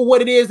for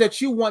what it is that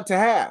you want to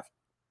have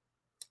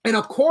in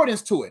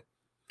accordance to it.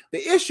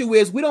 The issue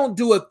is we don't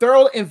do a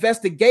thorough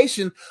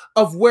investigation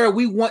of where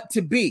we want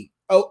to be,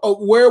 of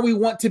where we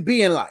want to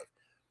be in life.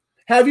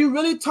 Have you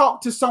really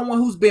talked to someone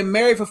who's been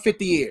married for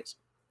 50 years?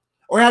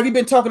 Or have you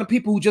been talking to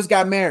people who just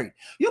got married?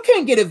 You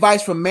can't get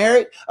advice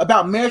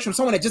about marriage from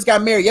someone that just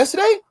got married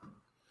yesterday.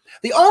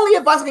 The only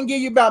advice I can give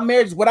you about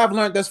marriage is what I've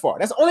learned thus far.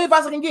 That's the only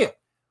advice I can give.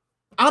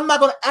 I'm not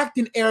going to act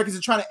in arrogance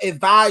and trying to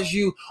advise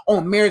you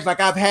on marriage like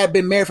I've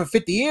been married for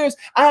 50 years.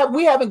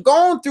 We haven't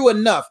gone through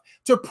enough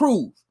to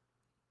prove.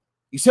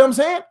 You see what I'm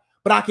saying?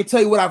 But I can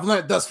tell you what I've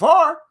learned thus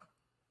far.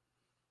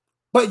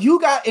 But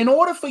in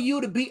order for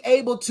you to be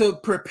able to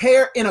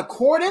prepare in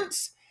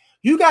accordance,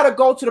 you got to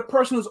go to the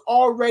person who's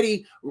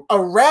already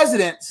a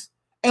resident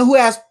and who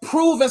has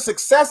proven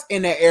success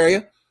in that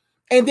area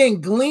and then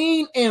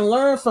glean and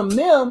learn from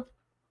them,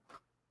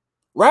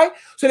 right?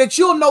 So that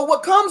you'll know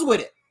what comes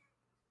with it.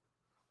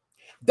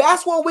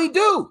 That's what we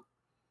do.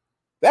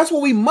 That's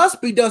what we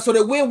must be done so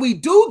that when we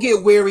do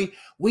get weary,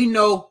 we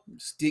know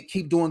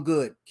keep doing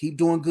good, keep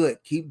doing good,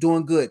 keep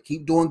doing good,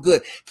 keep doing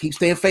good, keep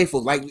staying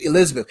faithful like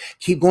Elizabeth,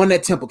 keep going to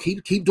that temple,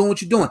 keep doing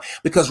what you're doing.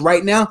 Because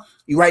right now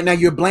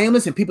you're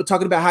blameless and people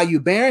talking about how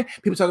you're barren,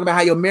 people talking about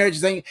how your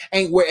marriages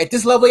ain't where at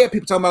this level yet,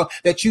 people talking about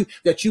that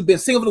you've been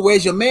single for the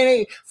ways your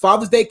man,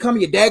 Father's Day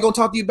coming, your dad gonna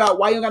talk to you about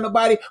why you ain't got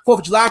nobody, 4th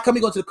of July coming,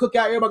 going to the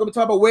cookout, everybody gonna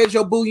talk about where's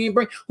your boo you ain't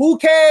bring. Who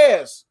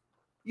cares?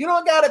 You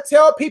don't got to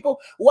tell people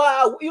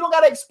why. You don't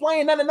got to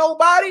explain nothing to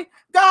nobody.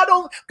 God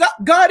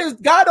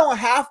don't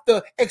have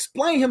to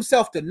explain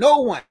himself to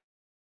no one.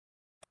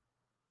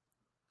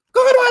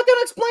 God don't have to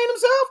explain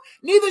himself.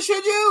 Neither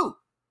should you.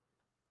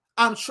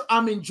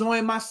 I'm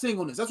enjoying my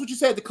singleness. That's what you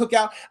said at the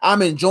cookout.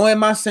 I'm enjoying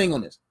my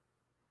singleness.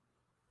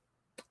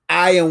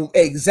 I am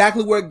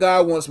exactly where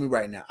God wants me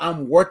right now.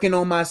 I'm working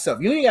on myself.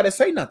 You ain't got to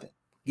say nothing.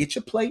 Get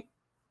your plate,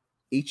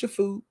 eat your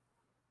food.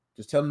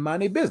 Just tell them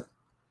mind their business.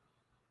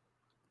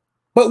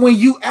 But when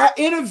you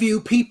interview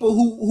people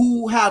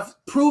who have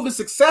proven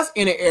success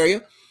in an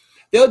area,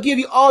 they'll give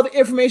you all the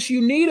information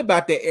you need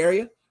about that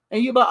area.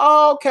 And you're like,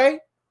 oh,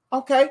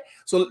 okay.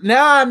 So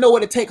now I know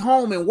what to take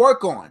home and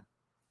work on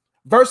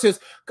versus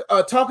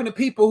talking to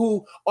people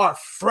who are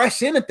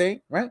fresh in the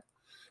thing, right?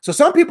 So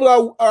some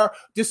people are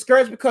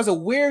discouraged because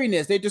of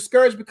weariness. They're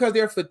discouraged because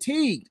they're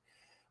fatigued.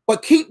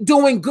 But keep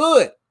doing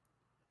good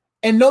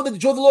and know that the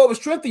joy of the Lord will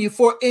strengthen you,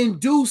 for in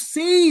due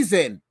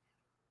season.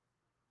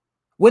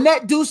 When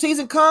that due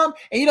season come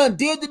and you done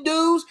did the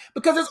dues,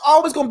 because it's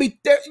always going to be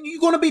there,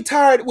 you're going to be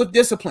tired with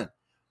discipline.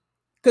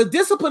 Because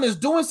discipline is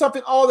doing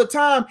something all the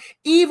time,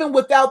 even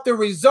without the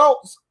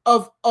results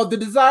of the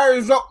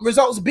desired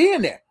results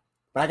being there.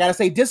 But I got to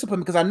say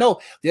discipline because I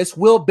know this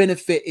will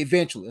benefit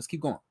eventually. Let's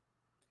keep going.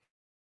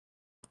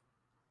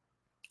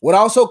 What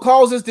also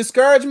causes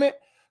discouragement?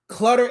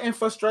 Clutter and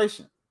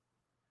frustration.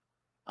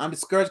 I'm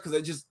discouraged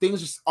because things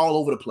just all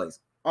over the place.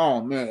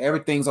 Oh man,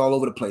 everything's all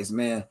over the place,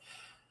 man.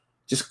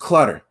 Just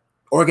clutter.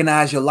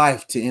 Organize your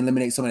life to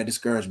eliminate some of that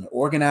discouragement.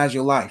 Organize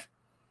your life.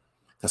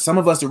 Because some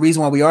of us, the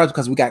reason why we are is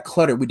because we got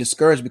cluttered. We're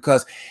discouraged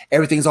because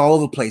everything's all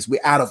over the place.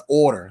 We're out of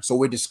order. So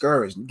we're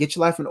discouraged. Get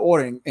your life in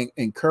order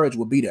and courage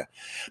will be there.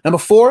 Number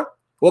 4,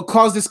 what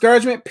causes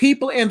discouragement?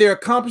 People and their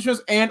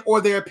accomplishments and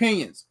or their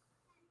opinions.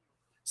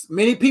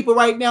 Many people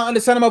right now, under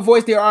the sound of my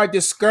voice, they are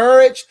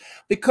discouraged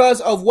because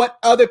of what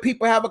other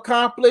people have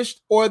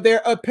accomplished or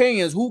their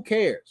opinions. Who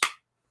cares?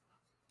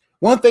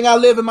 One thing I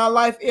live in my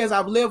life is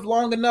I've lived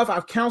long enough.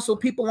 I've counseled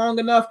people long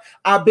enough.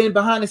 I've been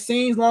behind the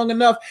scenes long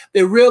enough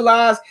to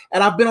realize,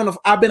 and I've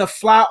been a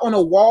fly on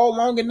a wall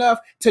long enough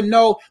to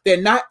know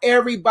that not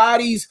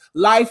everybody's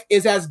life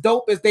is as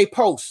dope as they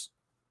post.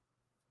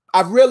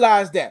 I've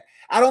realized that.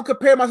 I don't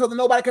compare myself to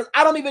nobody because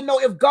I don't even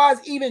know if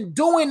God's even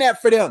doing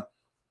that for them.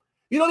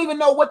 You don't even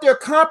know what they're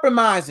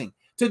compromising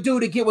to do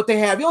to get what they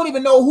have. You don't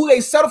even know who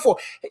they settle for.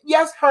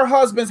 Yes, her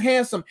husband's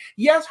handsome.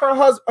 Yes,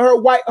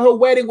 her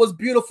wedding was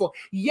beautiful.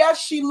 Yes,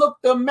 she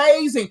looked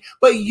amazing,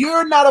 but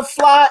you're not a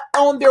fly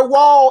on their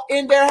wall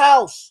in their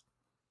house.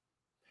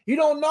 You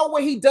don't know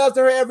what he does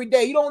to her every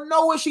day. You don't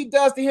know what she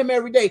does to him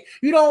every day.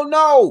 You don't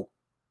know.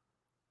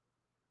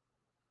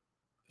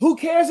 Who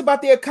cares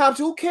about their accomplishments?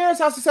 Who cares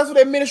how successful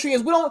their ministry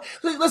is? We don't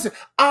listen.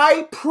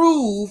 I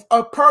prove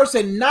a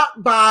person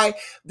not by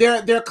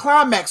their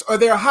climax or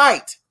their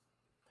height.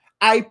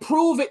 I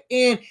prove it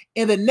in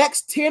the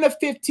next 10 or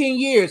 15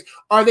 years.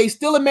 Are they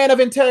still a man of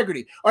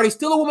integrity? Are they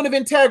still a woman of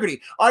integrity?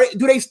 Are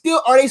they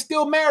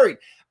still married?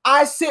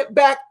 I sit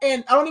back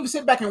and I don't even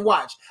sit back and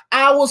watch.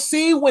 I will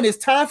see when it's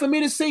time for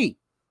me to see.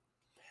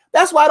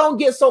 That's why I don't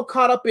get so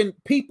caught up in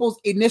people's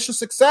initial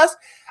success.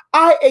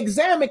 I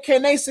examine,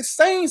 can they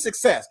sustain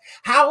success?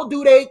 How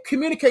do they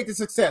communicate the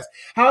success?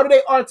 How do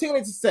they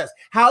articulate success?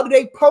 How do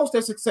they post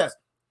their success?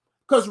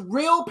 Because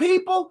real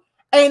people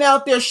ain't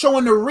out there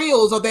showing the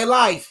reels of their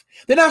life.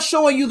 They're not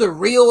showing you the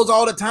reels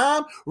all the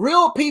time.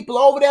 Real people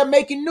over there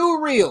making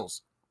new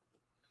reels.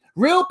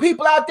 Real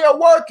people out there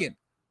working.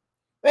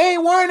 They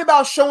ain't worrying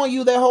about showing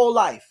you their whole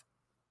life.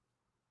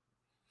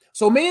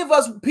 So many of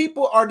us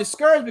people are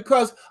discouraged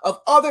because of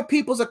other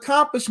people's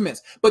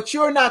accomplishments, but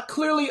you're not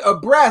clearly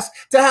abreast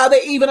to how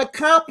they even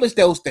accomplish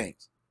those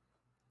things.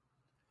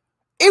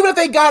 Even if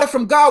they got it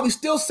from God, we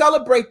still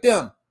celebrate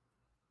them.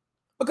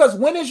 Because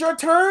when it's your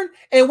turn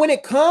and when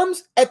it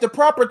comes at the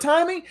proper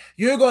timing,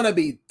 you're going to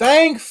be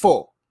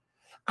thankful.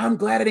 I'm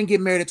glad I didn't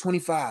get married at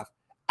 25.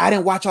 I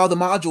didn't watch all the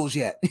modules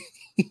yet.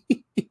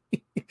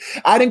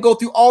 I didn't go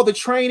through all the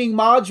training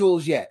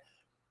modules yet.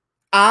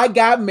 I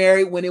got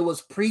married when it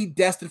was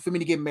predestined for me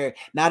to get married.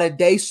 Not a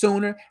day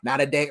sooner,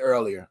 not a day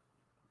earlier.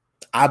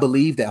 I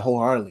believe that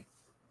wholeheartedly.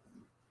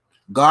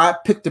 God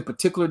picked a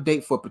particular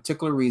date for a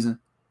particular reason.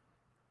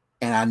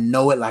 And I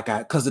know it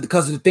because of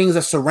the things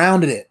that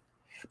surrounded it.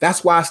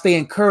 That's why I stay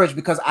encouraged,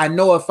 because I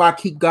know if I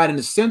keep God in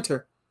the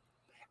center,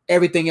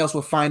 everything else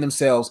will find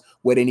themselves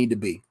where they need to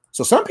be.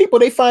 So some people,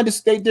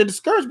 they're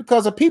discouraged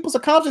because of people's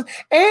accomplishments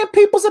and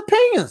people's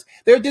opinions.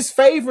 They're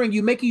disfavoring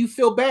you, making you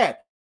feel bad.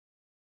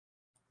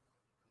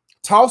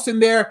 Tossing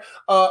their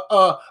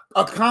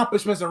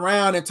accomplishments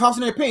around and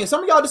tossing their opinions.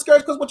 Some of y'all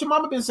discouraged because what your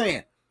mama been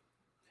saying.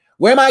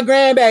 Where my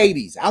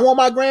grandbabies? I want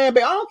my grandbaby.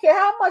 I don't care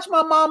how much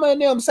my mama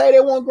and them say they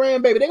want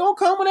grandbaby. They're going to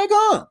come when they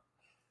come.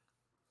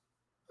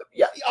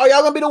 Are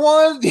y'all going to be the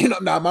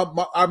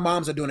ones? Our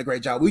moms are doing a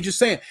great job. We just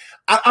saying,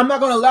 I'm not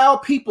going to allow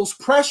people's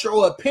pressure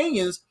or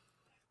opinions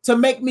to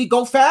make me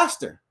go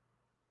faster,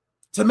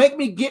 to make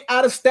me get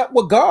out of step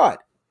with God.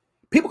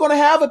 People are going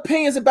to have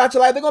opinions about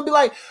your life. They're going to be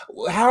like,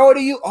 how old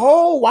are you?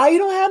 Oh, why you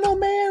don't have no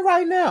man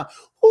right now?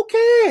 Who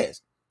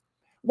cares?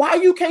 Why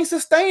you can't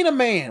sustain a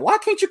man? Why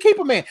can't you keep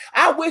a man?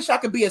 I wish I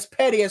could be as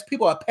petty as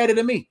people are petty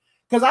to me,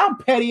 because I'm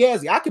petty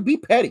as I could be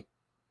petty.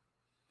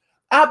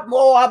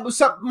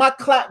 My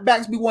clap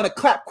backs be want to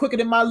clap quicker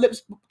than my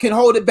lips can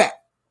hold it back.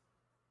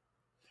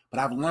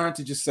 But I've learned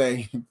to just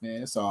say,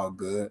 man, it's all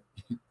good.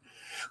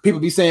 People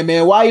be saying,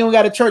 man, why you don't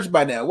got a church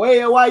by now?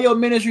 Why your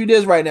ministry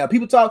this right now?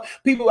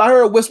 I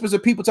heard whispers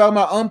of people talking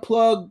about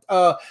unplugged,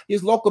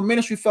 his local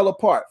ministry fell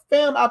apart.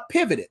 Fam, I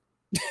pivoted.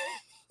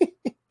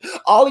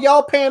 All of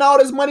y'all paying all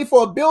this money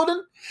for a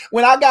building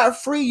when I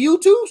got free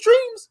YouTube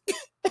streams?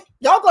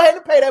 Y'all go ahead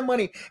and pay that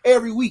money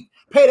every week.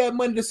 Pay that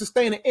money to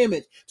sustain an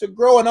image, to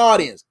grow an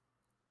audience.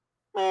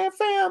 Man,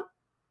 fam.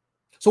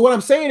 So what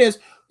I'm saying is,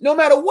 No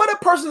matter what a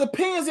person's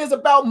opinions is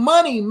about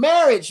money,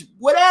 marriage,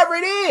 whatever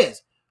it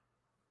is,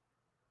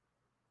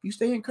 you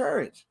stay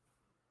encouraged.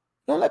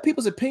 Don't let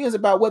people's opinions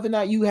about whether or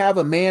not you have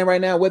a man right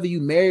now, whether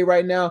you marry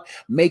right now,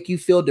 make you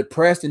feel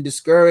depressed and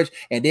discouraged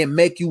and then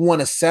make you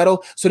want to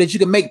settle so that you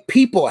can make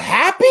people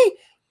happy.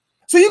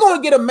 So you're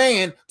going to get a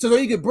man so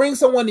you can bring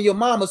someone to your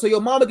mama so your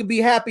mama can be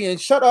happy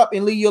and shut up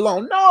and leave you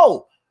alone.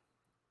 No.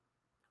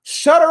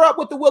 Shut her up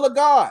with the will of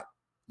God.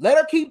 Let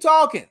her keep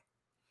talking.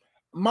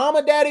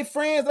 Mama, daddy,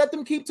 friends, let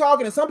them keep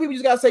talking. And some people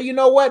just got to say, you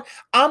know what?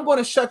 I'm going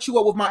to shut you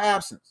up with my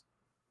absence.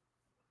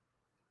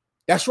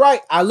 That's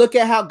right. I look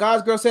at how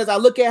God's girl says, I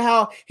look at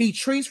how he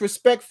treats,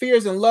 respect,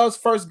 fears, and loves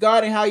first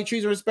God and how he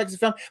treats and respects his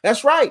family.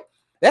 That's right.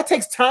 That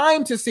takes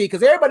time to see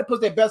because everybody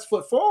puts their best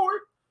foot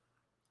forward.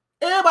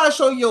 Everybody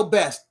show you your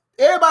best.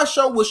 Everybody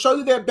will show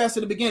you their best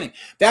in the beginning.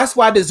 That's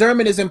why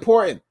discernment is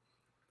important.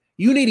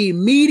 You need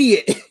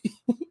immediate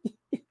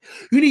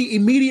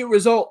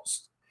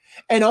results.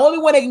 And the only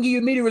one that can give you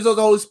immediate results is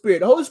the Holy Spirit.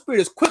 The Holy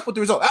Spirit is quick with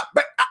the result.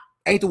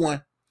 Ain't the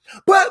one.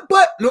 But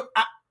no,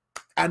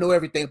 I know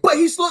everything. But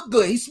he looked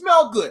good. He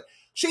smelled good.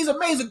 She's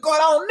amazing. God,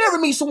 I'll never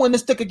meet someone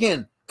this thick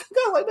again.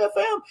 God, like that,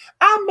 fam.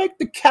 I make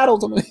the cattle.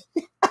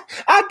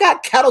 I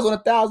got cattle on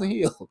 1,000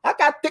 hills. I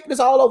got thickness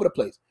all over the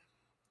place.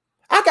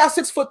 I got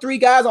 6'3"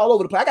 guys all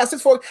over the place. I got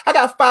 6'4". I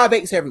got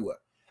 5'8" everywhere.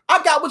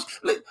 I got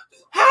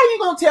how are you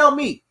gonna tell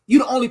me you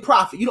the only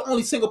prophet? You the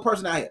only single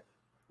person out here.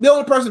 The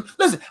only person.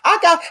 Listen,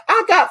 I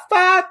got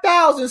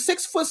 5,000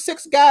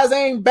 6'6" guys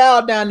ain't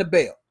bowed down the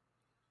bell.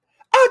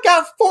 I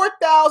got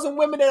 4,000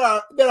 women that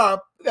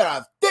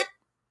are thick.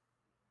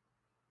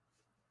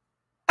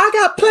 I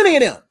got plenty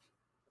of them.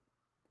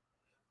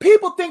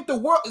 People think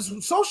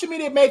social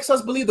media makes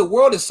us believe the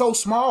world is so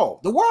small.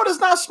 The world is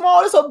not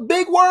small. It's a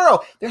big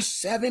world. There's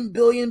 7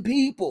 billion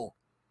people.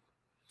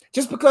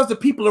 Just because the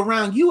people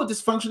around you are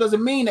dysfunctional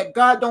doesn't mean that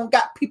God don't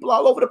got people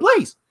all over the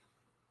place.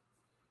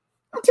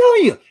 I'm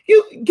telling you,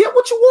 you get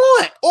what you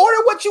want.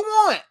 Order what you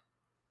want.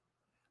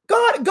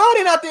 God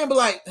ain't out there and be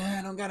like,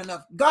 I don't got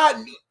enough.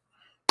 God,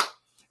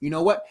 you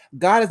know what?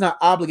 God is not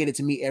obligated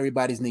to meet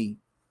everybody's need.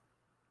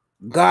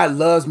 God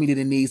loves meeting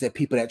the needs of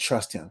people that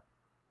trust him.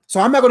 So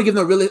I'm not going to give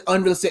no really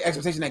unrealistic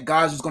expectation that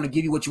God's just going to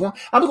give you what you want.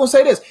 I'm just going to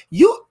say this.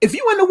 If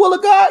you in the will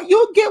of God,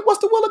 you'll get what's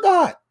the will of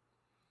God.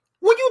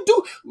 When you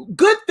do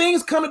good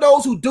things, come to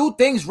those who do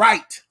things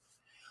right.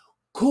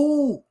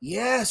 Cool.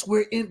 Yes,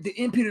 we're in the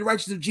imputed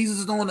righteousness of Jesus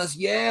is on us.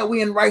 Yeah,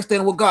 we're in right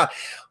standing with God.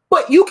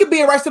 But you can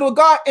be in right standing with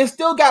God and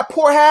still got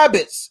poor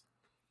habits.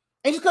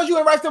 And just because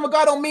you're in right standing with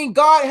God don't mean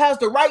God has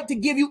the right to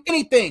give you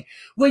anything.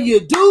 When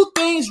you do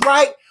things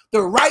right,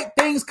 the right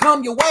things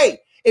come your way.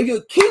 If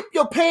you keep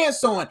your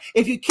pants on,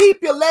 if you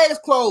keep your legs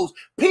closed,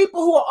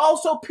 people who are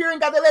also pure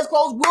and got their legs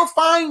closed will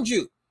find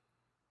you.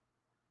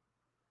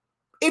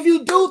 If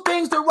you do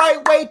things the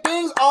right way,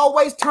 things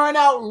always turn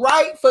out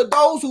right for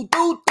those who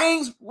do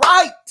things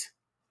right.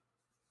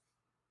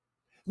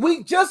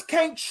 We just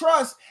can't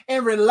trust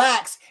and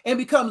relax and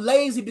become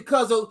lazy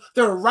because of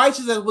the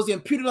righteousness that was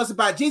imputed to us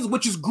by Jesus,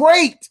 which is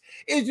great.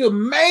 It's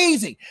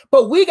amazing.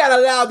 But we got to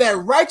allow that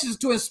righteousness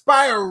to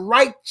inspire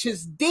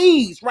righteous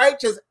deeds,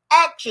 righteous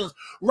actions,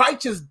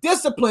 righteous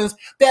disciplines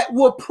that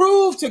will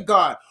prove to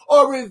God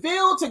or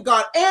reveal to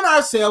God and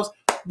ourselves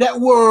that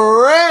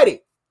we're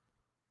ready.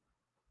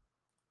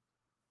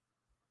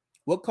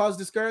 What caused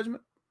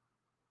discouragement?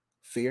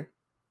 Fear.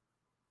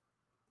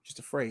 Just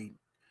afraid.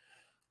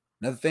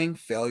 Another thing,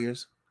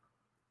 failures.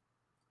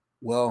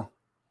 Well,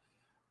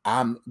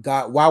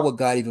 God. Why would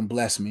God even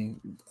bless me?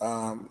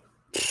 I'm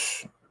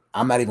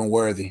not even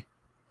worthy.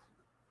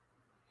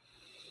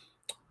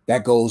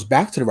 That goes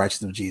back to the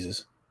righteousness of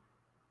Jesus.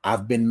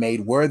 I've been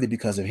made worthy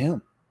because of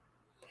him.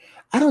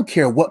 I don't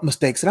care what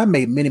mistakes, and I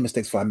made many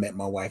mistakes before I met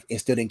my wife. It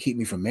still didn't keep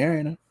me from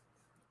marrying her.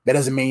 That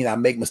doesn't mean I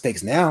make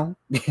mistakes now.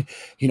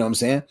 You know what I'm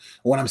saying?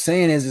 What I'm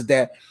saying is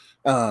that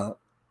don't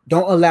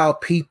allow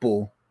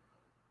people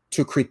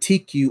to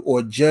critique you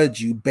or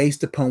judge you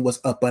based upon what's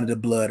up under the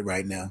blood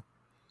right now.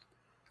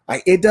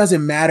 Like, it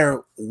doesn't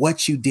matter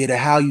what you did or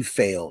how you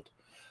failed.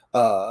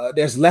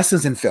 There's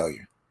lessons in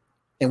failure.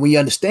 And when you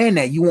understand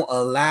that, you won't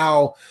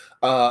allow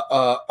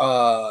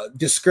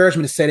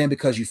discouragement to set in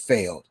because you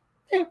failed.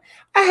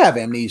 I have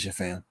amnesia,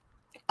 fam.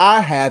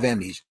 I have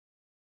amnesia.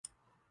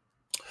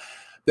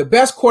 The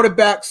best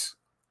quarterbacks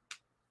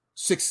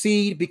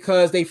succeed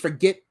because they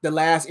forget the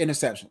last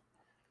interception.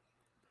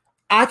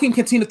 I can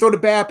continue to throw the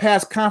bad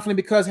pass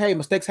confidently because, hey,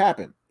 mistakes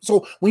happen.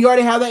 So when you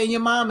already have that in your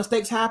mind,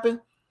 mistakes happen.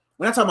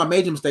 We're not talking about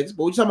major mistakes,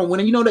 but we're talking about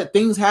when you know that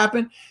things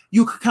happen,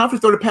 you can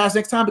confidently throw the pass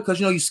next time because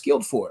you know you're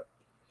skilled for it.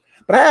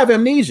 But I have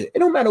amnesia. It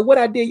don't matter what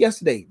I did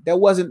yesterday that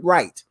wasn't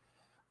right.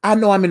 I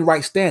know I'm in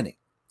right standing,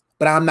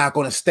 but I'm not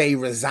going to stay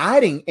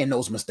residing in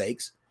those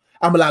mistakes.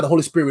 I'm allowed the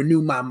Holy Spirit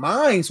renew my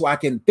mind so I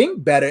can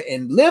think better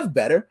and live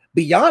better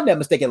beyond that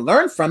mistake and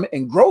learn from it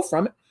and grow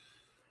from it.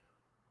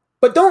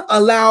 But don't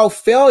allow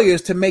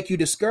failures to make you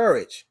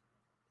discouraged.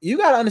 You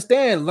got to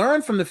understand,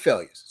 learn from the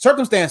failures.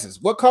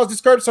 Circumstances. What caused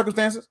discouragement?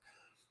 Circumstances.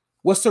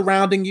 What's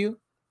surrounding you?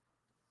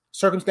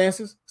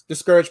 Circumstances.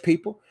 Discourage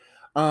people.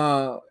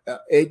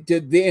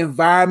 The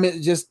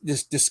environment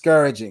just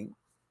discouraging.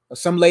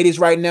 Some ladies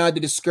right now, they're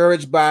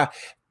discouraged by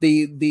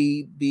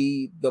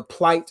the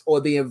plight or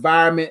the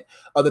environment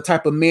or the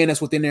type of men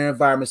that's within their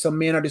environment. Some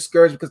men are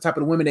discouraged because of the type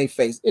of the women they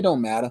face. It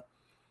don't matter.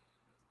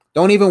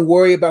 Don't even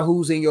worry about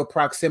who's in your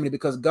proximity,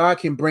 because God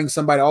can bring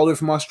somebody all the way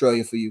from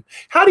Australia for you.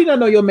 How do you not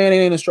know your man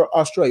ain't in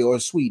Australia or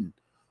Sweden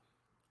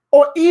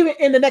or even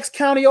in the next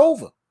county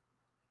over?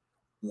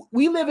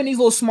 We live in these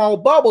little small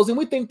bubbles, and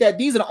we think that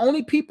these are the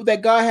only people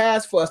that God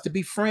has for us to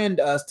befriend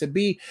us, to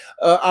be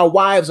our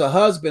wives or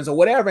husbands or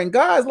whatever. And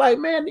God's like,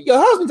 man, your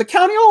husband's a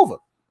county over.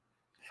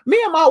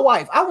 Me and my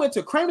wife, I went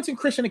to Cramerton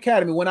Christian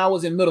Academy when I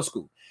was in middle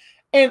school.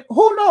 And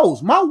who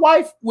knows? My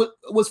wife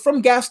was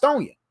from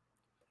Gastonia.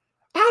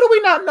 How do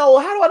we not know?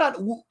 How do I not?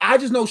 I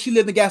just know she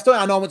lived in Gastonia.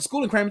 I know I went to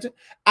school in Cramerton.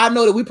 I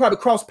know that we probably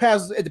crossed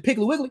paths at the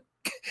Piggly Wiggly.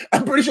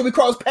 I'm pretty sure we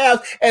crossed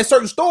paths at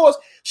certain stores.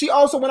 She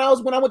also, when I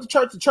went to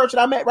church, the church that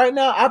I'm at right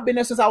now, I've been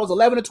there since I was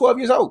 11 or 12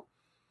 years old.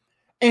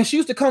 And she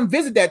used to come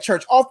visit that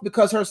church often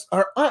because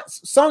her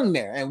aunts sung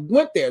there and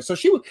went there. So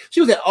she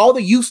was at all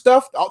the youth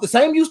stuff, all the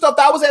same youth stuff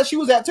that I was at, she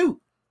was at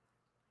too.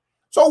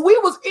 So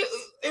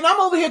and I'm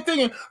over here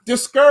thinking,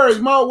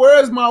 discouraged,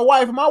 where's my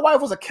wife? And my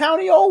wife was a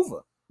county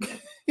over.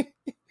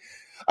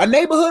 A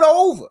neighborhood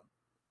over.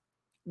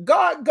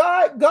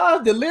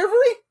 God's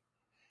delivery,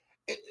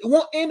 it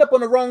won't end up on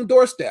the wrong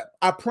doorstep.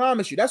 I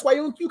promise you. That's why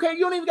you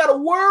don't even got to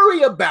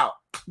worry about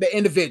the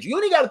individual. You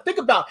don't even got to think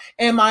about,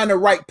 am I in the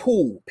right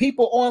pool?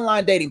 People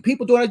online dating,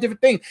 people doing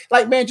different things.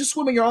 Like, man, just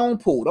swim in your own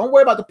pool. Don't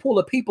worry about the pool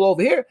of people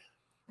over here,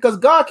 because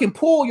God can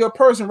pull your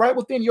person right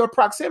within your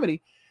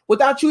proximity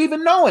without you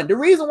even knowing. The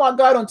reason why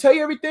God don't tell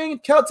you everything,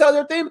 tell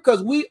everything,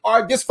 because we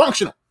are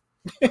dysfunctional.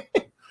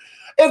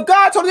 If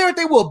God told us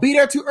everything, we'll be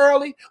there too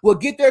early, we'll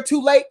get there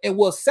too late, and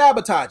we'll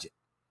sabotage it.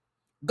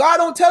 God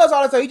don't tell us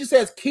all the time. He just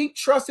says, keep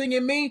trusting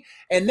in me.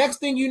 And next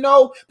thing you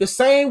know, the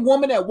same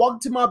woman that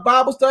walked into my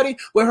Bible study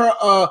with her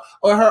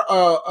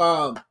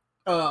with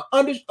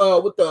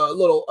the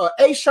little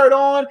A shirt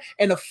on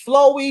and a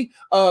flowy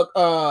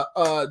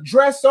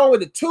dress on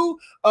with the two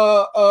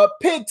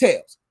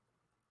pigtails.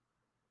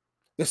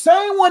 The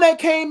same one that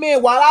came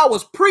in while I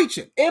was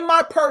preaching in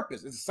my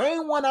purpose is the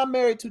same one I'm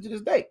married to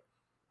this day.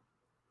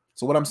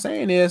 So what I'm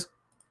saying is,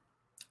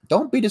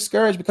 don't be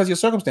discouraged because of your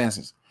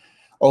circumstances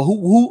or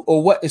who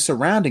or what is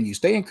surrounding you.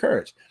 Stay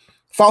encouraged.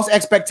 False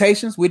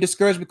expectations. We're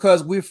discouraged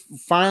because we're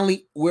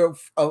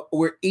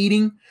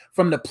eating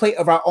from the plate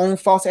of our own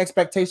false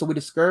expectations. We're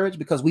discouraged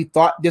because we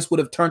thought this would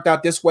have turned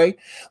out this way.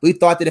 We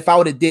thought that if I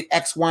would have did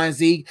X, Y, and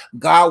Z,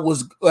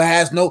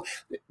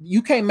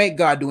 you can't make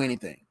God do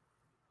anything.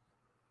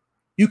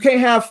 You can't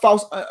have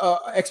false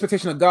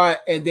expectation of God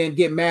and then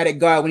get mad at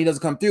God when he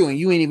doesn't come through, and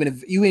you ain't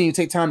even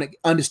take time to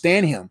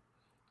understand him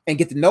and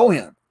get to know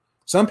him.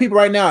 Some people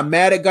right now are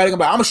mad at God. They're gonna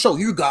be like, I'm gonna show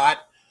you, God.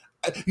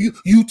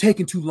 You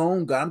taking too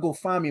long, God. I'm gonna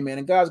find me, man.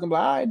 And God's gonna be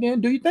like, all right,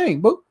 then do your thing,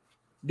 boo.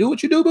 Do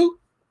what you do, boo.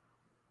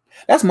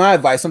 That's my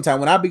advice. Sometimes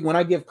when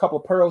I give a couple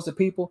pearls to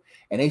people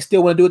and they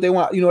still want to do what they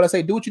want, you know what I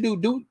say? Do what you do.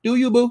 Do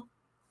you, boo?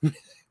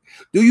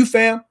 Do you,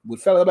 fam?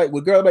 With fella like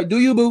with girl like, do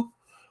you, boo?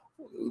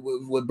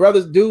 With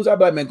brothers, dudes, I'd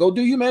be like, man, go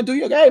do you, man. Do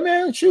you? Hey,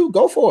 man, shoot,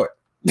 go for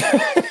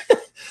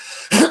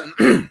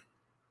it.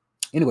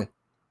 Anyway,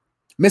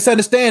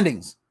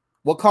 misunderstandings.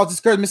 What caused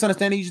discouragement?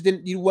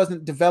 Misunderstanding. You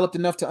wasn't developed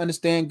enough to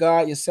understand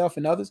God, yourself,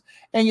 and others,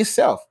 and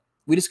yourself.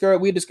 We're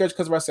discouraged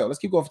because of ourselves. Let's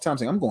keep going for time's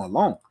sake. I'm going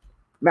long.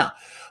 Now,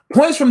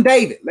 points from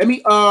David. Let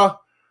me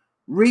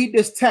read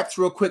this text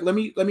real quick. Let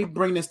me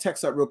bring this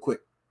text up real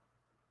quick.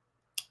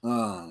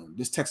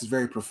 This text is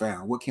very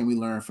profound. What can we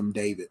learn from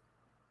David?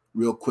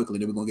 Real quickly,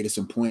 then we're gonna get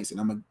some points, and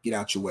I'm gonna get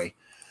out your way.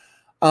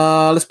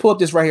 Let's pull up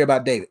this right here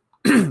about David.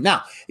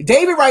 Now,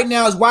 David right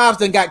now, his wives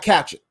done got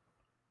captured.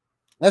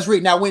 Let's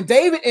read. Now, when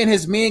David and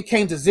his men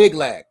came to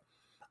Ziklag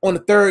on the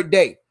third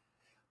day,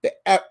 the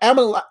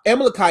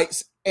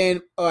Amalekites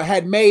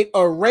had made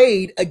a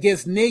raid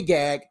against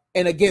Negag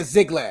and against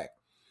Ziklag.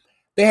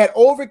 They had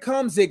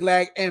overcome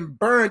Ziklag and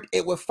burned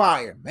it with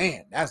fire.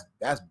 Man, that's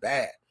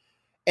bad.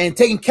 And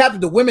taking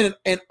captive the women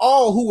and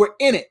all who were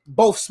in it,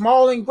 both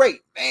small and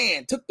great.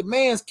 Man, took the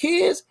man's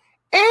kids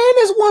and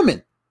his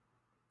woman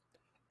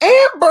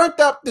and burnt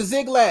up the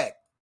Ziklag.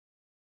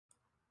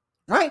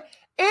 Right?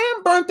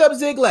 And burnt up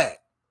Ziklag.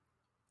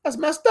 That's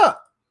messed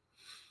up.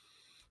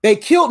 They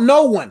killed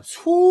no one.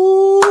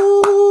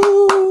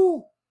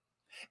 Ooh.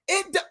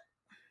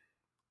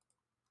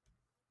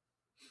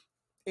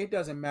 It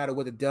doesn't matter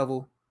what the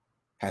devil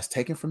has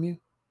taken from you.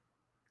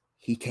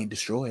 He can't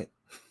destroy it.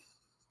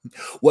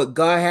 What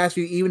God has for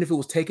you, even if it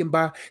was taken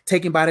by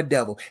the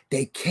devil,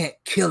 they can't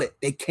kill it.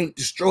 They can't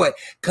destroy it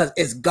because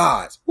it's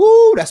God's.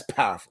 Woo, that's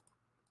powerful.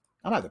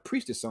 I'm going to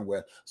preach this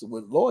somewhere. So,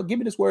 Lord, give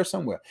me this word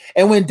somewhere.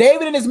 And when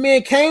David and his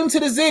men came to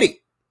the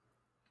city,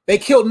 they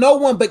killed no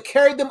one but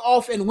carried them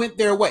off and went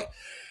their way.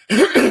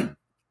 And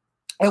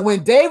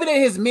when David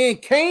and his men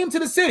came to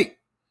the city,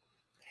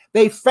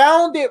 they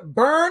found it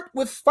burnt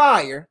with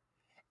fire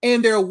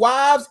and their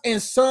wives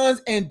and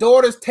sons and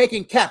daughters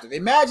taken captive.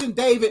 Imagine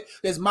David,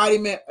 this mighty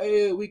man.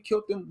 Hey, we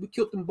killed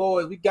them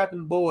boys. We got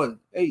them boys.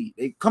 Hey,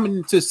 they coming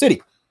into the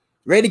city,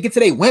 ready to get to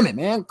their women,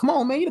 man. Come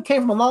on, man. You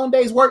came from a long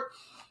day's work.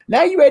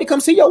 Now you ready to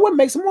come see your women,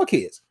 make some more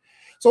kids.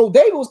 So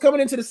David was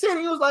coming into the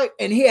city. He was like,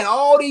 and he had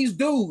all these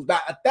dudes,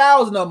 about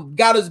 1,000 of them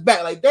got his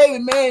back. Like,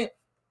 David,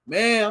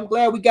 man, I'm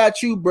glad we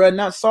got you, bro,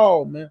 not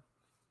Saul, man.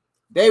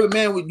 David,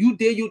 man, when you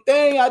did your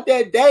thing out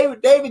there,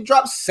 David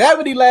dropped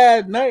 70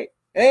 last night.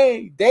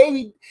 Hey,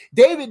 David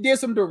did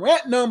some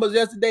Durant numbers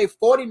yesterday,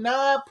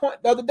 49 points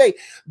the other day.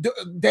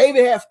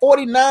 David had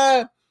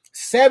 49,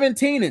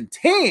 17, and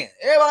 10.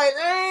 Everybody,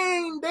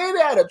 dang,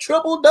 David had a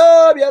triple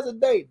dub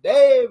yesterday.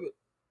 David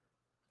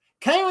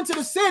came into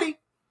the city.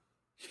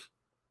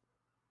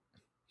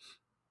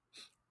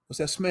 What's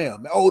that smell?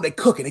 Oh, they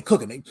cooking.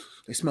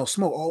 They smell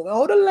smoke.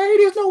 Oh, the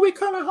ladies know we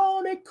coming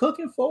home. They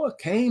cooking for us.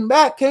 Came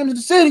to the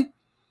city.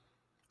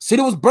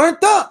 City was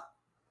burnt up.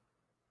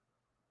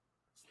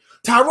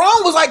 Tyrone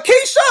was like,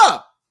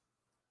 Keisha,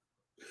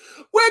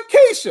 where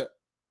Keisha?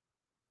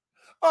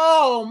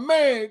 Oh,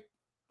 man.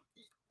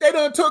 They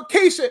done took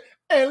Keisha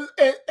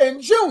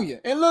and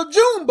Junior and little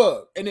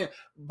Junebug. And then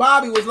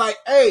Bobby was like,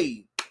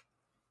 hey,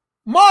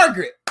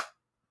 Margaret.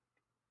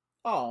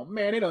 Oh,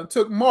 man, they done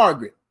took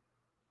Margaret.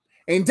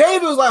 And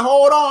David was like,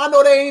 hold on, I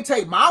know they ain't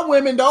take my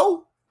women,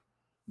 though.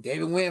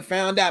 David went and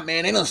found out,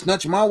 man, they done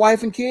snatched my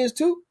wife and kids,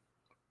 too.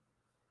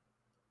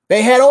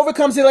 They had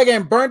overcome Ziklag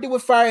and burnt it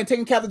with fire and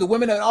taken captive the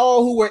women and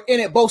all who were in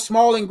it, both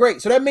small and great.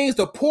 So that means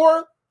the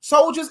poor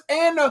soldiers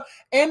and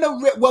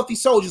the wealthy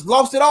soldiers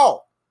lost it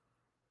all.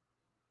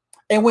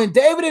 And when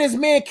David and his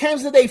men came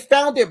to it, they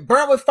found it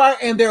burnt with fire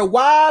and their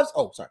wives.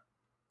 Oh, sorry.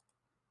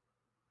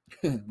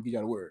 Give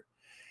y'all the word.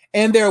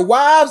 And their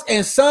wives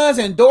and sons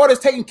and daughters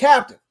taken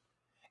captive.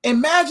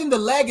 Imagine the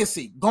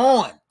legacy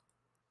gone.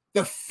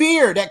 The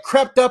fear that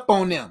crept up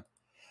on them.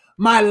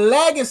 My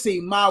legacy,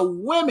 my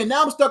women.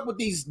 Now I'm stuck with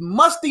these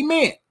musty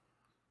men.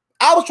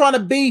 I was trying to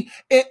be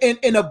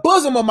in the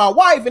bosom of my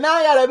wife, and now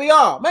I gotta be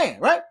all man,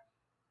 right?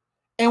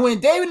 And when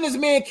David and his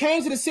men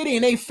came to the city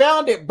and they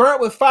found it burnt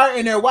with fire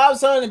and their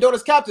wives, sons, and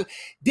daughters captive,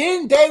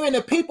 then David and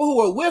the people who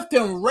were with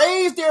them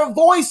raised their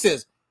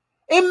voices.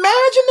 Imagine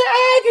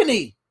the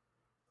agony.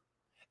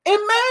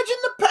 Imagine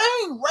the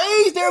pain.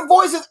 Raised their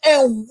voices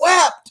and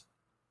wept.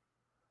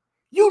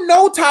 You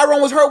know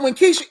Tyrone was hurt when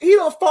Keisha, he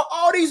done fought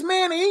all these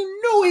men and he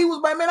knew he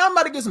was like, man, I'm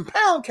about to get some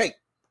pound cake.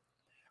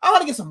 I'm about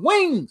to get some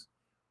wings.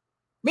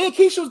 Me and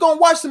Keisha was going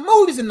to watch some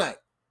movies tonight.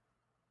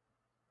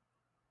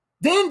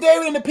 Then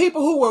David and the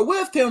people who were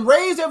with him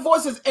raised their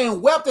voices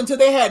and wept until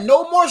they had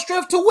no more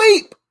strength to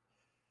weep.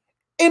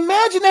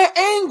 Imagine that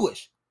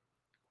anguish.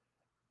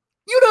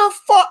 You done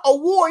fought a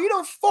war. You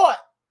done fought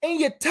and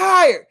you're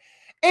tired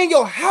and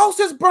your house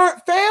is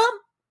burnt, fam.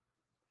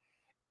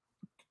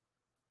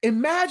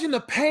 Imagine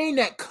the pain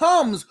that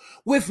comes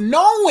with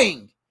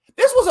knowing.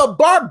 This was a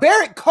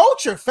barbaric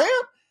culture, fam.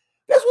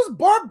 This was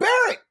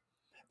barbaric.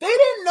 They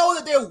didn't know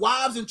that their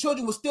wives and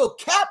children were still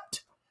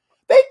kept.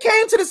 They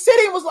came to the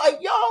city and was like,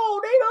 yo,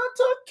 they done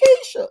took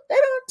Keisha. They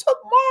done took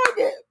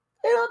Margaret.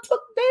 They done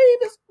took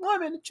David's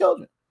women and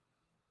children.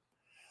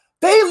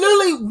 They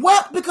literally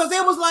wept because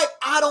they was like,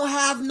 I don't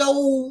have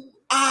no,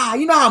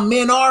 you know how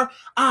men are?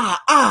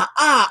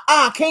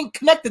 Can't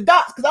connect the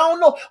dots because I don't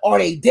know. Are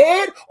they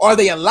dead? Are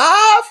they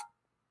alive?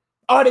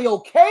 Are they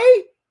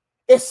okay?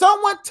 Is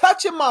someone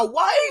touching my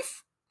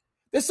wife?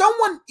 Is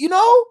someone,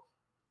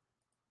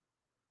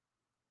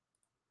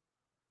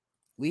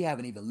 we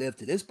haven't even lived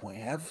to this point,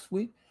 have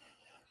we?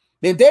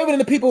 Then David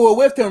and the people who were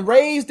with him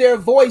raised their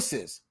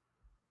voices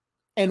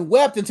and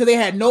wept until they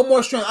had no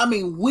more strength. I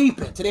mean,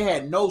 weeping until they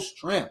had no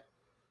strength.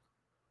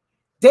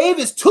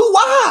 David's 2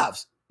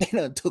 wives. They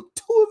done took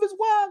 2 of his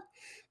wives.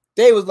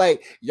 David was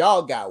like,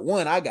 y'all got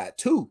 1, I got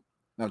 2.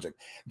 No, I'm joking.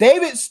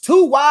 David's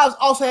 2 wives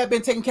also have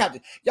been taken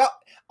captive. Y'all,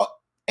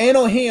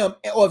 Anohim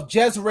of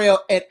Jezreel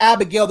and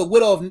Abigail, the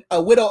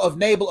widow of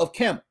Nabal of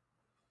Carmel.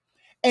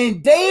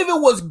 And David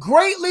was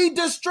greatly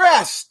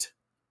distressed,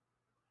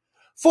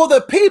 for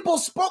the people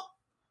spoke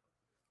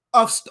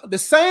of the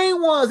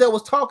same ones that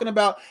was talking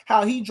about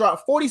how he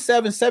dropped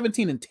 47,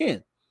 17, and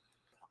 10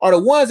 are the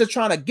ones that are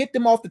trying to get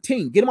them off the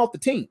team, get him off the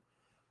team.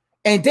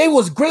 And David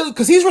was greatly,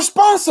 because he's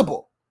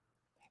responsible.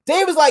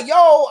 David's like,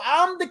 yo,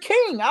 I'm the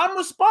king. I'm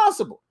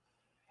responsible.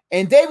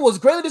 And David was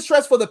greatly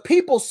distressed, for the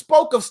people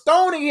spoke of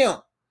stoning him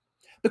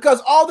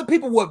because all the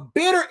people were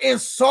bitter in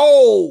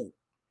soul,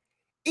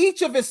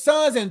 each of his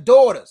sons and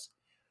daughters.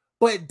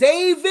 But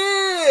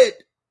David,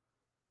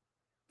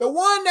 the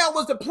one that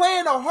was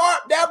playing the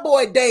harp, that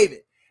boy David,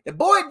 the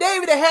boy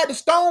David that had the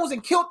stones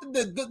and killed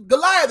the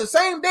Goliath, the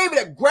same David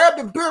that grabbed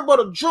the beard by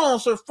the drum,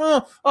 said,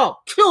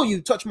 I'll kill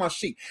you, touch my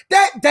sheep.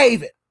 That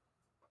David.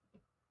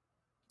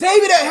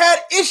 David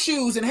that had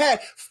issues and had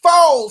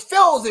fails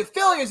and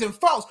failures and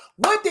faults.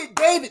 What did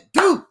David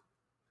do?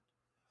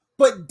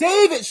 But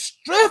David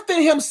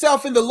strengthened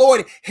himself in the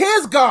Lord,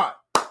 his God.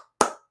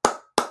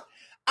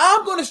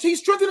 He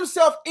strengthened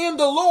himself in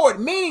the Lord,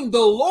 meaning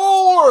the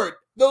Lord.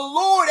 The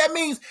Lord, that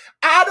means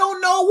I don't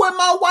know where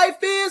my wife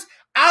is.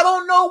 I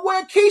don't know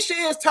where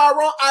Keisha is,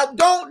 Tyrone. I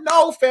don't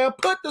know, fam.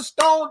 Put the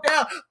stone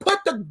down. Put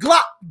the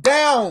Glock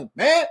down,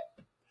 man.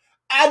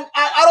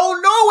 I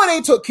don't know where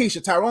they took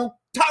Keisha, Tyrone.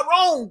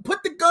 Tyrone,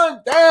 put the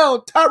gun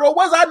down. Tyrone,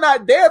 was I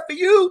not there for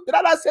you? Did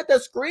I not set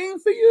that screen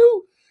for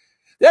you?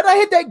 Did I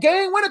hit that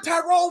game winner,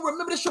 Tyrone?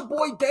 Remember, this your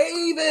boy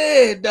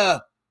David.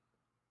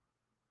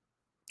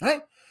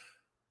 Right?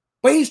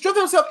 But he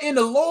strengthened himself in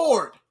the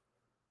Lord.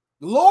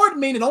 Lord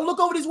meaning, don't look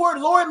over these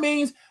words. Lord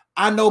means,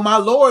 I know my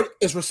Lord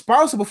is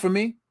responsible for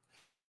me.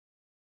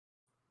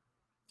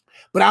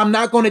 But I'm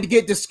not going to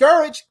get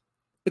discouraged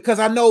because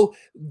I know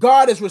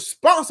God is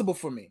responsible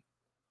for me.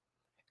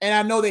 And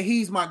I know that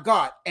he's my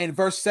God. And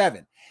verse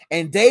 7.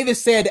 And David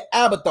said to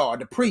Abiathar,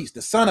 the priest,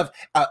 the son of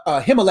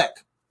Ahimelech,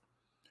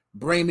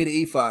 bring me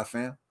the ephod,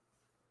 fam.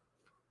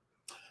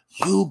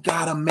 You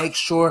got to make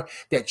sure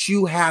that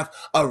you have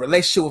a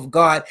relationship with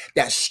God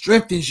that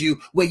strengthens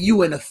you when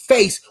you in the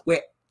face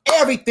where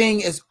everything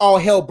is all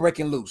hell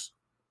breaking loose.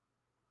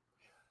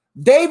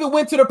 David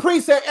went to the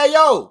priest and said, hey,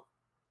 yo,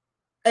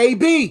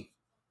 AB,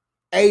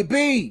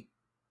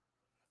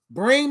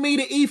 bring me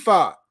the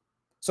ephod.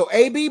 So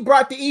AB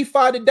brought the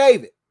ephod to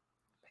David.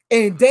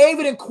 And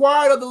David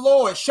inquired of the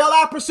Lord, shall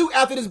I pursue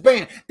after this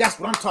band? That's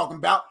what I'm talking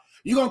about.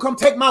 You going to come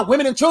take my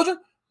women and children?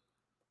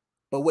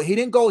 But what he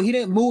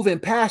didn't move in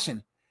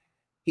passion.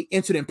 He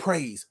entered in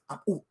praise. I'm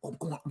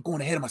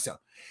going ahead of myself.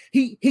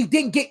 He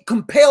didn't get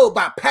compelled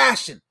by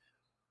passion.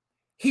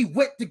 He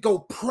went to go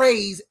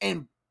praise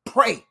and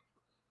pray.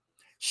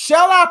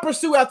 Shall I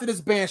pursue after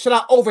this band? Shall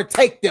I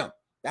overtake them?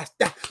 That's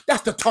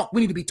the talk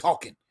we need to be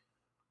talking.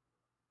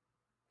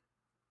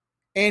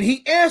 And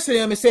he answered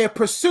him and said,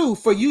 pursue,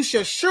 for you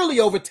shall surely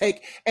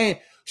overtake and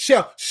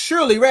shall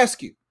surely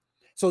rescue.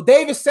 So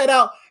David set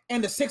out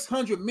and the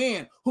 600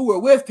 men who were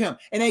with him,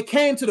 and they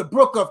came to the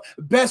brook of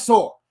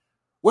Besor,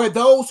 where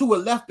those who were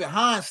left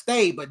behind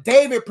stayed. But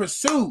David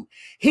pursued,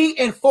 he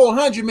and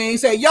 400 men. He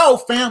said, yo,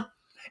 fam,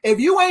 if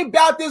you ain't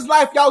about this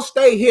life, y'all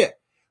stay here.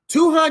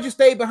 200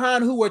 stayed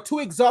behind who were too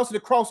exhausted to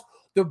cross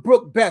the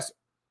brook Besor.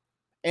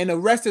 And the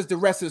rest is the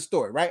rest of the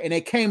story, right? And they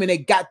came and they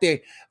got there.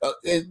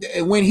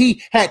 And when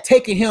he had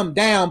taken him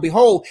down,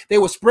 behold, they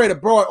were spread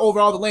abroad over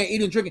all the land,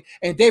 eating and drinking.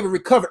 And David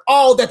recovered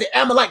all that the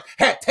Amalek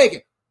had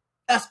taken.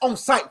 That's on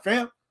sight,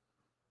 fam.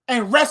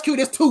 And rescued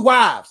his 2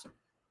 wives.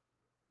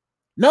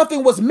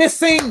 Nothing was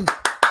missing.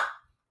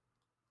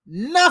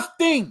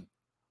 Nothing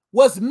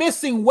was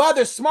missing,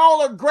 whether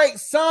small or great,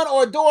 son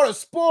or daughter,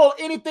 spoil,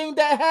 anything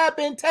that had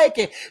been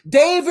taken.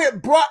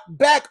 David brought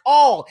back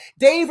all.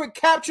 David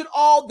captured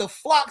all the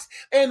flocks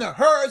and the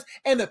herds,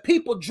 and the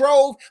people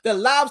drove the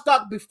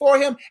livestock before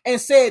him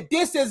and said,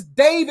 this is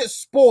David's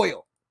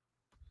spoil.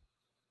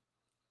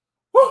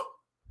 Whew.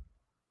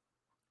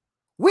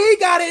 We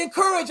got to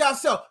encourage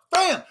ourselves.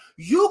 Fam,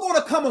 you going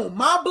to come on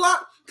my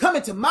block, come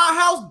into my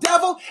house,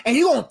 devil, and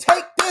you going to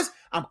take this?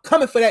 I'm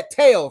coming for that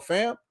tail,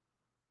 fam.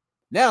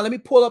 Now, let me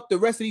pull up the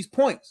rest of these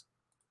points.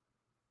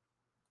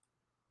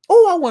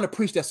 Oh, I want to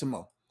preach that some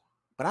more.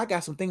 But I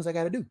got some things I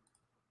got to do.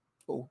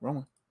 Oh, wrong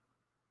one.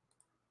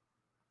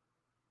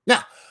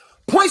 Now,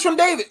 points from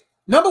David.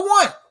 Number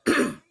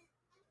 1,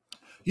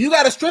 you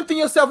got to strengthen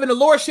yourself in the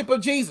lordship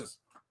of Jesus.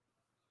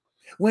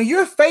 When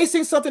you're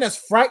facing something that's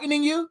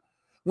frightening you,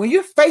 when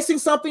you're facing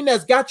something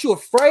that's got you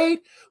afraid,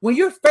 when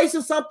you're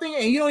facing something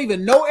and you don't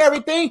even know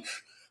everything,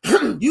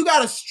 you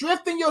got to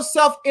strengthen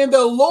yourself in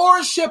the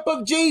lordship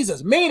of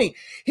Jesus, meaning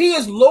he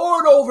is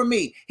Lord over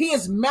me. He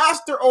is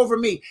master over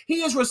me.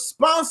 He is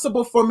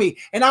responsible for me.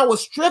 And I will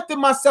strengthen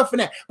myself in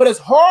that. But it's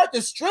hard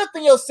to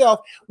strengthen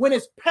yourself when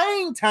it's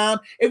pain time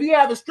if you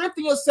have to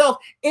strengthen yourself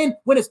in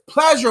when it's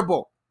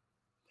pleasurable.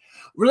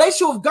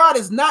 Relationship with God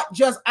is not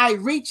just I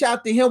reach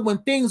out to him when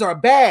things are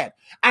bad.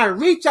 I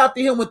reach out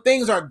to him when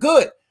things are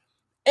good.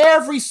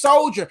 Every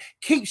soldier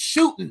keeps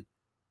shooting.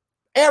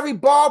 Every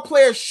ball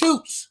player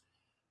shoots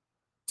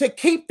to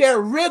keep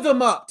their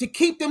rhythm up, to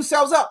keep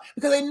themselves up,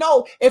 because they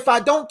know if I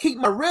don't keep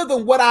my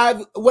rhythm, what I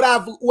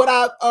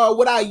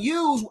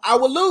use, I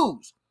will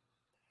lose.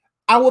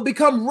 I will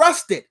become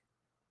rusted.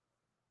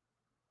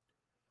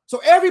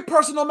 So every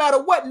person, no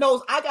matter what,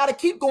 knows I got to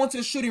keep going to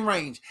the shooting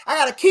range. I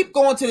got to keep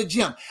going to the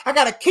gym. I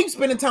got to keep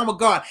spending time with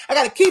God. I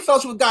got to keep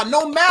fellowship with God,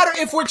 no matter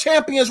if we're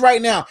champions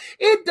right now.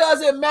 It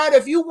doesn't matter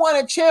if you won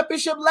a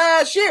championship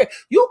last year.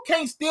 You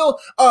can't still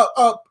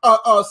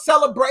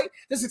celebrate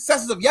the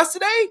successes of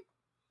yesterday.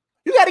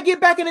 You got to get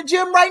back in the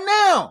gym right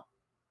now.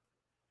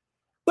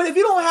 But if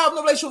you don't have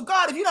no relationship with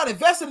God, if you're not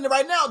invested in it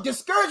right now,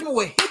 discouragement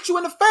will hit you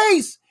in the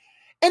face.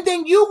 And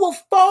then you will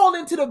fall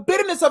into the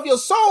bitterness of your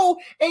soul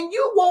and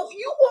you won't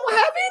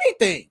have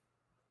anything.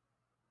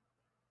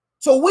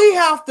 So we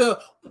have to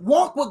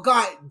walk with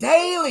God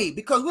daily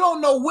because we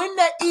don't know when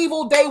that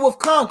evil day will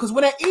come. Because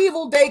when that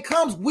evil day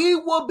comes, we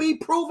will be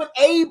proven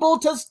able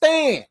to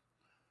stand.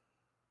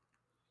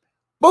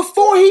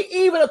 Before he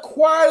even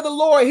acquired the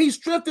Lord, he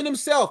strengthened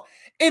himself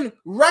in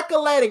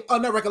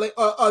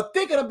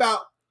thinking about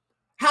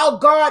how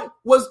God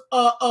was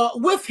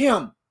with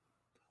him,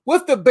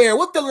 with the bear,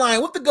 with the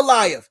lion, with the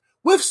Goliath,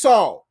 with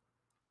Saul.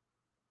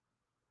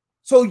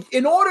 So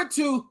in order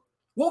to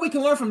What we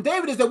can learn from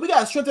David is that we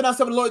got to strengthen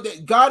ourselves in the Lord,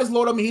 that God is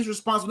Lord of me. He's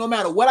responsible no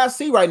matter what I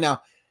see right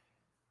now.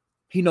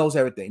 He knows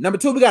everything. Number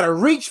two, we got to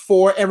reach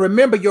for and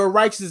remember your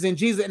righteousness in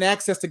Jesus and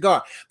access to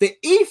God. The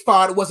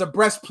ephod was a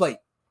breastplate.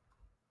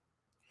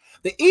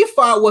 The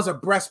ephod was a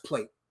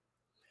breastplate.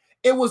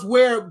 It was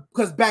where,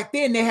 because back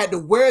then they had to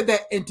wear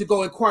that and to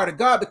go inquire to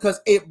God, because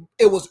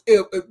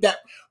that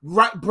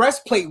right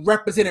breastplate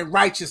represented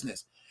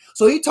righteousness.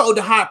 So he told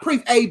the high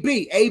priest,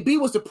 AB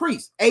was the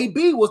priest.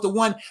 AB was the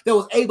one that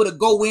was able to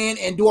go in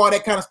and do all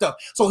that kind of stuff.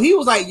 So he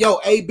was like,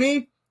 yo,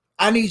 AB,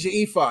 I need your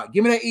ephod.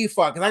 Give me that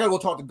ephod because I got to go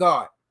talk to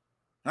God.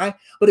 Right?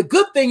 But the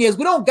good thing is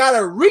we don't got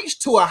to reach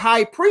to a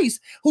high priest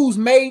who's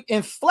made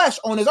in flesh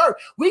on his earth.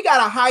 We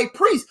got a high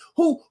priest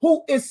who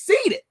is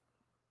seated.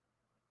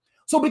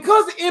 So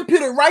because the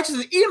imputed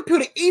righteousness, the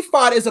imputed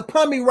ephod is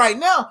upon me right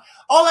now,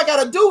 all I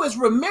got to do is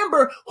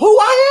remember who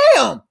I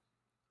am.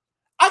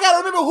 I got to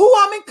remember who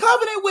I'm in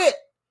covenant with.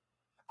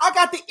 I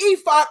got the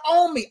ephod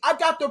on me. I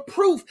got the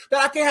proof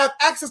that I can have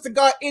access to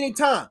God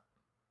anytime.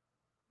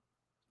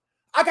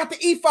 I got the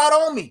ephod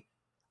on me.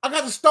 I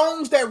got the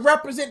stones that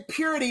represent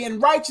purity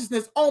and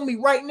righteousness on me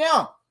right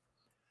now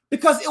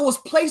because it was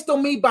placed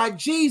on me by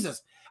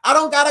Jesus. I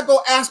don't got to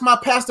go ask my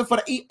pastor for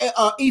the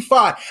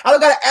ephod. I don't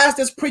got to ask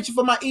this preacher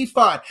for my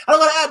ephod.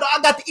 I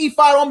got the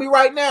ephod on me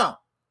right now.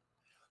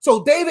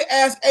 So David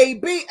asked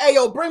AB, hey,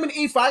 yo, bring me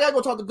the ephod. I got to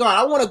go talk to God.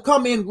 I want to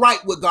come in right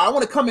with God. I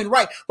want to come in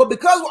right. But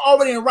because we're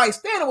already in right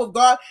standing with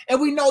God and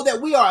we know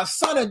that we are a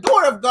son and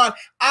daughter of God,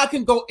 I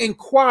can go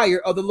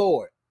inquire of the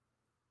Lord.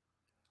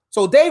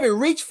 So David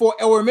reached for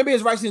or remember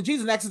his righteousness in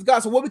Jesus and access to God.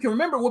 So what we can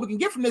remember, what we can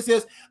get from this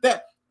is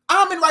that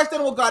I'm in right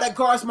standing with God that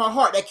guards my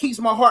heart, that keeps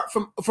my heart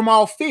from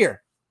all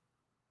fear.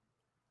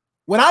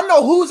 When I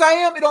know whose I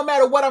am, it don't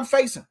matter what I'm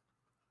facing.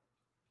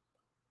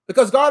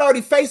 Because God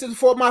already faced it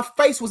before my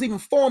face was even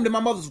formed in my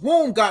mother's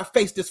womb. God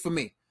faced this for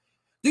me.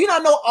 Do you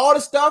not know all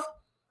the stuff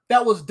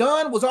that was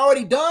done was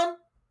already done?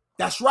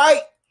 That's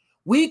right.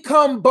 We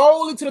come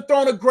boldly to the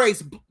throne of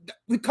grace.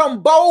 We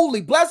come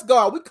boldly. Bless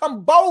God. We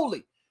come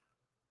boldly.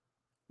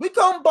 We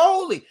come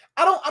boldly.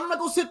 I'm not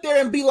going to sit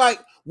there and be like,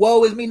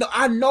 woe is me. No,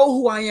 I know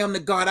who I am to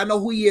God. I know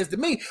who he is to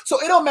me.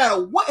 So it don't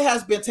matter what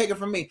has been taken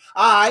from me.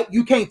 All right,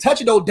 you can't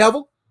touch it, old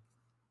devil.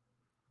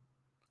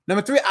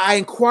 Number three, I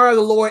inquire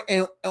the Lord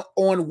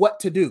on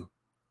what to do.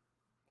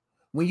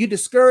 When you're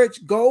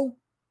discouraged, go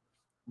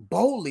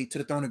boldly to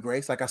the throne of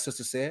grace, like our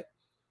sister said,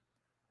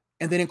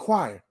 and then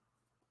inquire.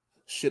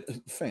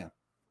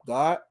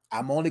 God,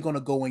 I'm only going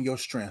to go in your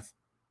strength.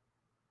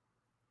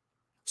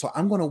 So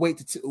I'm going to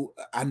wait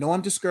I know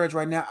I'm discouraged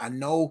right now. I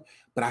know,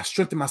 but I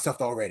strengthened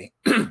myself already.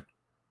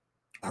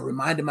 I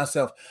reminded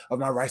myself of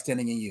my right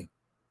standing in you.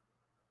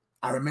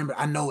 I remember,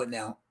 I know it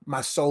now.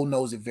 My soul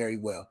knows it very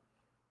well.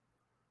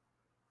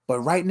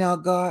 But right now,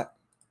 God,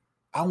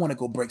 I want to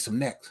go break some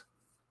necks.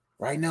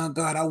 Right now,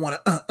 God, I want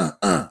to,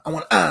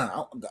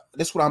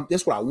 that's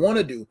what I want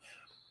to do.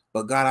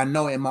 But God, I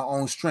know in my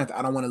own strength,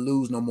 I don't want to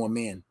lose no more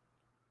men.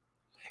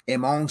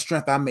 In my own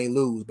strength, I may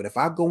lose. But if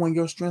I go in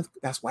your strength,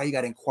 that's why you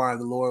got to inquire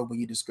the Lord when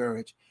you're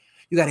discouraged.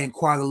 You got to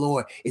inquire the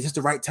Lord. Is this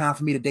the right time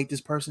for me to date this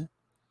person?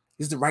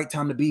 Is this the right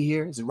time to be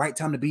here? Is it the right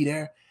time to be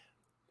there?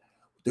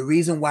 The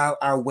reason why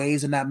our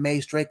ways are not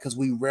made straight because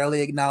we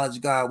rarely acknowledge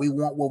God. We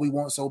want what we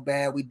want so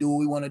bad. We do what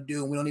we want to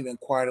do, and we don't even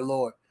inquire the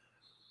Lord.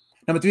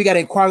 Number three, you got to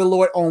inquire the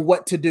Lord on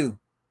what to do.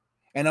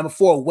 And number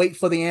four, wait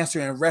for the answer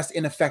and rest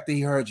in the fact that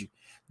he heard you.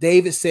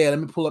 David said, let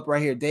me pull up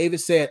right here. David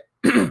said,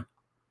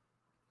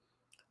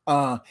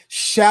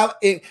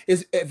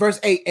 verse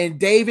 8, and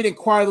David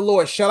inquired the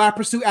Lord, shall I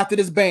pursue after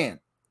this band?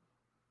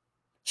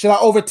 Shall I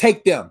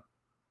overtake them?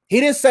 He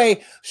didn't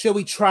say, shall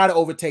we try to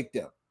overtake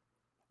them?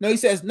 No, he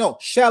says, no,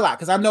 shall I?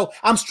 Because I know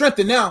I'm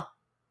strengthened now.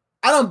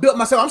 I done built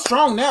myself. I'm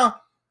strong now.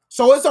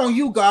 So it's on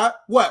you, God.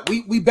 What?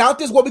 We about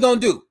this? What we going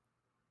to do?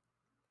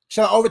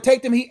 Shall I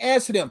overtake them? He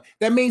answered him.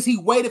 That means he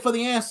waited for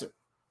the answer.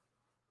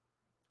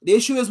 The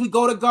issue is we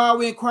go to God,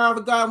 we inquire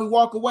of God, and we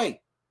walk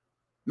away.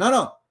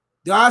 No.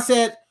 God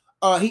said,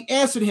 he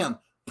answered him,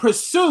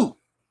 pursue.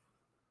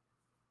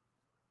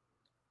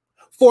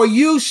 For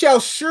you shall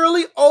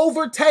surely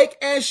overtake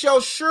and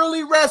shall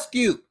surely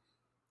rescue.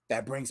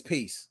 That brings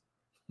peace.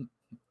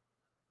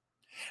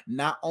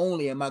 Not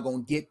only am I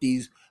going to get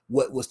these,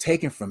 what was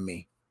taken from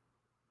me,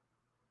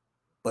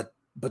 but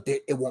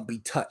it won't be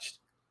touched.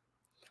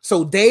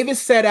 So David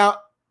set out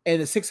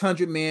and the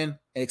 600 men,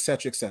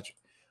 etc., etc.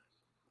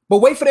 But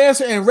wait for the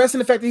answer and rest in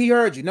the fact that he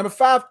heard you. Number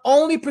five,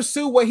 only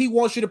pursue what he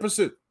wants you to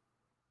pursue.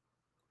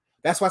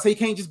 That's why I say you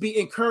can't just be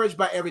encouraged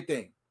by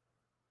everything.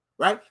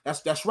 Right?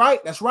 That's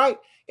right. That's right.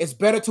 It's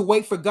better to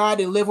wait for God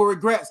than live with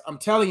regrets. I'm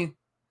telling you,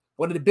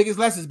 one of the biggest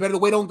lessons, better to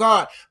wait on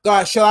God.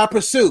 God, shall I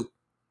pursue?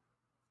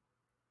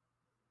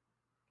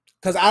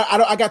 Because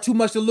I got too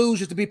much to lose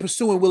just to be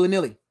pursuing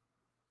willy-nilly.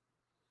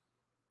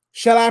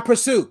 Shall I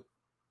pursue?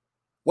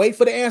 Wait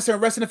for the answer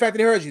and rest in the fact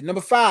that he heard you.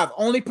 Number five,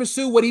 only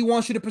pursue what he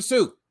wants you to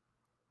pursue.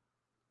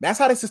 That's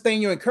how to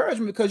sustain your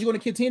encouragement, because you're going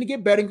to continue to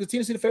get better and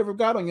continue to see the favor of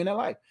God on you in that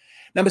life.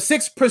 Number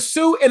six,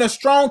 pursue in a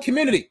strong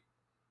community.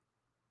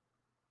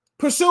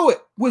 Pursue it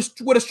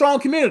with a strong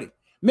community.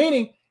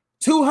 Meaning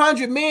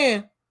 200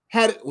 men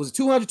was it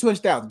 200,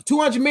 200,000?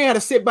 200 men had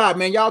to sit by,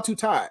 man. Y'all too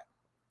tired.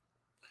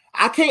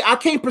 I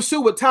can't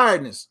pursue with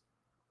tiredness.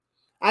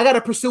 I got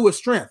to pursue with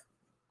strength.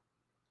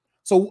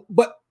 So,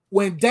 but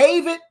when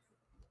David,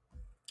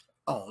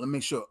 let me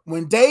make sure.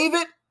 When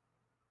David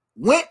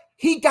went,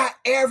 he got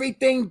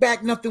everything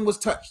back. Nothing was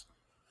touched.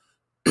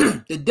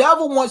 The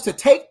devil wants to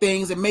take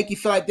things and make you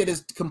feel like that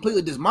is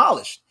completely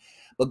demolished.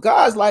 But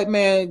God's like,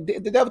 man,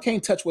 the devil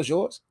can't touch what's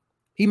yours.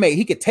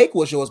 He could take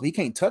what's yours, but he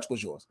can't touch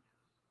what's yours.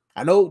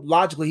 I know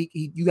logically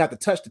you have to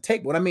touch to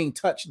take, but what I mean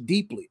touch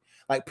deeply,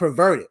 like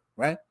pervert it,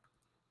 right?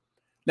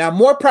 Now,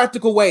 more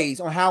practical ways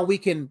on how we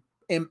can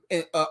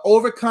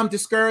overcome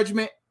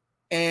discouragement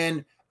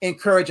and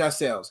encourage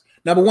ourselves.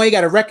 Number one, you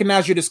got to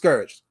recognize you're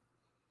discouraged.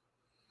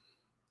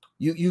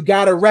 You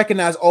got to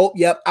recognize, oh,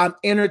 yep, I'm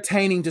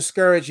entertaining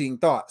discouraging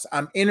thoughts.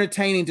 I'm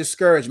entertaining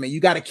discouragement.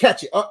 You got to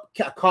catch it. Oh,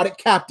 caught it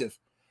captive.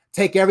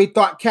 Take every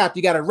thought captive.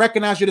 You got to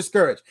recognize you're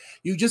discouraged.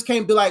 You just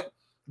can't be like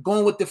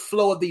going with the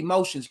flow of the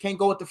emotions. You can't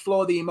go with the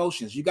flow of the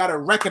emotions. You got to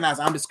recognize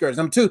I'm discouraged.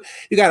 Number two,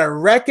 you got to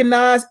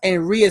recognize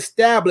and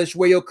reestablish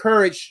where your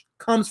courage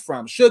comes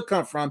from, should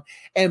come from,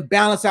 and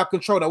balance out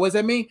control. Now, what does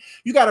that mean?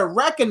 You got to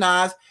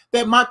recognize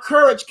that my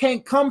courage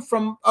can't come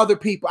from other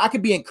people. I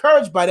could be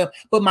encouraged by them,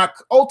 but my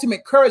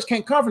ultimate courage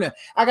can't come from them.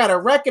 I got to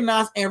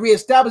recognize and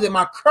reestablish that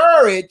my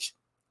courage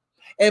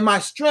and my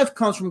strength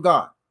comes from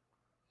God.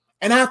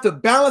 And I have to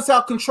balance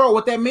out control.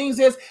 What that means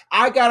is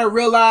I got to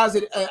realize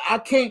that I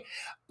can't.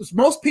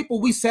 Most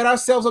people, we set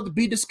ourselves up to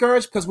be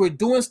discouraged because we're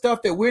doing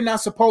stuff that we're not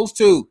supposed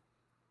to.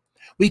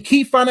 We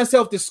keep finding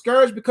ourselves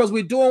discouraged because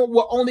we're doing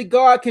what only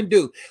God can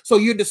do. So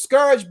you're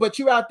discouraged, but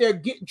you're out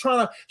there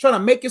trying to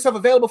make yourself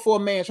available for a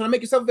man, trying to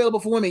make yourself available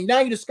for women. Now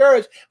you're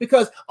discouraged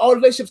because all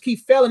relationships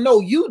keep failing.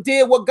 No, you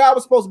did what God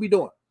was supposed to be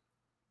doing.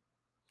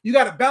 You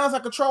got to balance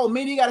out control.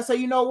 Meaning you got to say,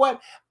 you know what?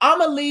 I'm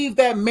going to leave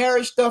that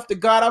marriage stuff to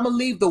God. I'm going to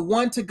leave the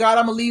one to God.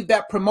 I'm going to leave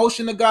that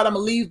promotion to God. I'm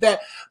going to leave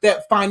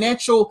that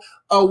financial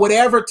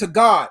whatever to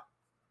God.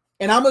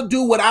 And I'm going to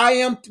do what I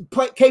am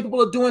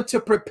capable of doing to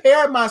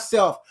prepare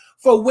myself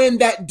for when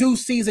that due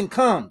season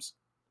comes.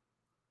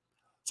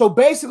 So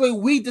basically,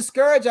 we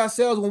discourage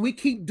ourselves when we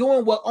keep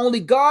doing what only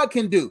God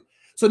can do.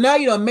 So now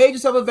you done made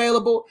yourself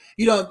available.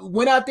 You done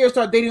went out there,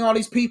 start dating all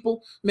these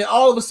people. I mean,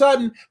 all of a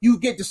sudden, you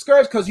get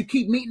discouraged because you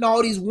keep meeting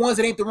all these ones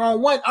that ain't the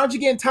wrong one. Aren't you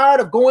getting tired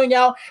of going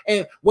out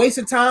and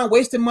wasting time,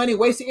 wasting money,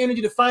 wasting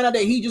energy to find out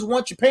that he just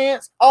wants your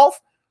pants off?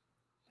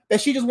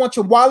 That she just wants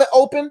your wallet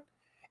open?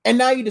 And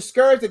now you're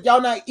discouraged that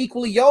y'all not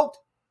equally yoked?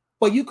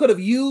 But you could have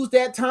used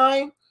that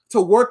time to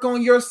work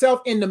on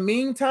yourself in the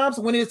meantime.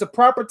 So when it is the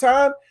proper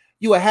time,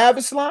 you will have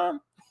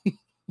Islam.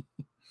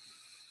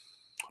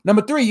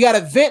 Number three, you got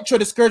to vent your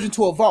discouragement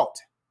to a vault.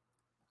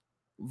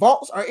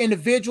 Vaults are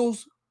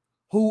individuals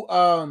who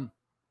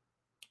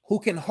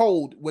can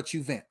hold what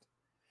you vent.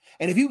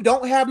 And if you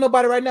don't have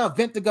nobody right now,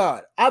 vent to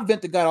God. I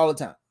vent to God all the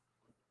time.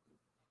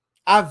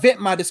 I vent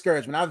my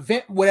discouragement. I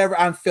vent whatever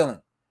I'm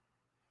feeling.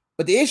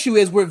 But the issue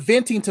is we're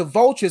venting to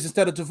vultures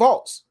instead of to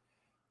vaults.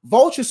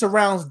 Vulture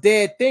surrounds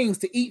dead things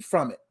to eat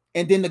from it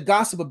and then to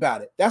gossip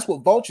about it. That's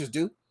what vultures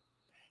do.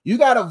 You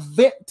got to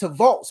vent to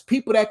vaults,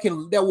 people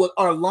that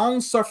are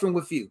long suffering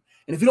with you.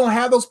 And if you don't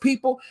have those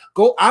people,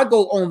 I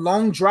go on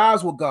long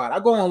drives with God. I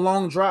go on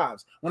long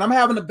drives. When I'm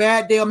having a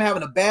bad day, I'm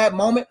having a bad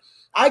moment,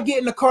 I get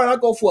in the car and I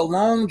go for a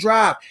long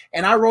drive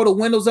and I roll the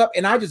windows up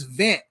and I just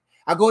vent.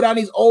 I go down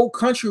these old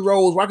country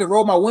roads where I can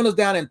roll my windows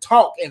down and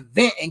talk and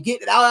vent and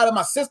get it out of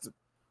my system.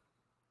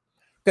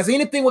 Because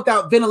anything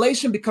without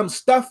ventilation becomes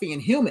stuffy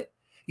and humid.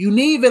 You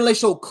need ventilation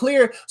so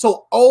clear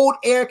so old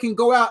air can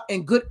go out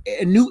and good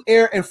and new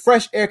air and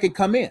fresh air can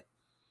come in.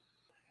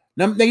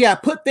 Now, yeah,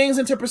 put things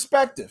into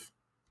perspective.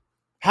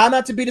 How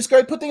not to be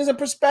discouraged? Put things in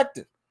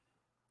perspective.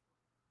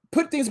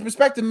 Put things in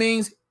perspective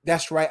means,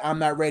 that's right, I'm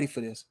not ready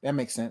for this. That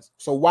makes sense.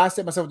 So why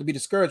set myself to be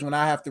discouraged when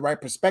I have the right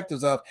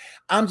perspectives of,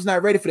 I'm just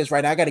not ready for this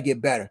right now. I got to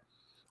get better.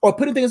 Or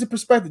putting things in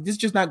perspective. This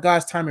is just not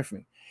God's timing for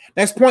me.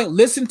 Next point,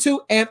 listen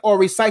to and or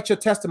recite your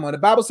testimony. The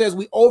Bible says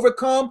we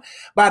overcome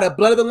by the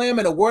blood of the Lamb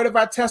and the word of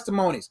our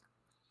testimonies.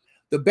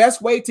 The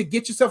best way to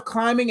get yourself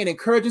climbing and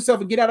encourage yourself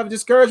and get out of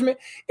discouragement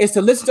is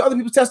to listen to other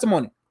people's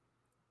testimony.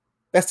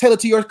 That's tailored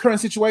to your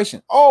current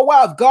situation. Oh,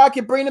 wow, if God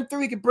can bring them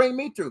through, he can bring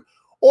me through.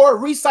 Or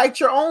recite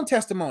your own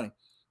testimony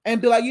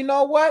and be like, you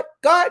know what?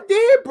 God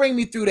did bring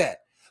me through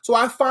that. So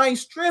I find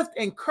strength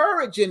and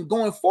courage in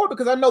going forward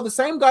because I know the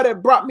same God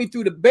that brought me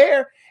through the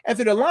bear and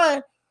through the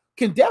lion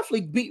can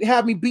definitely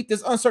have me beat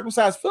this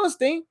uncircumcised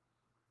Philistine.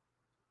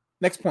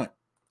 Next point,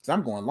 because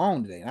I'm going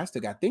long today and I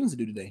still got things to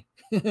do today.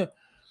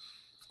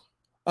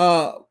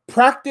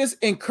 Practice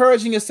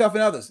encouraging yourself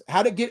and others.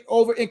 How to get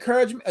over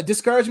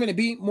discouragement and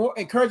be more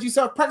encourage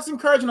yourself. Practice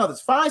encouraging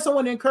others. Find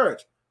someone to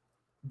encourage.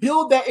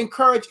 Build that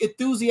encourage,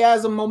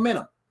 enthusiasm,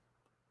 momentum.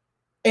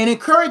 And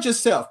encourage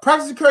yourself.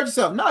 Practice encourage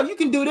yourself. No, you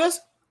can do this.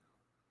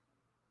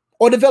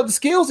 Or develop the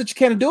skills that you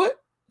can do it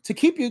to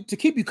keep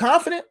you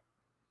confident.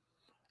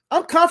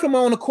 I'm confident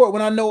on the court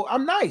when I know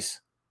I'm nice.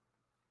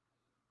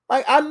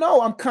 Like I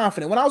know I'm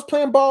confident. When I was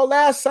playing ball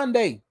last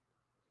Sunday,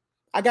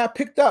 I got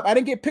picked up. I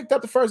didn't get picked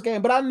up the first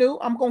game, but I knew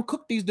I'm going to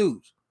cook these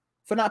dudes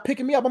for not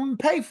picking me up. I'm going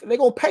to pay. They're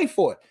going to pay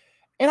for it.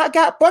 And I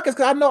got buckets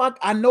because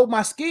I know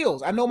my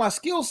skills. I know my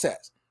skill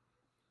sets.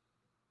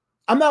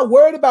 I'm not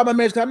worried about my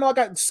marriage because I know I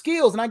got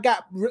skills and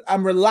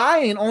I'm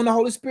relying on the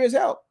Holy Spirit's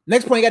help.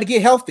 Next point, you got to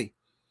get healthy.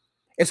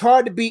 It's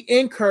hard to be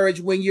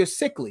encouraged when you're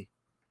sickly.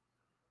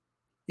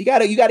 You got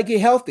to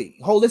get healthy,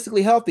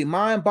 holistically healthy,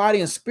 mind,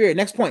 body, and spirit.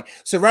 Next point,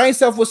 surround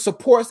yourself with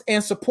supports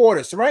and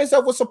supporters. Surround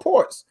yourself with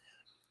supports.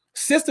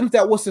 Systems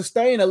that will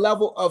sustain a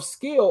level of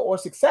skill or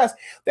success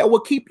that will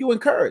keep you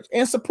encouraged,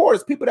 and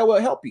supporters, people that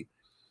will help you.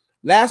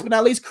 Last but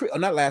not least,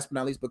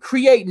 but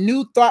create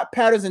new thought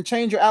patterns and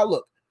change your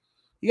outlook.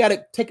 You got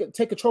to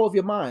take control of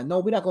your mind. No,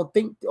 we're not going to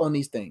think on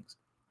these things.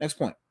 Next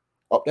point.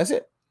 Oh, that's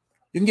it.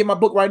 You can get my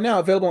book right now,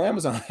 available on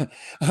Amazon.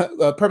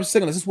 Purpose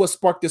Signal. This is what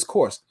sparked this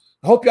course.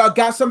 I hope y'all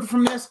got something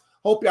from this.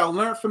 Hope y'all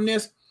learned from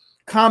this.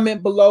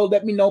 Comment below.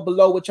 Let me know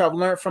below what y'all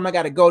learned from. I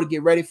got to go to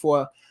get ready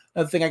for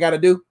another thing I got to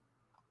do.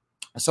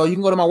 So you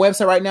can go to my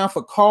website right now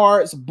for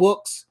cards,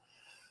 books,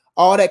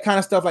 all that kind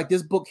of stuff, like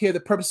this book here, The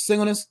Purpose of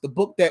Singleness, the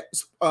book that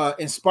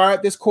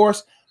inspired this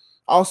course.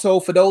 Also,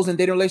 for those in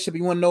dating relationship,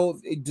 you want to know,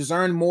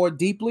 discern more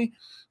deeply.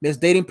 This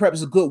Dating Prep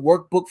is a good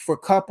workbook for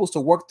couples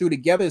to work through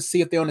together to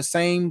see if they're on the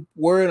same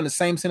word, on the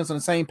same sentence, on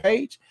the same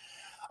page.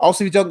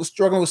 Also, if you're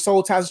struggling with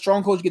soul ties and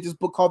strongholds, you get this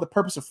book called The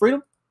Purpose of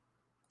Freedom.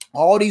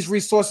 All these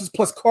resources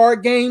plus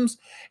card games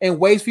and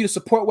ways for you to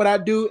support what I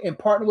do and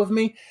partner with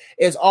me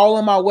is all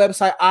on my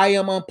website,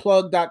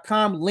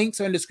 iamunplug.com. Links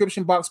are in the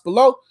description box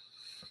below.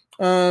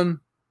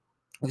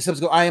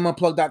 Except go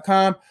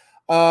iamunplug.com.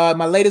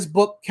 My latest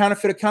book,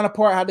 Counterfeit or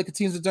Counterpart, How to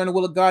Continue to Discern the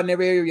Will of God in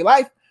Every Area of Your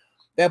Life.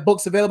 That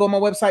book's available on my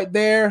website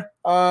there.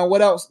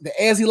 What else? The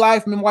Azzy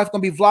Life. My wife's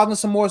going to be vlogging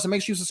some more, so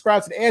make sure you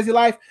subscribe to the Azzy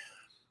Life.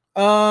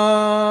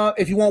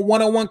 If you want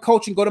one-on-one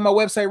coaching, go to my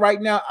website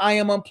right now,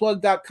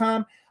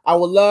 iamunplug.com. I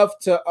would love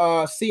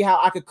to see how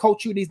I could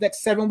coach you these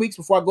next 7 weeks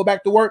before I go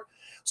back to work.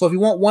 So if you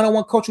want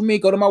one-on-one coaching with me,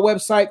 go to my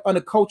website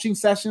under coaching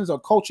sessions or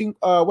coaching,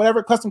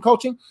 whatever, custom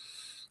coaching,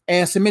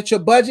 and submit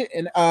your budget.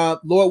 And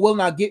Lord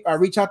willing, I'll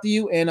reach out to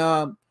you. And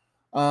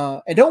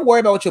don't worry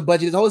about what your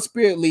budget is. The Holy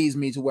Spirit leads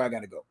me to where I got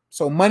to go.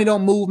 So money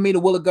don't move me.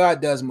 The will of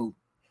God does move.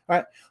 All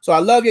right. So I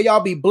love you. Y'all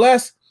be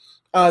blessed.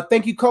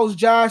 Thank you, Coach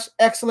Josh.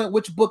 Excellent.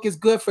 Which book is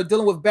good for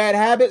dealing with bad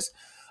habits?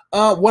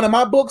 One of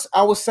my books,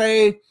 I would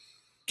say,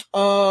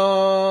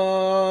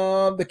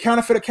 The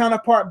Counterfeit or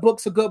Counterpart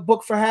book's a good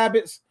book for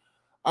habits.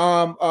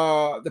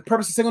 The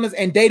Purpose of Singleness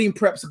and Dating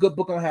Prep's a good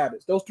book on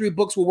habits. Those 3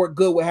 books will work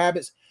good with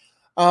habits.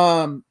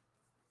 I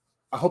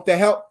hope that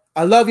helped.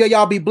 I love y'all.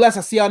 Y'all be blessed.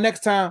 I'll see y'all next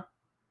time.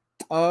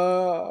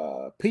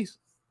 Peace.